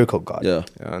he's a lyrical god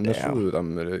እነሱ በጣም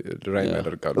ራይም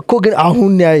ያደርጋሉ እኮ ግን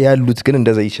አሁን ያሉት ግን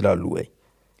እንደዛ ይችላሉ ወይ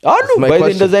አሉ ባይዘ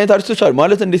እንደዛ አይነት አርቲስቶች አሉ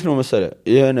ማለት እንዴት ነው መሰለ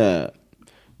የሆነ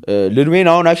Lil Wayne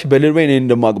አሁን actually በLil Wayne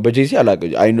እንደማቅ በጄሲ አላቀ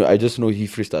I just know he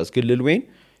freestyles ግን Lil Wayne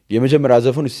የመጀመሪያ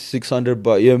ዘፈኑ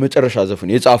 600 የመጨረሻ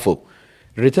ዘፈኑ የጻፈው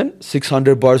written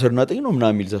 600 bars or nothing ነው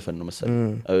ምናምን የሚል ዘፈን ነው መሰለ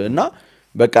እና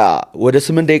በቃ ወደ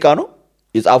 8 ደቂቃ ነው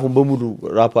የጻፉን በሙሉ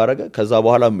ራፕ አረገ ከዛ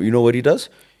በኋላ you know what he does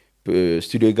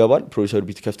ስቱዲዮ ይገባል ፕሮዲዩሰር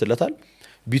ቢት ከፍትለታል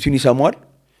ቢቱን ይሰማዋል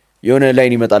የሆነ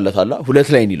ላይን ይመጣለታል ሁለት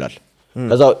ላይን ይላል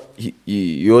ከዛ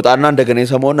ይወጣና እንደገና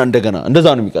ይሰማውና እንደገና እንደዛ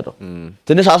ነው የሚቀረው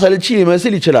ትንሽ አሰልቺ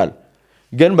ሊመስል ይችላል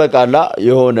ግን በቃላ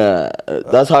የሆነ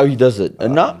that's how he does it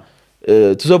እና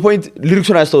to the point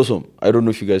lyrics አያስተውሰውም I don't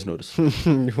know if you guys know this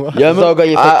ያዛው ጋር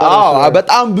እየፈጠረ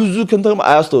በጣም ብዙ ከንተም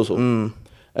አያስተውሰውም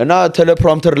እና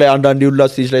ቴሌፕሮምፕተር ላይ አንዳንድ ይውላ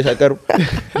ስቴጅ ላይ ሳቀርብ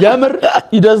የምር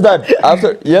he does that after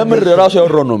የምር ራሱ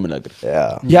ያወራው ነው የምነግር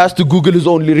he has to google his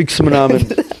own lyrics ምናምን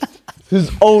his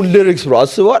own lyrics bro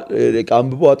አስቧል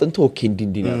አንብቦ አጥንቶ ኦኬ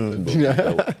እንዲና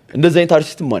እንደዛ አይነት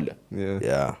አርቲስትም አለ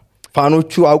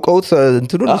ፋኖቹ አውቀውት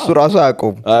እንትኑ እሱ ራሱ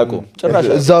አያውቁም ጭራሽ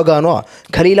እዛው ጋር ነው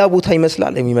ከሌላ ቦታ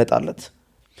ይመስላል የሚመጣለት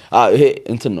ይሄ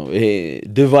እንትን ነው ይሄ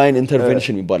ዲቫይን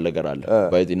ኢንተርቬንሽን የሚባል ነገር አለ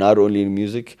by the not only in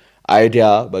music አይዲያ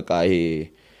በቃ ይሄ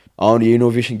አሁን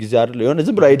የኢኖቬሽን ጊዜ አይደለ የሆነ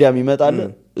ዝም ብሎ አይዲያ የሚመጣል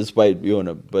ስፓይ የሆነ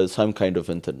some kind of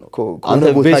እንትን ነው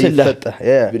አንተ ቬስል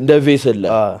እንደ ቬስል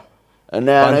እና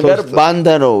ያ ነገር ባንተ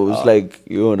ነው it's like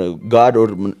የሆነ god or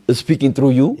speaking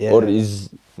through you or is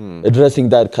addressing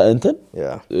that እንትን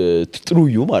through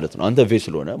you ማለት ነው አንተ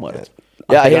ቬስል ሆነ ማለት ነው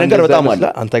ያ ይሄ ነገር በጣም አለ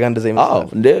አንተ ጋር እንደዛ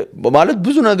ይመስላል እንደ ማለት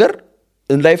ብዙ ነገር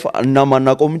in life እና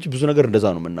ማናቆም እንጂ ብዙ ነገር እንደዛ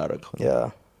ነው የምናረጋው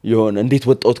የሆነ እንዴት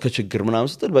ወጣውት ከችግር ምናምን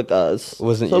ስትል በቃ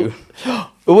wasn't you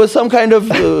it was some kind of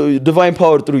divine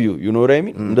power through you you know what I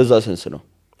mean እንደዛ sense ነው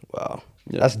wow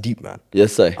that's deep man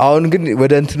yes I አሁን ግን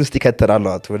ወደ እንትን ውስጥ ይከተራል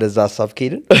ወደዛ ሐሳብ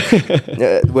ከሄድን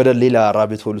ወደ ሌላ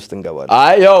rabbit hole ውስጥ እንገባለን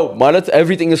ያው ማለት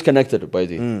everything is connected by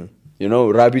the you know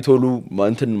rabbit hole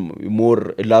እንትን more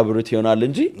elaborate ይሆናል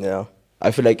እንጂ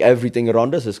I feel like everything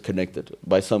around us is connected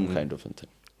by some kind of እንትን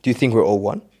do you think we're all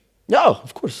one yeah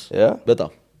of course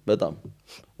በጣም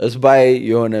es by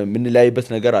የሆነ ምን ላይበት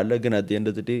ነገር አለ ግን at the end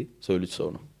of the day ሰው ልጅ ሰው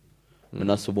ነው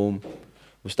ምናስበውም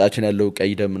ውስጣችን ያለው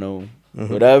ቀይ ደም ነው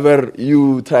whatever you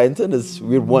try and is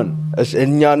we're one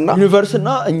እኛና ዩኒቨርስ እና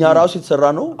እኛ ራሱ የተሰራ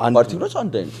ነው ፓርቲክሎች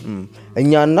አንድ አይነት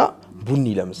እኛና ቡኒ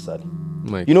ለምሳሌ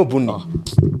you know ቡኒ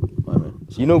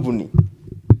you know ቡኒ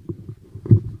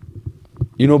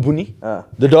you know ቡኒ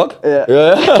the dog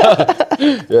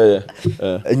yeah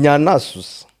እኛና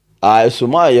እሱስ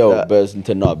እሱማ ያው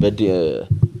በእንትና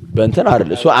በእንትን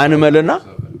አይደል እሱ አኒማልና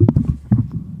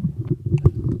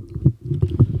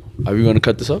Are we going to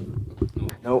cut this up?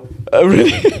 No.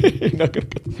 Really? Not going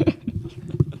to cut this up.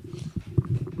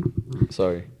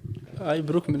 Sorry. አይ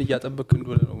ብሩክ ምን እያጠበክ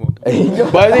እንደሆነ ነው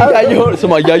ባይ ያየው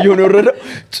ስማ ያየው ነው ወረደ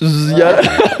ጽዝ ያለ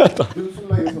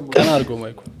ቀና አድርጎ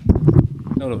ማይኩ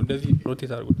ነው እንደዚህ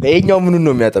ሮቴት አድርጎ በእኛው ምኑን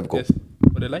ነው የሚያጠብቀው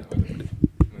ወደ ላይ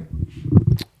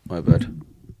my bad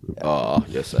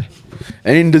yes I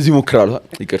እኔ እንደዚህ ሞክራለሁ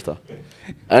ይቅርታ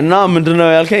እና ምንድነው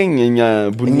ያልከኝ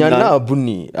እኛና ቡኒ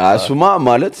አሱማ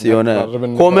ማለት የሆነ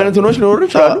ኮመንትኖች ሊኖሩ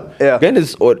ይችላሉ ግን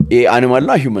አኒማል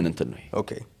እና ሂውመን እንትን ነው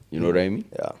okay you know what I mean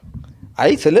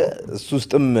አይ ስለ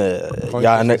እሱስጥም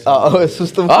ያ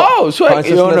እሱስጥም ሶ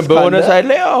የሆነ በሆነ ሳይድ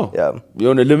ላይ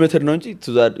የሆነ ሊሚትድ ነው እንጂ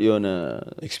to that የሆነ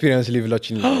ኤክስፒሪየንስ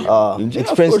ሌቭላችን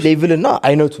experience level እና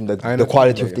አይነቱም the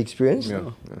quality of the experience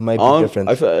might be different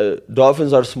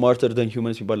dolphins are smarter than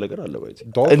humans ይባል ነገር አለ ወይ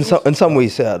in some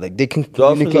ways like they can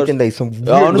communicate in like some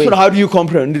weird way how do you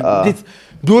comprehend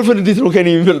dolphin እንዴት ነው ከኔ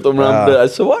የሚፈልጠው ምናምን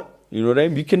አስቧል you know what I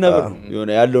mean you can never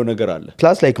የሆነ ያለው ነገር አለ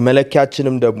plus like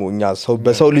መለኪያችንም ደግሞ እኛ ሰው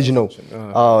በሰው ልጅ ነው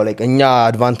like እኛ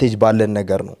advantage ባለን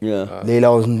ነገር ነው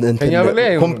ሌላው እንትን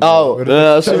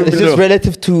it's just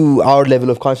relative to our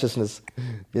level of consciousness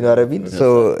you know what I mean so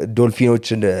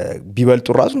dolphinoችን ቢበልጡ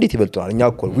ራሱ እንዴት ይበልጡናል እኛ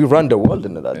እኮ we run the world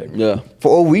እንላለን for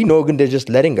all we know ግን they're just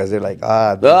letting us they're like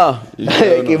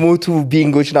ሞቱ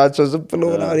ቢንጎች ናቸው ዝም ብሎ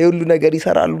የሁሉ ነገር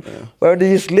ይሰራሉ where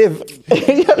do you just live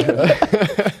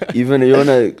even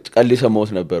የሆነ ቀሊ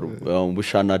ሰማውት ነበሩ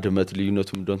ውሻና ድመት ልዩነቱ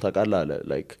እንደሆነ ታውቃለህ አለ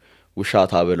like ውሻ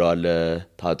ታበለዋለ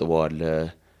ታጥበዋለ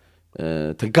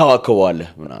ትንከባከበዋለ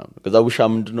ምናምን ከዛ ውሻ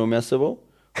ምንድነው የሚያስበው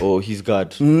he's god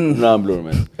ምናምን ብሎ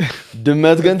ነው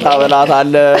ድመት ግን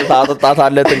ታበላታለ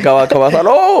ታጠጣታለ ትንከባከባታለ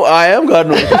I am god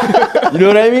ነው you know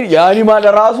what I mean የአኒማል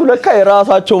ራሱ ለካ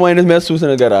የራሳቸው አይነት የሚያስቡት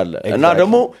ነገር አለ እና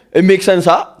ደግሞ it makes sense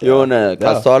የሆነ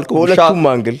ካስተዋልኩ ሁለቱም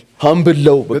አንግል humble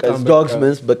low because dogs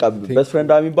means በቃ best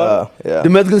friend የሚባል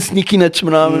ድመት ግን sneaky ነች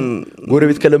ምናምን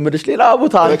ጎረቤት ከለመደች ሌላ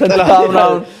ቦታ አንተ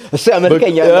ምናምን እሱ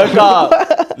ያመልከኛ በቃ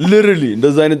literally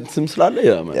እንደዛ አይነት ስም ስላለ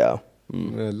yeah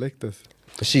I like this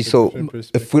so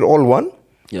if we're all one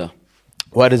yeah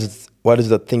what is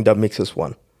the thing that makes us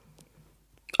one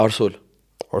our soul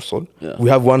we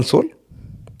have one soul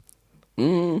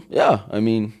yeah I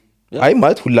mean I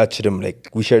might ሁላችንም like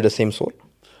we share the same soul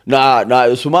ና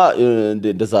እሱማ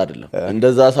እንደዛ አይደለም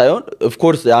እንደዛ ሳይሆን of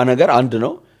course ያ ነገር አንድ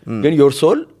ነው ግን your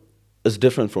soul is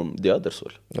different from the other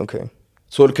soul okay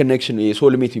soul connection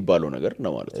soul mate የሚባለው ነገር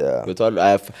ነው ማለት ነው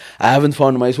I haven't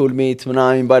found my soul mate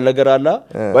ምናምን የሚባል ነገር አለ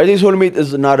but the soul mate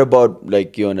is not about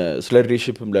like የሆነ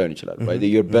relationshipም ላይሆን ይችላል but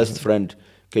your best friend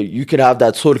you can have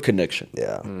that soul connection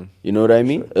you know what I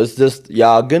mean it's just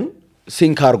ያ ግን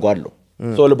sync አርጓለው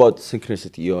it's all about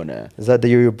synchronicity የሆነ is that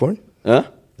the year you're born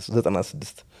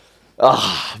 96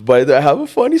 but I have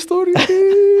a funny story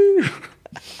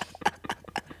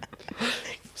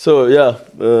so yeah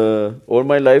all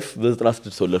my life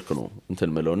በ96 ተወለድኩ ነው እንትን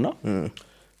መለውና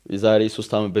የዛሬ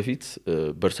 3 አመት በፊት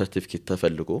birth certificate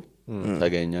ተፈልጎ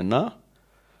ተገኘና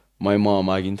my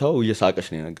mom አግኝታው እየሳቀች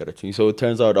ነው የነገረችኝ so it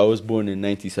turns out I was born in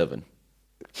 97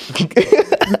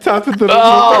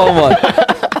 oh man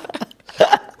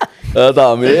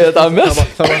በጣም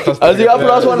እዚህ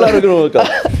አፕላስ ዋላ ነው በቃ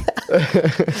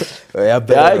ያ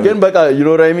ግን በቃ you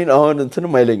know what I mean አሁን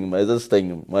እንትንም አይለኝም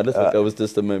አይዘስተኝም ማለት በቃ was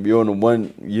just የሆነ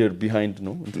 1 year behind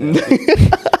ነው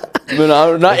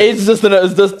ምናምን it's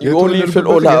just you only feel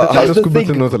all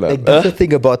that's the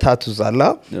thing about tattoos alla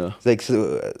like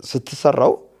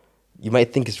ስትሰራው you might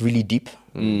think it's really deep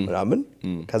ምናምን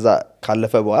ከዛ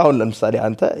ካለፈ በኋላ አሁን ለምሳሌ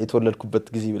አንተ የተወለድኩበት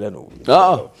ጊዜ ብለህ ነው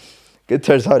it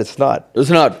turns out it's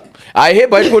not I hate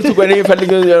by default when you ፈልግ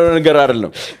ነገር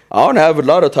አይደለም አሁን I have a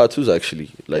lot of tattoos actually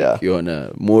like የሆነ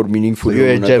more meaningful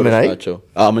ነገሮች ናቸው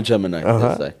I'm a Gemini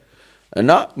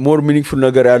እና more meaningful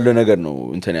ነገር ያለ ነገር ነው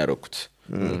እንትን ያደረኩት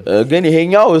ግን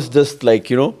ይሄኛው is just like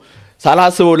you know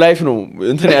ሳላስበው life ነው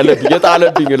እንትን ያለብኝ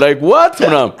የጣለብኝ like what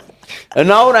ምናምን and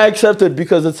now I accept it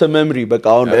because it's a memory በቃ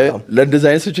አሁን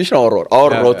ለዲዛይን situation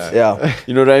አወራሁት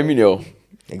you know what I mean yo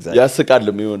exactly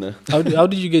ያስቃልም የሆነ how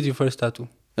did you get your first tattoo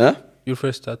your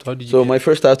first tattoo how did you so my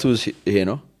first tattoo is here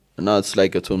no and now it's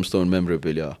like a tombstone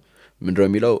memorabilia ምንድነው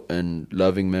የሚለው in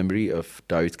loving memory of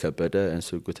David Kabeda and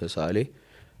Sugut Sale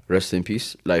rest in peace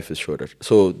life is shorter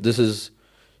so this is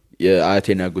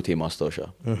የአያቴና ጉቴ ማስታወሻ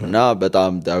እና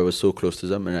በጣም I was so close to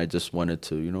them and I just wanted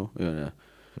to you know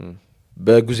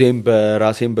በጉዜም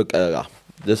በራሴም በቃ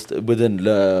just within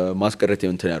ለማስቀረት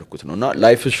እንትን ያርኩት ነውና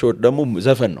life is short ደግሞ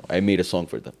ዘፈን ነው I made a song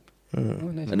for them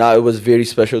and now it was very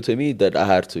special to me that I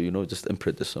had to you know just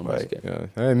imprint this song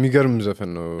የሚገርም ዘፈን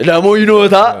ነው ለሞ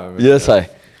ይኖታ yes I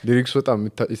ሊሪክስ በጣም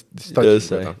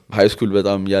ሃይ ስኩል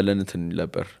በጣም ያለን እንትን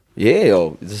ነበር Yeah,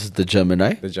 yo, this is the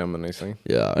Gemini. The Gemini sign.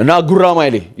 Yeah, and now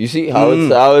ጉራማይሌ. You see how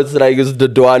it's like it's the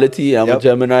duality. I'm a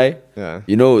Gemini. Yeah.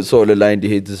 You know, it's all aligned.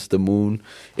 Hey, this is the moon.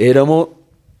 ይሄ ደግሞ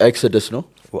Exodus ነው.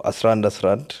 11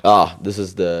 This is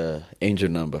the angel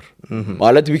number.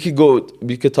 ማለት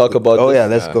we could talk about Oh this. yeah,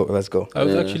 let's go. I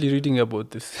was actually reading about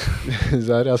this.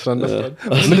 ዛሬ 11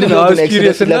 ምንድነው ግን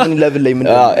Exodus 11 ላይ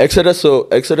ምንድነው?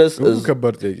 Exodus is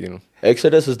ከባድ ጥያቄ ነው።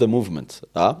 Exodus is the movement.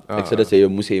 Exodus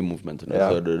የሙሴ movement ነው.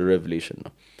 So the revelation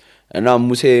ነው. እና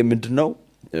ሙሴ ምንድነው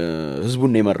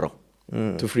ህዝቡን የመራው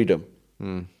to freedom.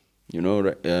 You know,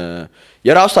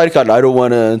 የራሱ ታሪክ አለ. I don't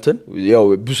want to እንትን ያው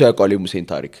ብዙ ያውቃል የሙሴን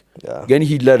ታሪክ ግን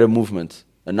he led a movement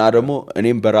እና ደግሞ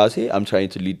እኔም በራሴ I'm trying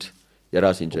to lead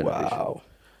የራሴን generation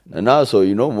እና so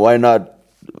you know why not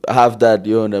have that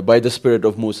you know by the spirit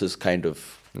of Moses kind of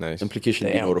Nice. implication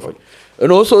ቢኖርፈል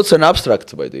and also it's an abstract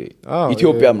by the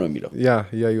ኢትዮጵያም ነው የሚለው you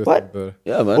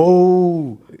yeah man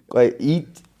ቆይ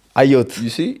አዮት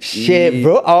you see shit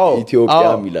bro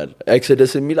ኢትዮጵያም ይላል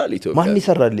Exodus ይላል ኢትዮጵያ ማን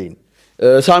ይሰራልኝ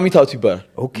ሳሚታቱ ይባላል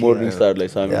Okay. Morning Star ላይ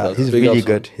ሳሚታቱ he's really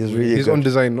good his own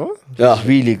design no yeah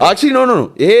really good. Actually no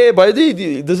hey by the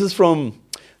this is from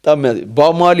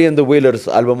Bob Marley and the Wailers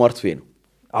album art way no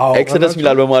Exodus ሚል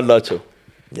album አላቸው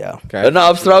yeah እና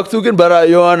አብስትራክቱ ግን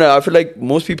የሆነ I feel like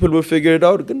most people will figure it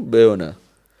out ግን በሆነ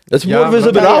it's more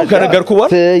visible now ከነገርኩ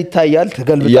በኋላ ይታያል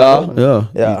ተገልብጣል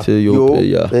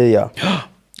ኢትዮጵያ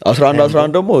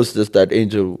 11 ደግሞ is just that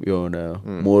angel የሆነ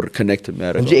more connect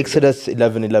የሚያደርገው እንጂ Exodus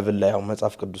 11 ላይ ያው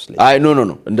መጽሐፍ ቅዱስ ላይ አይ ኖ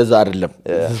እንደዛ አይደለም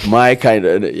my kind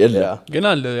ግን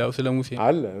አለ ያው ስለ ሙሴ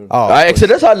አለ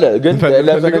Exodus አለ ግን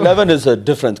 11 is a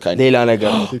different kind ሌላ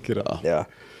ነገር ነው yeah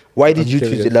why did you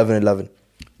choose 11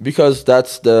 because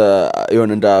that's the you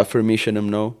know the affirmation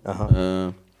ነው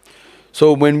so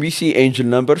when we see angel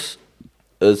numbers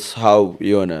is how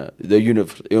you know the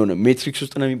universe you know matrix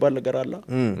ውስጥ ነው የሚባል ነገር አለ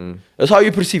is how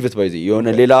you perceive it by the you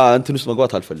know ሌላ እንትን ውስጥ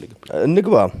መግባት አልፈልግም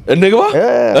እንግባ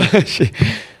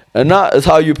እና is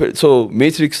how you so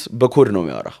matrix በኮድ ነው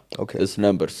የሚያወራ it's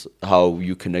numbers how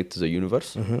you connect to the universe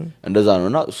እንደዛ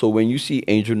ነውና so when you see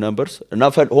angel numbers እና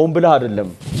ሆን ብለህ አይደለም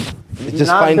it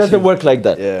just finds doesn't work like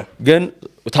that ግን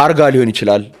ታርጋ ሊሆን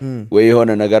ይችላል ወይ የሆነ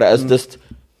ነገር is just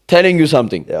telling you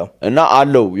something እና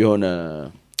አለው የሆነ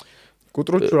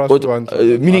ቁጥሮቹ ራሱ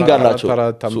meaning አላቸው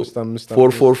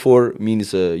 444 means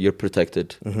you're protected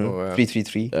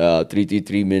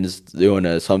 333 means የሆነ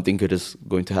something good is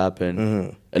going to happen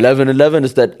 11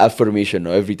 is that affirmation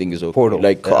no everything is okay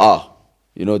like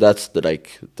you know that's the like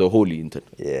the holy intent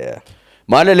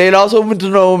ማለት ሌላው ሰው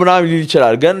ምንድነው ምናምን ሊል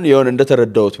ይችላል ግን የሆነ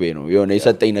እንደተረዳውት ወይ ነው የሆነ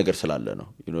የሰጠኝ ነገር ስላለ ነው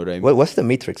you know what I mean what's the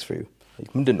matrix for you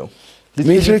ምንድነው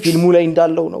ፊልሙ ላይ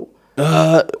እንዳለው ነው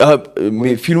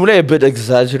ፊልሙ ላይ a bit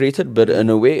exaggerated but in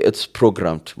a way it's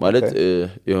programmed ማለት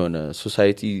የሆነ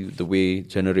society the way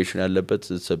generation ያለበት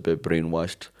it's a bit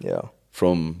brainwashed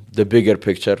from the bigger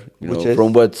picture you know from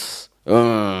what's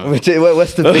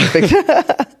the big picture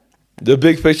the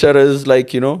big picture is like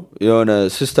you know የሆነ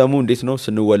ሲስተሙ እንዴት ነው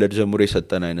ስንወለድ ጀምሮ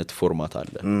የሰጠን አይነት ፎርማት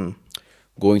አለ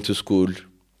going to school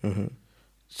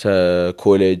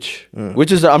college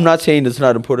which is I'm not saying it's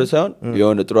not important sound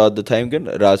የሆነ throughout the time ግን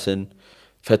ራስን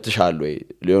ፈትሻል ወይ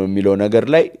የሚለው ነገር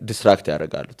ላይ distract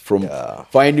ያደርጋል from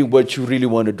finding what you really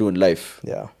want to do in life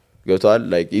ገብቷል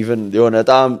like even የሆነ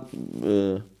በጣም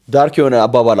ዳርክ የሆነ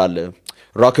አባባል አለ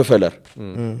Rockefeller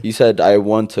he said I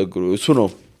want a group እሱ ነው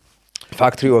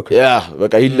factory workers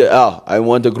በቃ I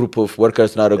want a group of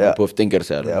workers not a group of thinkers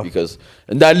because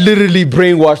and that literally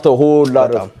brainwashed the whole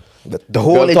lot of the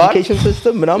whole education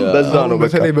system ምናምን በዛ ነው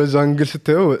በቃ በተለይ በዛ አንግል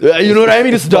ስትየው you know what I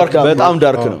mean it's dark በጣም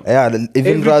ዳርክ ነው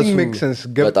even everything makes sense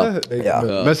ገብተህ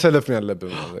መሰለፍ ነው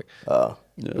ያለብህ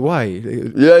why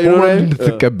you know what I mean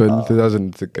ትቀበል ትእዛዝን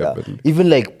ትቀበል even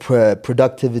like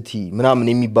productivity ምናምን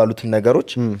የሚባሉትን ነገሮች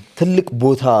ትልቅ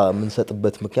ቦታ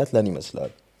የምንሰጥበት ምክንያት ለኔ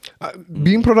ይመስላል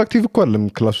being productive እኮ አይደለም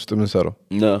ክላስ ውስጥ የምንሰራው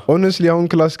honestly አሁን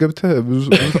ክላስ ገብተህ ብዙ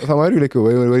ተማሪው like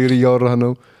ወይ እያወራህ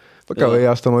ነው በቃ ወይ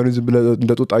አስተማሪው ዝም ብለህ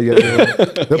እንደጦጣ ያለ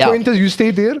the point is you stay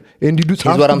there and you do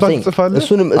ጽፋለህ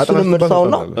እሱንም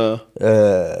ምርሳውና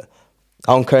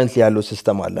አሁን currently ያለው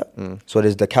ሲስተም አለ so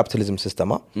there's the capitalism system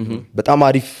በጣም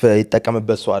አሪፍ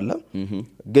ይጠቀምበት ሰው አለ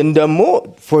ግን ደግሞ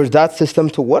for that system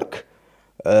to work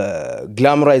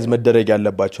glamorize መደረግ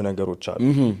ያለባቸው ነገሮች አሉ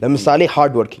ለምሳሌ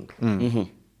hard working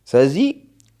ስለዚህ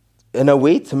in a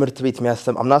way ትምህርት ቤት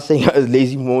የሚያስተም I'm not saying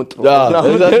lazy mode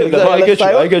I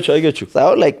get you so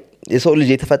like የሰው ልጅ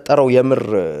የተፈጠረው የምር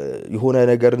የሆነ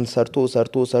ነገርን ሰርቶ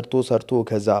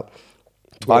ከዛ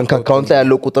ባንክ አካውንት ላይ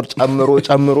ያለው ቁጥር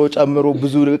ጨምሮ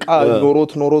ብዙ ዕቃ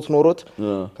ኖሮት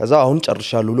ከዛ አሁን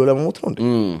ጨርሻለሁ ብሎ ለመሞት ነው እንዴ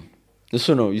እሱ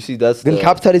ነው you see that's ግን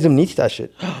capitalism needs that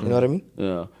shit you know what I mean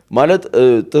ማለት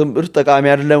ትምህርት ጠቃሚ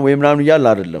አይደለም ወይ ምናምን ይያል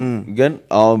አይደለም ግን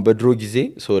አሁን በድሮ ጊዜ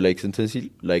so like እንትን ሲል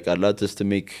like a lot just to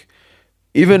make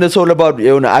even it's all about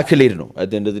የሆነ accolade ነው at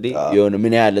the end of the day የሆነ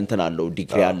ምን ያህል እንትን አለው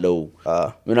ዲግሪ አለው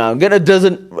ምናምን ግን it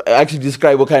doesn't actually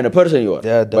describe what kind of person you are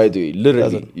by the way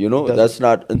literally you know that's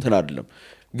not እንትን አይደለም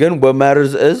ግን what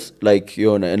matters is like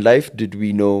የሆነ in life did we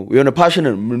know የሆነ passion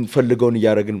ምን ፈልገውን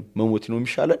ያረግን መሞት ነው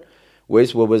የሚሻለን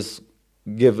ወይስ what was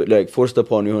give like forced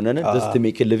upon የሆነ just to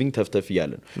make a living tough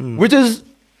ያለን which is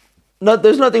not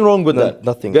there's nothing wrong with that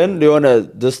nothing ግን የሆነ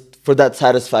just for that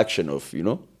satisfaction of you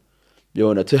know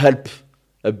የሆነ to help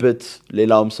a bit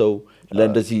ሌላውም ሰው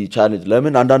ለእንደዚህ ቻሌንጅ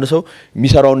ለምን አንዳንድ ሰው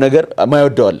የሚሰራውን ነገር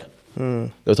ማይወደው አለ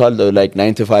ቶታል like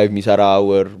 9 to 5 የሚሰራ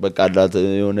ወር በቃ አላት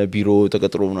የሆነ ቢሮ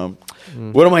ተቀጥሮ ምናምን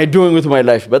what am I doing with my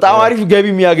life በጣም አሪፍ ገቢ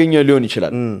የሚያገኝ ሊሆን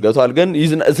ይችላል ቶታል ግን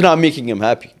it's not making him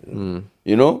happy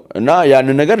you know እና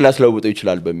ያንን ነገር ሊያስለውጠው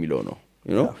ይችላል በሚለው ነው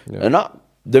you know እና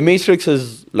the matrix is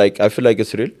like I feel like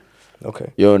it's real okay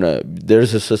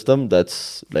there's a system that's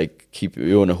like keep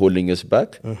holding us back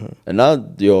and now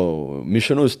your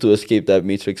mission is to escape that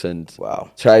matrix and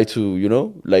try to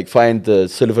like find the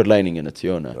silver lining in it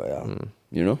you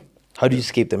know how do you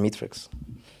escape the matrix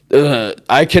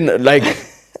I can like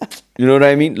you know what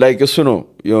I mean like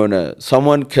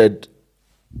someone could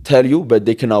tell you but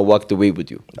they cannot walk the way with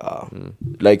you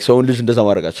like so ልጅ እንደዛ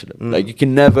ማድረግ አይችልም like you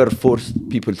can never force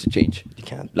people to change you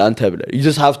can't you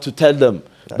just have to tell them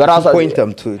point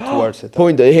them towards it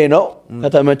point ይሄ ነው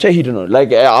ከተመቸ ሂድ ነው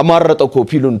like አማረጠው እኮ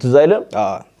ፒሉን ትዝ አይልም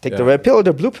take the red pill or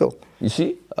the blue pill you see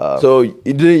so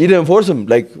you didn't force him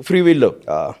like free will ነው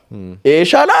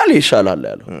ይሻላል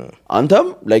ያለው አንተም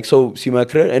like so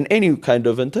ሲመክር and any kind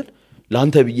of እንትን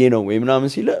ላንተ ብዬ ነው ወይ ምናምን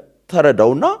ሲለ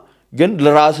ተረዳውና ግን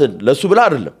ለራስን ለሱ ብላ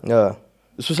አይደለም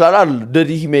እሱ ስላላ did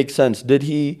he make sense did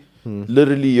he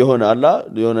literally የሆነ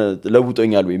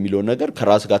ለውጦኛል ወይ የሚለው ነገር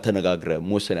ከራስ ጋር ተነጋግረ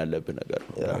መወሰን ያለብህ ነገር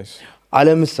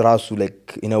ዓለምስ ራሱ like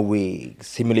in a way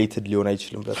simulated ሊሆን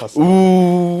አይችልም ለታስ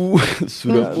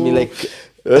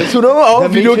እሱ ነው አሁን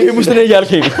ቪዲዮ ጌም ውስጥ ነው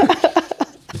ያልከኝ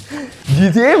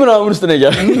GTA ምናምን ውስጥ ነው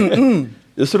ያልከኝ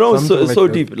እሱ ነው so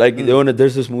deep like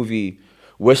there's this movie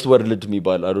Westworld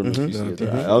የሚባል I don't know if you see it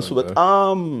እሱ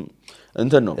በጣም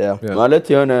እንትን ነው ማለት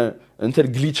የሆነ እንትን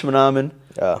ግሊች ምናምን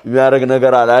የሚያደርግ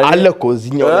ነገር አለ እኮ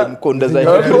እዚህኛው ላይ እኮ እንደዛ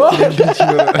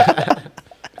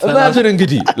imagine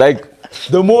እንግዲህ like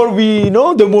the more we know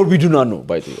the more we do not know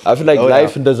by the way I feel like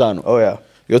life እንደዛ ነው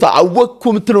አወቅኩ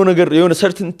የምትለው ነገር የሆነ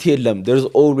certainty የለም there's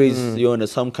always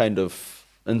some kind of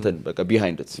እንትን በቃ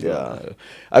behind it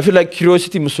I feel like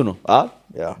curiosity ምሱ ነው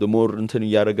the more እንትን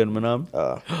እያደረገን ምናምን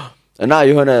እና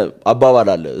የሆነ አባባል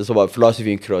አለ it's about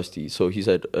philosophy and curiosity so he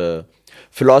said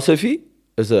philosophy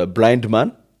is a blind man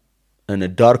in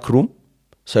a dark room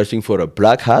searching for a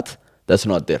black hat that's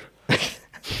not there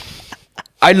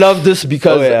I love this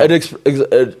because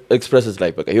it expresses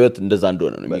like በቃ ህይወት እንደዛ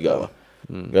እንደሆነ ነው የሚገባ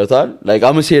ገብቷል like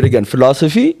I'm saying again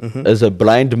philosophy is a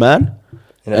blind man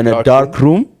in a dark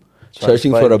room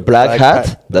searching for a black hat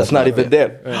that's not even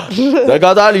there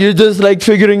ገብቷል you just like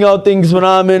figuring out things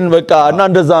ምናምን በቃ እና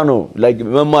እንደዛ ነው like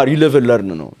መማር you live and learn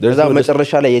ነው there's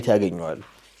መጨረሻ ላይ የት ያገኘዋል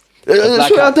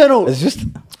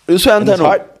እሱ ያንተ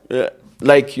ነው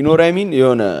like you know what I mean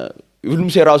ሁሉም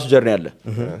የራሱ ጀርኒ አለ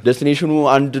ዴስቲኔሽኑ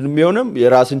አንድ የሚሆንም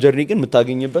የራስን ጀርኒ ግን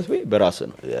የምታገኝበት ወይ በራስ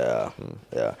ነው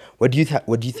what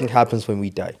do you think happens when we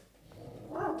die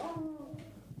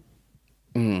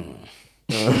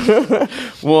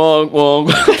wong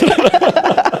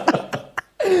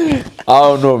I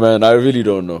don't know man I really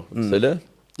don't know ስለ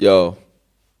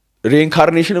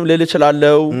reincarnationም ልል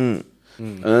እችላለሁ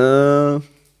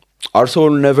our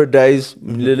soul never dies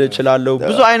ልል እችላለሁ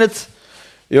ብዙ አይነት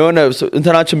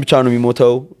እንትናችን ብቻ ነው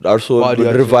የሚሞተው our soul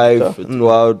will revive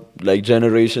throughout like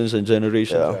generations and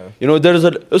generations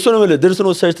there's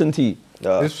no certainty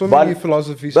there's so many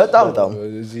philosophies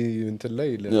እዚህ እንትን ላይ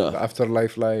after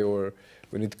life ላይ or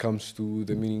when it comes to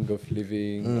the meaning of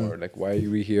living or like why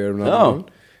are we here now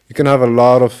you can have a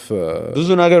lot of ብዙ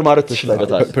ነገር ማለት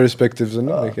ትችላለህ perspectives and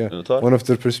like one of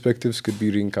the perspectives could be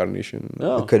reincarnation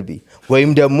it could be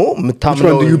ወይም ደግሞ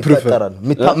ምታምነው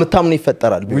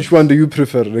ይፈጠራል which one do you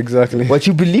prefer exactly what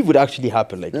you believe would actually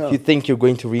happen like if you think you're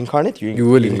going to reincarnate you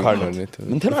will reincarnate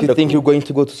if you think you're going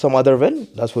to go to some other realm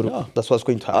that's what's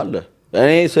going to happen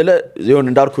እኔ ስለ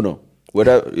እንዳልኩ ነው ወደ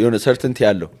certainty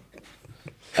ያለው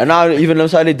እና even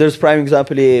ለምሳሌ there's prime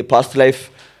example past life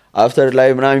after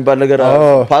life ምናምን የሚባል ነገር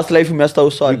past life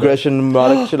የሚያስታውሰው regression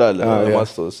ማለት ይችላል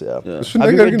ማስታወስ እሱ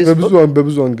ነገር ግን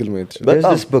በብዙ አንግል ማየት ይችላል there's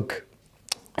this book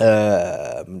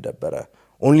ምንደበረ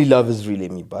only love is real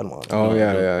የሚባል ማለት ነው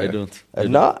I don't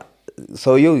እና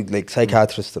ሰውየው like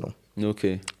psychiatrist ነው ኦኬ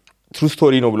ትሩ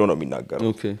ስቶሪ ነው ብሎ ነው የሚናገረው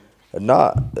ኦኬ እና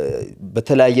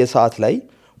በተለያየ ሰዓት ላይ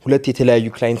ሁለት የተለያዩ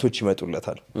ክላይንቶች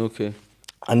ይመጡለታል ኦኬ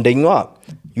አንደኛዋ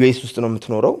ዩኤስ ውስጥ ነው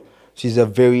የምትኖረው she's a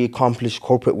very accomplished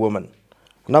corporate woman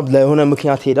እና ለሆነ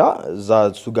ምክንያት ሄዳ እዛ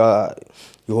እሱ ጋር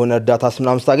የሆነ እርዳታ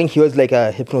ምናምን ስታገኝ he was like a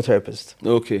hypnotherapist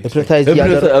okay hypnotize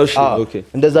okay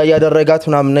እንደዛ ያደረጋት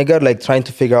ምናምን ነገር like trying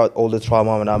to figure out all the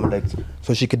trauma ምናምን like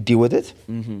so she could deal with it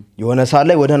የሆነ ሰዓት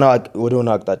ላይ ወደሆነ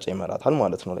አቅጣጫ ይመራታል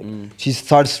ማለት ነው like she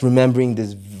starts remembering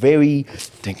this very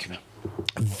thank you man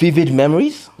vivid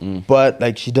memories but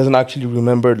like she doesn't actually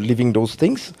remember living those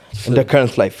things in the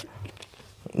current life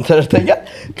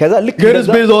ከዛ ልክ is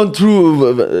based on true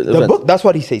the book that's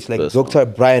what he says like Dr.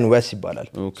 Brian West ይባላል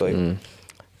okay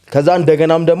ከዛ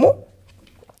እንደገናም ደግሞ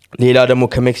ሌላ ደግሞ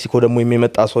ከሜክሲኮ ደግሞ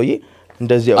የሚመጣ ሰውዬ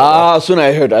እንደዚህ እሱን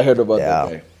I heard about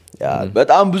that ያ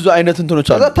በጣም ብዙ አይነት እንትኖች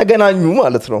አሉ ከዛ ተገናኙ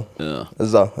ማለት ነው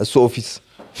እዛ እሱ ኦፊስ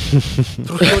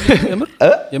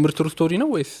የምር ትሩ ስቶሪ ነው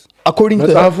ወይስ according to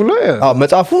መጽሐፉ ላይ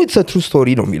መጽሐፉ it's a true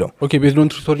story ነው የሚለው ኦኬ ቤዝድ ኦን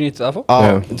ትሩ ስቶሪ ነው የተጻፈው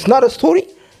it's not a story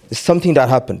it's something that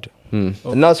happened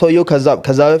እና ሰውየው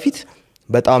ከዛ በፊት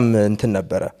በጣም እንትን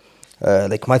ነበረ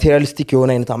like materialistic የሆነ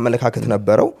አይነት አመለካከት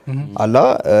ነበረው አላ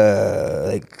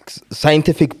like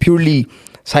scientific purely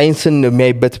science-ን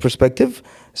የሚያይበት perspective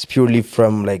is purely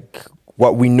from like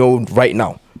what we know right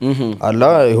now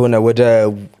አላ የሆነ ወደ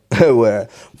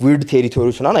weird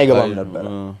territories እና አይገባም ነበር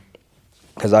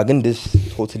ከዛ ግን this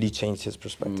totally changed his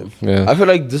perspective I feel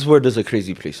like this world is a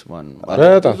crazy place man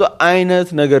ብዙ አይነት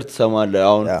ነገር ትሰማለህ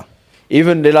አሁን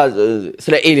even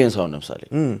ስለ aliens አሁን ለምሳሌ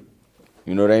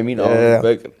you know what I mean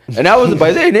and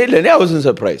I wasn't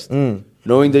surprised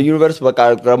knowing the universe በቃ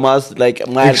grandmas like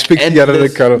my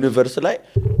universe ላይ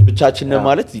ብቻችን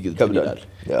ማለት ይገባል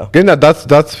ግን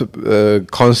that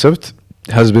concept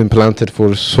has been planted for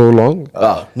so long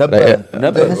never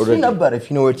if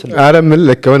you know where to look አረም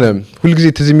like ሆነ ሁሉ ጊዜ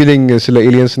ትዝ የሚለኝ ስለ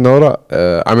aliens እናወራ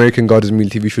American Gods ሚል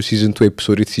TV show season 2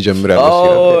 episode ሲጀምር ያለው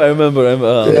I remember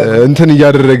እንትን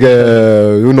ያደረገ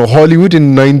you know Hollywood in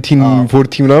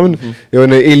 1940 ምናምን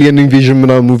የሆነ alien invasion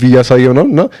ምናምን ሙቪ ያሳየው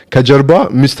ነውና ከጀርባ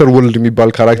Mr. World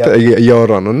የሚባል ካራክተር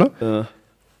እያወራ ነውና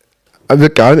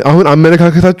በቃ አሁን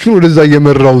አመለካከታችሁን ወደዛ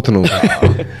እየመራውት ነው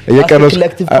የቀረስ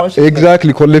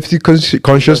exactly collective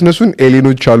consciousness-ን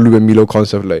ኤሊኖች አሉ በሚለው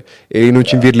ኮንሰፕት ላይ ኤሊኖች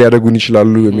ኢንቬድ ሊያደርጉን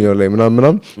ይችላሉ በሚለው ላይ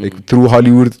ምናምን like through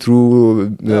Hollywood through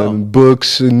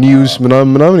books news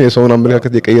ምናምን የሰውን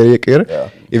አመለካከት የቀየረ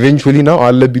eventually now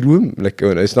አለ ቢሉም like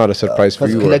it's not a surprise for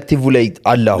you collective ላይ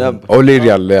አለ አሁን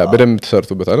already አለ በደንብ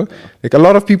ተሰርቶበታል like a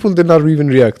lot of people did not even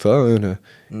react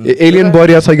alien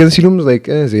body ያሳየን ሲሉም like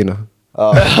ዜና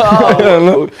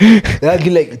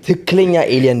ግን like ትክክለኛ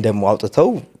ኤሊየን ደግሞ አውጥተው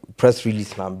press release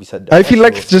ምናምን ቢሰዳ I feel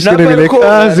like it's just going to be like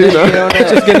ዜና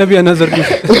it's just going to be another news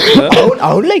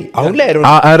አሁን ላይ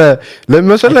አረ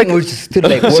ለምሳሌ like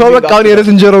ሰው በቃ አሁን የረት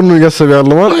እንጀራው ነው ያሰበ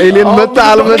ያለው ማለት ኤሊየን መጣ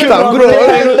አልመጣም ብሮ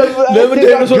ለምን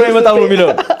ዳይኖሶር አይመጣም ነው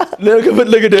የሚለው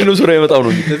ለከፈለገ ዳይኖሶር አይመጣም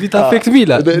ነው እዚህ ታፌክስ ቢ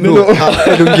ይላል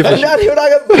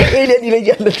ኤሊየን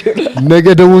ይለያል ነገ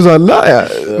ደሞዝ አለ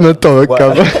መጣው በቃ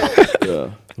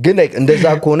ግን like እንደዛ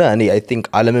ከሆነ እኔ I think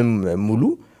ዓለምም ሙሉ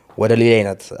ወደ ሌላ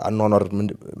አይነት አኗኗር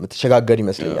ምትሸጋገር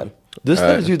ይመስለኛል this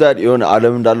tells you that የሆነ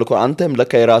ዓለም እንዳለ እኮ አንተም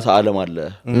ለካ የራስ ዓለም አለ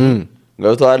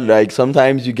ገብቷል like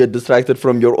sometimes you get distracted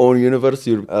from your own universe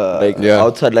you like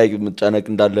outside like መጨነቅ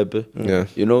እንዳለብህ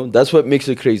you know that's what makes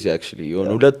it crazy actually you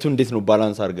know ሁለቱ እንዴት ነው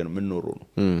ባላንስ አድርገን ምን ኖር ነው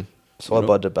it's all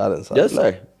about the balance yes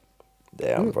sir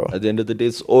damn bro at the end of the day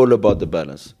it's all about the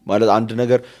balance ማለት አንድ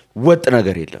ነገር ወጥ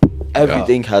ነገር የለም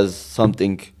everything has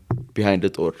something behind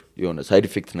it or you know side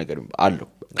effect ነገር አለው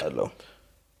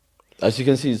as you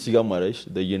can see it's Sigamarish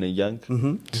the yin and yang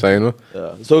say no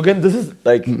so again this is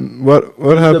like what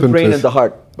happened the brain and the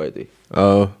heart by the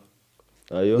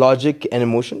logic and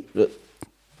emotion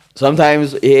sometimes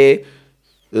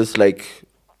it's like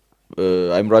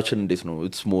I'm rushing this no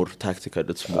it's more tactical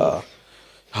it's more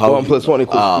how 1 + 1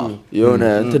 = 2 የሆነ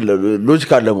እንትን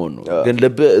ሎጂካል ለመሆን ነው ግን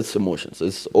ልብ it's emotions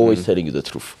it's always telling you the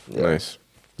truth nice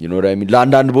you know what I mean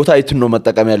ለአንዳንድ ቦታ የቱን ነው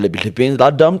መጠቀም ያለብኝ ልቤን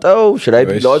ላዳምጠው should I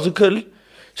be logical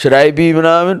should I be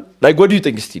ምናምን like what do you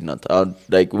think Steve not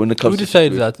like when it comes to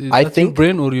decide that I think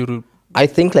brain or your I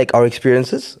think like our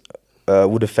experiences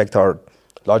would affect our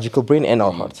logical brain and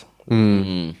our heart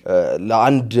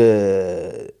ለአንድ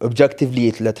objectively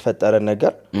ለተፈጠረ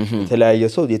ነገር የተለያየ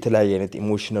ሰው የተለያየ አይነት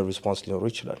emotional response ሊኖረው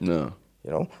ይችላል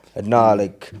you know and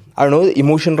like I don't know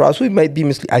emotion ራሱ it might be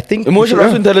I think emotion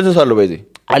ራሱ intelligence አለው በዚህ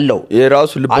አለው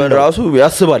የራሱ ልብን ራሱ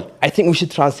ያስባል I think we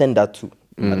should transcend that too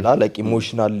like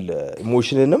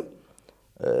emotionንም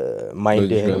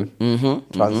ማይንድህንም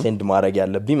ትራንሴንድ ማድረግ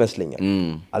ያለብኝ ይመስለኛል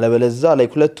አለበለዚያ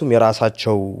like ሁለቱም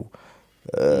የራሳቸው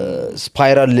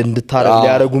ስፓይራል እንድታረግ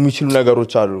ሊያረጉ የሚችሉ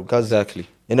ነገሮች አሉ exactly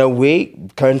in a way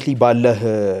currently ባለህ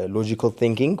logical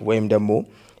thinking ወይም ደግሞ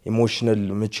emotional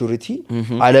maturity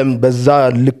ዓለም በዛ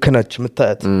ልክ ነች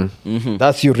ምታያት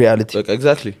that's your reality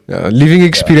exactly living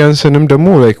experienceንም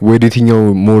ደግሞ like ወዴትኛው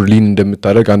more lean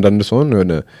እንደምታደርግ አንዳንድ ሰው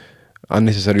የሆነ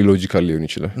unnecessary logical ሊሆን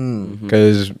ይችላል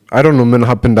because I don't know what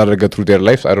happened through their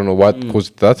lives I don't know what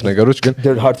caused that ነገሮች ግን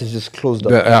their heart is just closed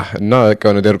up እና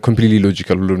they're completely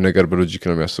logical ሁሉ ነገር በሎጂክ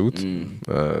ነው የሚያስቡት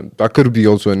that could be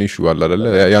also an issue አለ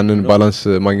አይደለ ያንን ባላንስ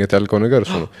ማግኘት ያልከው ነገር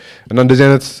እሱ ነው እና እንደዚህ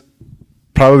አይነት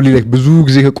probably like ብዙ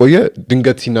ጊዜ ከቆየ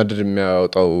ድንገት ሲናደድ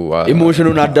የሚያወጣው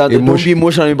ኢሞሽኑን አዳንተ don't be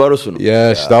emotional የሚባለው እሱ ነው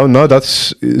yes now that's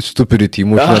stupidity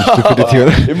emotional stupidity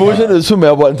ኢሞሽን እሱም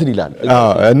ያው እንትን ይላል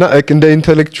እና እንደ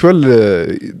ኢንተሌክቹዋል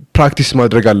ፕራክቲስ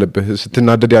ማድረግ አለብህ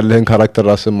ስትናደድ ያለህን ካራክተር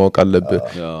ራስን ማወቅ አለብህ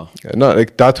እና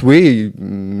like that way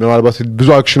ምናልባት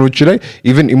ብዙ አክሽኖች ላይ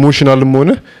even emotionalም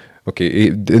ሆነ okay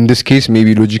in this case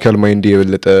maybe logical mind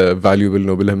የበለጠ valuable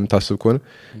ነው ብለህ የምታስብ ከሆነ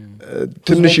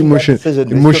ትንሽ ኢሞሽን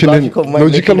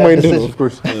ሎጂካል ማይንድ ነው of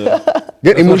course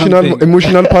ግን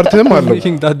ኢሞሽናል ፓርትም አለው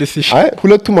አይ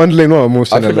ሁለቱም አንድ ላይ ነው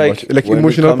መወሰን ያለባቸው like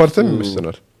ኢሞሽናል ፓርትም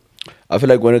ይወሰናል I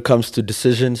feel like when it comes to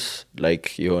decisions like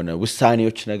የሆነ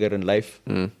ውሳኔዎች ነገር in life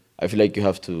I feel like you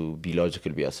have to be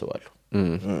logical ቢያስባሉ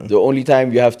the only time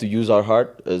you have to use our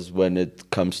heart is when it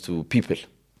comes to people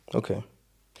okay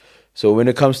so when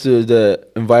it comes to the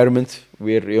environment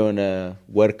where የሆነ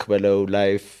work below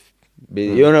life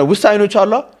you know ውሳኔዎች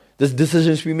አሉ the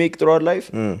decisions we make through our life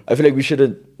I feel like we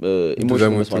shouldn't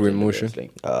emotion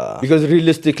because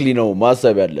realistically no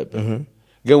ማሰብ ያለብን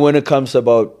ግን when it comes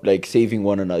about like saving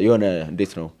one another የሆነ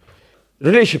እንዴት ነው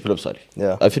relationship ለምሳሌ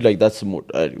I feel like that's more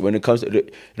when it comes to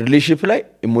relationship ላይ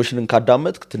emotionን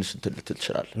ካዳመጥክ ትንሽ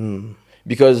ትልትልሻል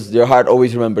because your heart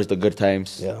always remembers the good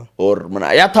times or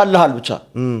ያታልሃል ብቻ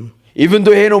even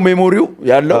though ይሄ ነው ሜሞሪው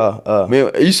ያለው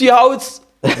you see how it's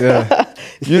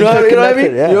you know what I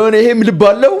mean የሆነ ይሄም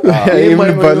ልባለው ይሄም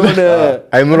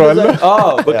አይምሮ አለ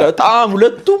በቃ በጣም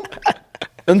ሁለቱም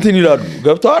እንትን ይላሉ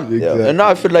ገብቷል and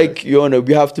I feel like የሆነ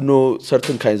we have to know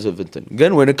certain kinds of እንትን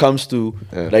ግን when it comes to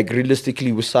like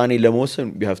realistically ውሳኔ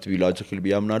ለመወሰን we have to be logical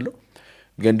ቢያምናለሁ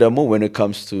ግን ደግሞ when it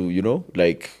comes to you know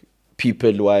like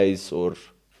people wise or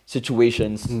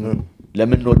situations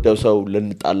ለምን ወደው ሰው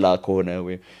ለንጣላ ከሆነ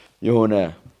ወይ የሆነ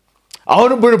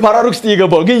አሁን ብር ፓራዶክስ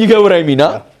ይገባው ግን ይገበራ ሚና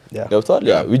ገብቷል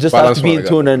we just have to be in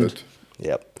tune and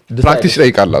practice ላይ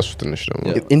ቃላሱ ትንሽ ነው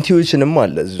intuitionም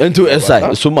አለ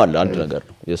እሱም አለ አንድ ነገር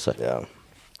ነው yes sir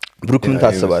ብሩክ ምን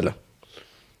ታስባለህ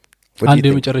አንድ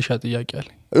የመጨረሻ ጥያቄ አለ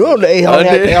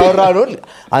ያወራነው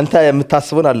አንተ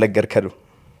የምታስበውን አልነገርከንም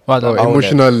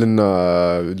ኢሞሽናል እና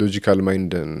ሎጂካል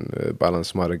ማይንድን ባላንስ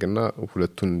ማድረግና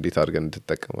ሁለቱን እንዴት አድርገን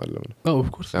እንድትጠቀማለን ነው of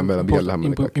course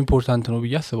important ነው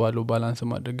ብዬ አስባለሁ ባላንስ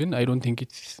ማድረግ ግን I don't think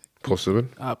it's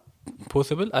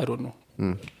possible I don't know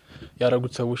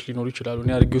ያረጉት ሰዎች ሊኖሩ ይችላሉ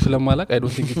እኔ አርጊው ስለማላቅ I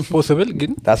don't think it's possible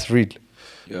ግን that's real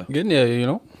ግን you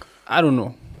know I don't know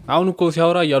አሁን እኮ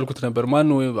ሲያወራ ያልኩት ነበር ማን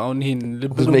ነው አሁን ይሄን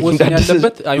ልብ ነው ወሰን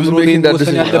ያለበት አይምሮ ነው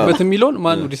ወሰን ያለበት የሚለውን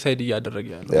ማን ነው ዲሳይድ ያደረገ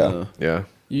ያለው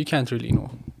you can't really know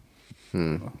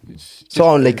so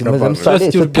like ለምሳሌ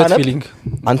ስታነብ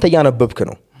አንተ ያነበብክ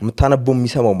ነው የምታነበው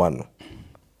የሚሰማው ማን ነው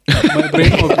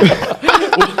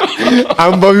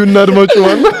አንባቢውና አድማጩ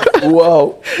ማን ነው ዋው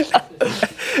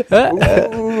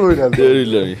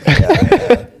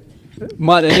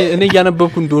ማን እኔ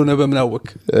ያነበብኩ እንደሆነ በምን አወቅ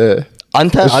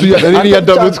አንተ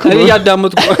እኔ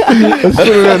ያዳመጥኩ እሱ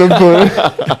ነው ያነበው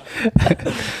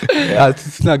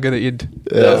አትስናገረ እድ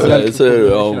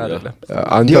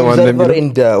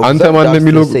አንተ ማን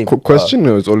የሚለው question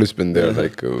is always been there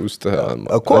like ውስጥ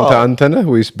አንተ ነህ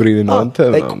ወይስ ብሬን ነው አንተ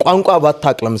ቋንቋ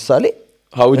ባታቅ ለምሳሌ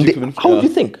how would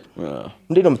you think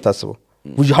እንዴት ነው የምታስበው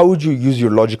how would you use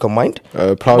your logical mind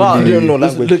probably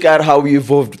look at how we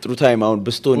evolved through time on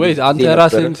bestone wait አንተ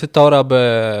ራስን ስታወራ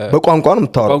በቋንቋ ነው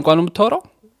የምታወራው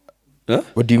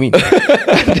what do you mean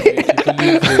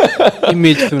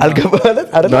image አልገባለት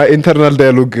አይደል ኢንተርናል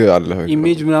ዳያሎግ አለ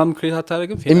image ምናምን ክሬት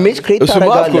አታደርግም image ክሬት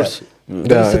ታደርጋለህ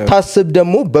ስታስብ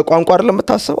ደግሞ በቋንቋ አይደለም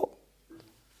የምታስበው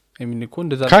እኮ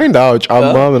እንደዛ kind of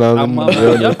ጫማ ምናምን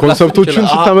ኮንሰፕቶችን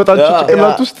ስታመጣቸው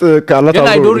ጭቅላት ውስጥ ካላት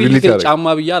አብሮ ሪሊት ያደርጋል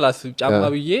ጫማ ብዬ አላስብ ጫማ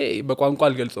ብዬ በቋንቋ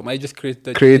አልገልጸውም I just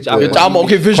create ጫማ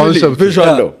okay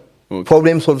visual ነው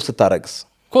problem solve ስታረግስ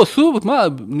ኮሱ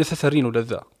necessary ነው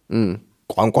ለዛ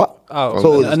ቋንቋ so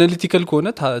analytical ከሆነ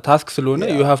ታስክ ስለሆነ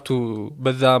you have to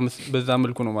በዛ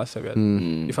መልኩ ነው ማሰብ ያለው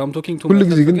if I'm talking to ሁሉ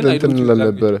ጊዜ ግን እንትን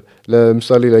ነበር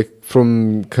ለምሳሌ like from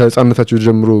ከህፃንነታቸው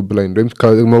ጀምሮ blind ወይም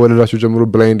ከመወለዳቸው ጀምሮ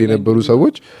blind የነበሩ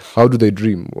ሰዎች how do they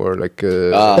dream or like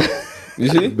you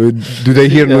see do they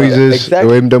hear noises exactly.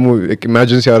 ወይም ደግሞ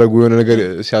imagine ሲያደርጉ የሆነ ነገር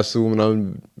ሲያስቡ ምናምን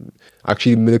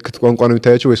actually ምልክት ቋንቋ ነው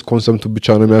የሚታያቸው ወይስ ኮንሰፕቱ ብቻ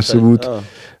ነው የሚያስቡት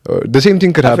the same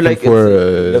thing could happen for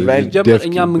ጀምር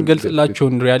እኛ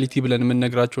የምንገልጽላቸውን ሪያሊቲ ብለን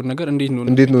የምንነግራቸውን ነገር እንዴት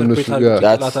ነው እነሱ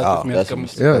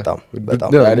በጣም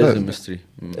that is a mystery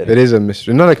it is a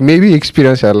mystery እና like maybe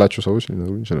experience ያላቸው ሰዎች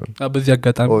ሊኖሩ ይችላሉ በዚህ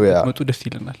አጋጣሚ መጡ ደስ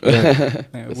ይለናል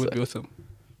would be awesome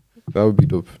that would be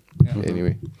dope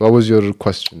anyway what was your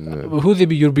question who would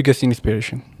be your biggest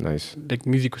inspiration nice like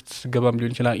music ውስጥ ገባም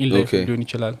ሊሆን ይችላል in life ሊሆን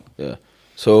ይችላል yeah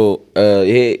so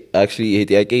ይሄ actually ይሄ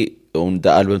ጥያቄ on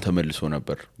the album ተመልሶ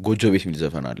ነበር ጎጆ ቤት የሚል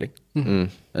ዘፈን አለኝ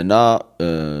እና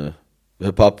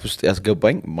hip hop ውስጥ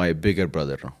ያስገባኝ my bigger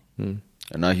brother ነው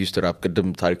and I used to rap ቅድም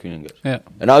ታሪኩ ነገር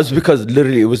and I was because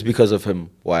literally it was because of him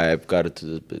why I've got it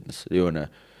የሆነ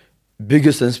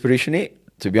biggest inspiration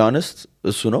to be honest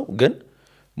እሱ ነው ግን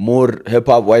more hip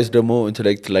hop wise demo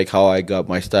intellect like how I got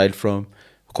my style from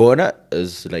ከሆነ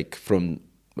is like from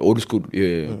old school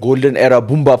golden era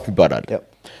boom bap ይባላል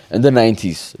in the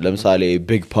 90s ለምሳሌ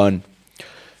big pun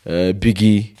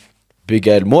biggie big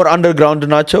L more underground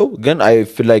ናቸው ግን I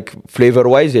feel like flavor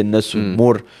wise የነሱ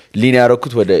more lean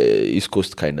ያረኩት ወደ east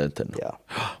coast kind of እንትን ነው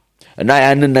እና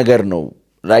ያንን ነገር ነው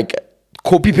like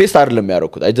copy paste አይደለም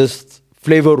ያረኩት I just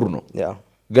flavor ነው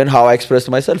ግን how I express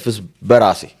myself is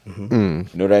በራሴ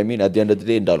you know what I mean at the end of the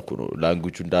day እንዳልኩ ነው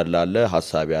language እንዳለ አለ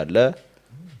ሐሳብ ያለ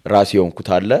ራሴ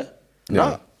ሆንኩት አለ እና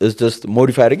it's just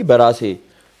modify አድርጌ በራሴ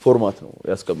ፎርማት ነው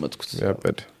ያስቀመጥኩት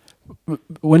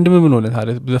ወንድም ምን ሆነ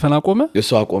ታዲያ ዘፈን አቆመ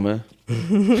የሱ አቆመ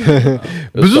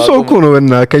ብዙ ሰው እኮ ነው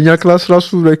እና ከኛ ክላስ ራሱ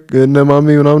እነ ማሜ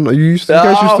ምናምን you used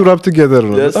to rap together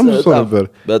ነው በጣም ብዙ ሰው ነበር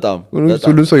በጣም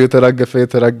ሁሉም ሰው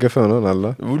የተራገፈ ነው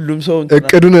አላ ሁሉም ሰው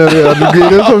እቅዱን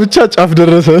አድርገው ሰው ብቻ ጫፍ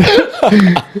ደረሰ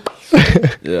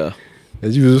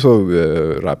እዚህ ብዙ ሰው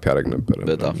ራፕ ያደርግ ነበር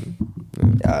በጣም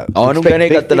አሁንም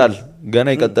ገና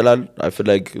ይቀጥላል I feel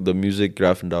like the music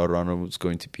graph and around is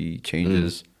going to be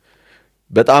changes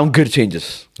በጣም good changes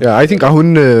yeah I think አሁን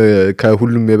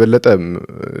ከሁሉም የበለጠ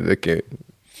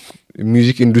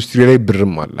music industry ላይ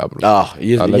ብርም አለ አብሮ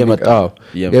እየመጣ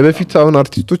የበፊት አሁን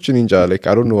አርቲስቶች እንጃ like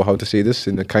I don't know how to say this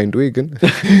in a kind way ግን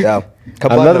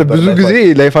ከባድ ብዙ ጊዜ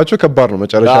ላይፋቸው ከባድ ነው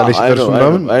መጨረሻ ላይ ሲደርሱ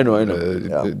ምናምን I know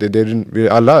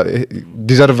አላ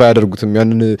ዲዘርቭ ያደርጉትም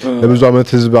ያንን ለብዙ አመት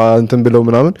ህዝብ እንትን ብለው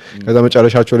ምናምን ከዛ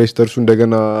መጨረሻቸው ላይ ሲደርሱ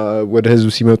እንደገና ወደ ህዝብ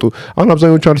ሲመጡ አሁን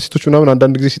አብዛኞቹ አርቲስቶች ምናምን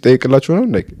አንዳንድ ጊዜ ሲጠይቅላቸው ነው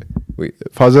like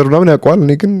ፋዘር ምናምን ያውቀዋል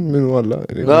እኔ ግን ምን ዋላ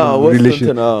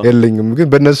ሪሌሽን የለኝም ግን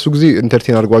በእነሱ ጊዜ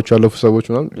ኢንተርቴን አድርጓቸው ያለፉ ሰዎች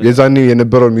ምናምን የዛኔ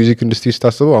የነበረው ሚውዚክ ኢንዱስትሪ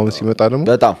ስታስበው አሁን ሲመጣ ደግሞ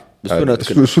በጣም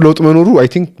እሱ ለውጥ መኖሩ I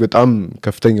think በጣም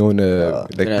ከፍተኛ የሆነ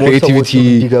like creativity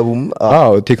እንዲገቡም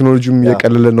ቴክኖሎጂም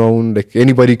እየቀለለ ነው አሁን like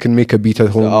anybody can make a beat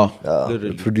at home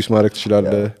produce ማድረግ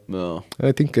ትችላለህ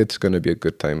I think it's going to be a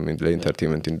good time in the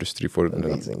entertainment industry for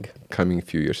the coming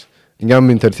few years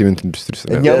እኛም entertainment industry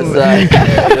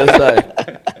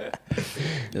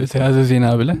የተያዘ ዜና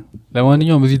ብለ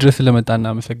ለማንኛውም እዚህ ድረስ ስለመጣና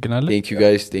እናመሰግናለን thank you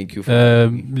guys thank you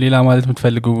ሌላ ማለት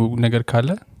የምትፈልገው ነገር ካለ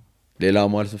ሌላ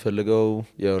ማለት የምፈልገው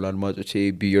ያው ለአድማጮቼ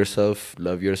be yourself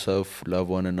love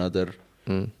one another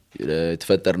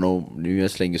የተፈጠር ነው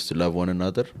የሚመስለኝ is to love one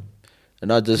another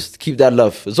and just keep that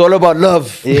love it's all about love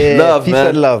peace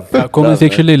and love comment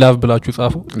section ላይ love ብላችሁ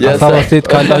ጻፉ ሀሳብ አስተያየት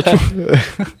ካላችሁ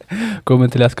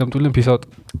comment ላይ አስቀምጡልን peace out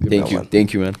thank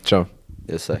you man ciao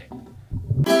yes I